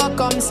own my grow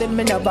come. See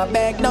me never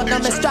beg,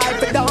 nothing me strive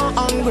for down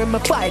hungry. Me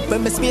fight for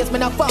my space, me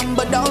not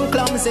fumble down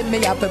clumsy.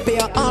 Me have to pay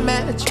a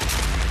homage. 6.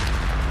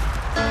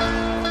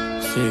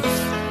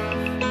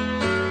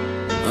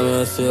 I'm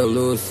gonna say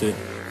Lucy.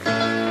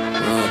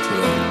 Not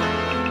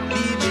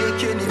DJ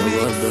Kenny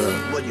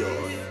what you?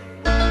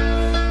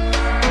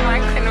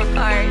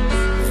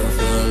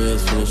 I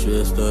finish,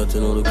 we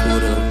starting all the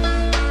code.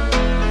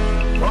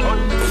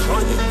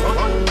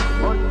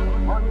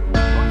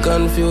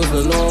 Confused,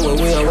 no know what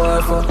we are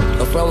war for.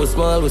 A from we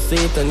small, we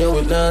Satan, you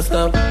will not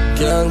stop.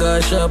 Can't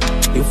go shop,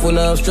 if we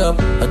not strap.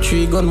 A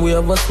 3 gun, we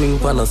have a swing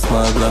pan a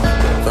small block.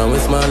 From we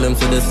small, them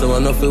to this, so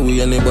enough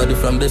we anybody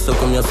from this, so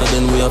come here, so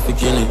then we have to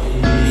kill it.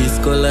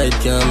 East Collide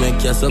can't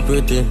make you so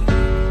pretty.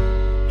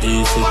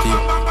 East City.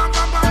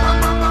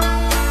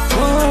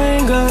 Oh, I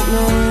ain't got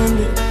no end.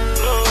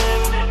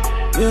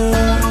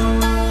 Yeah.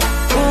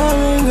 Oh, I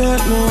ain't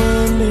got no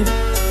end.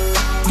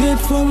 Get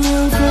from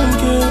your friend,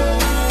 kid.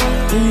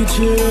 Each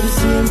year the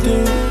same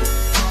thing.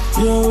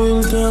 You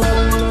will tell.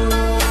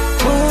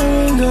 Why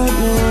ain't got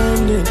no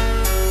ending?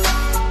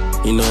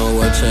 You know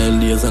what child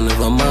days I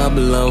never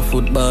marble and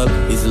football.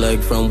 It's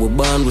like from we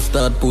born we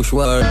start push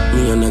war.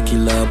 Me and a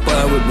killer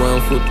par with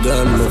 1 foot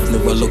gun.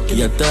 Never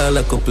lucky at all,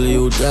 a couple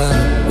youth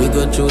gone. We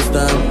go through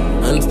storm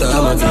and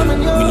storm again.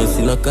 We no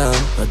see no calm,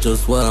 I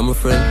just want my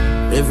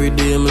friend. Every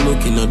day I'm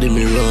looking at the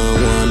mirror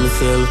and want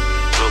myself.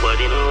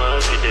 Nobody know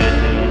what we did.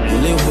 We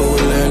live how we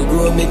learn,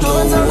 grow big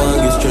now we want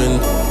get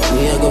strength.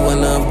 Me I go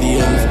one of the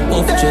ends.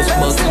 Off chest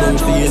box, don't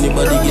for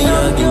anybody get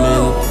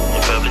argument.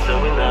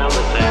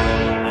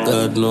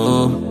 God no,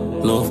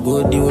 enough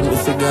good you with me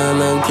for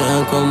gone and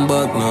can't come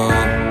back now.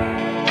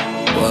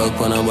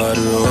 Walk on a bad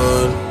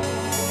road,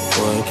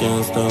 boy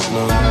can't stop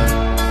now.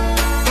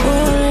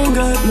 Boy ain't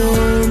got no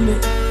end.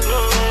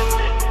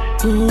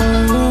 Boy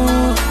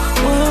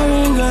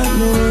ain't got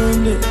no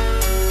end.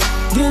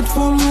 Get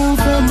from you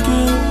from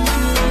kill.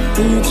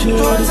 Teejay,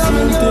 the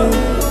same thing.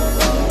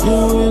 You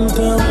will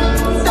tell.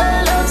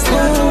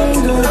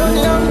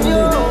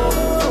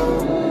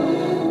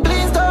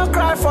 Please don't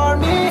cry for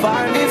me.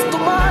 If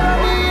tomorrow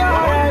me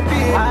R.I.P.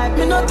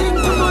 Me nothing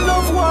to do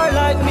love war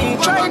like me.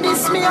 Try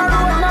this me a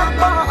road not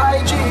by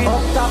IG.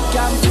 Up top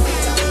camp.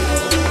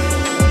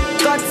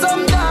 Got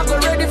some dog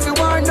already if you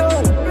want to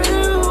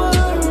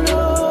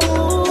know.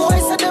 Why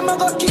say them a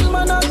go kill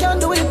man I can't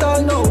do it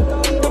all now.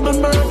 Double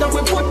murder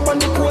we put on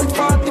the cold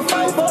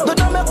 45.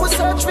 Don't make we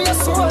search for your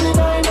soul in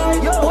I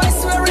know. Why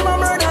swear him a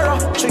murderer?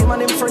 3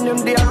 man in front them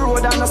they a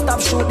road and a stop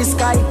shoot the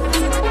sky.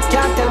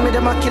 Can't tell me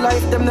them a killer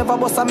if them never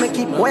bust a make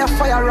it. Why a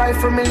fire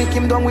rifle me lick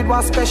him down with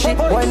one special.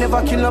 Why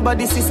never kill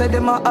nobody see say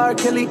them a R.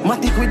 Kelly.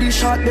 Matic with the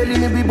short belly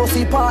me be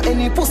bossy pa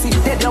any pussy.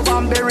 Dead no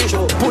one berry.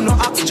 Put no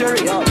axe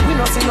Jerry. We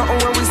no see nothing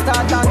when we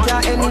start and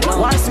can't any.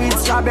 One sweet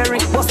strawberry.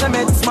 Bust them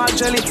head small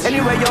jelly.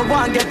 Anyway you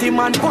want get him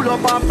and pull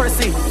up and press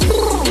it.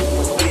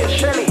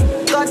 Shelly.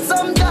 Got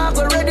some dog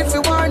already if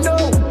you want to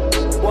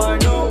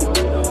know.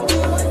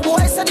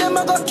 Why say them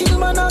a go kill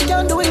man I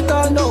can't do it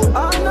all now.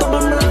 Double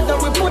murder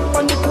we put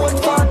on the code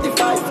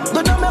 45.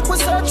 Don't make we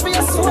search for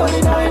your soul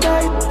in I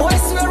die. Why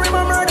swear him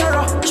a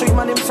murderer? 3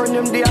 man in front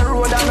them they a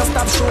road and a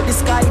stop show the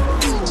sky.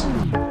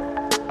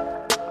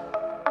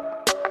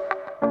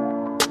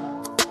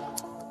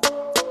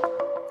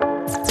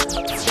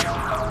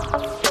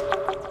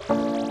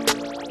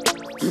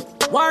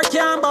 War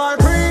can't ball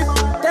free.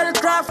 Tell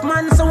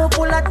Craftman so we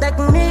pull a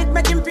technique.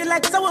 Make him feel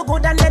like so we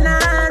good and then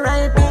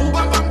R.I.P.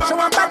 Show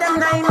up for them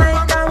 9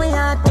 like how we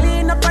are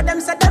clean up for them.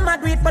 Say them a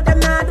do it but them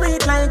not do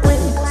it like we.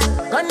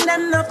 Gun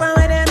them up and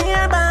where them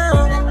here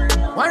bound.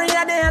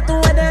 Warrior there to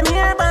where them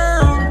here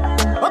bound.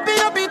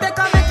 Uppy take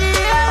a make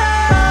it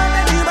out.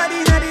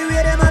 Everybody know the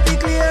way them a be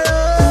clear.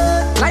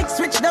 Like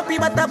switch the P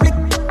but a flick.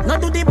 No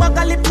do the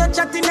apocalypse, no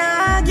chat in a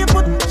argue.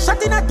 Put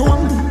shot in a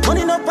tomb.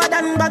 Money no bad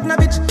and bag na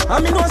bitch. I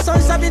mean no son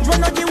savage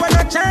when no give one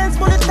a chance.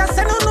 Bullets that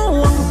say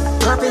no.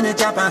 Drop in the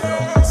chopper,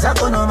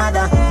 Sako no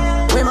matter.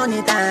 We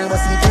money time,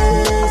 what's the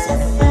case?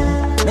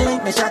 Me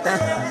link me shatter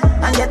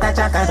and get a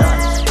chaka.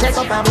 Take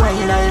up a boy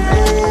in a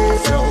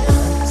face.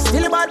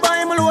 Still a bad boy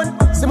I'm alone.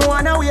 See me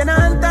wanna win a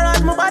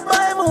entourage. Me bad boy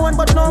I'm alone.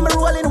 But now me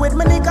rolling with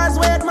me niggas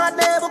wait my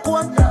never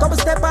come. Couple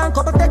step and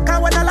couple take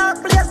and when I lock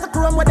place the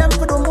chrome with them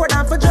for do more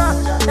than for drop.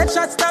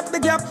 Headshot stop the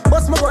gap.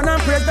 Bust me gun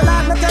and praise the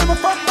Lord. No tell me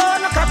fuck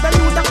down. No cap them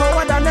youth a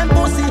coward than them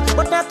pussy.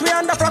 But not we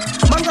on the front.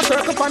 Man go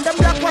circle on them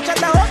black watch at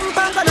the open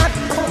bank or not.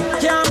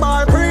 Can't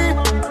ball free.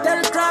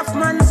 Tell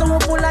Craftman so we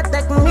pull a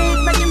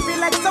technique. Make him feel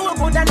like so we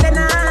good and then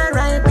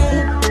R.I.P.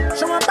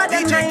 Show up for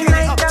them 9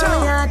 like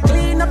how we are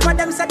clean up for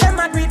them. Say them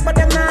a do it but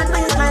them not do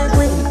it like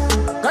we.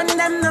 Gun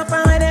them up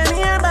and where them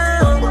here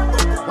bound.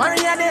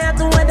 Warrior there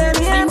to where them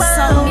here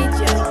bound.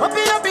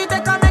 Uppy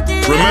take a make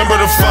it. Remember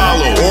to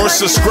follow or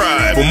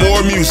subscribe for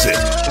more music.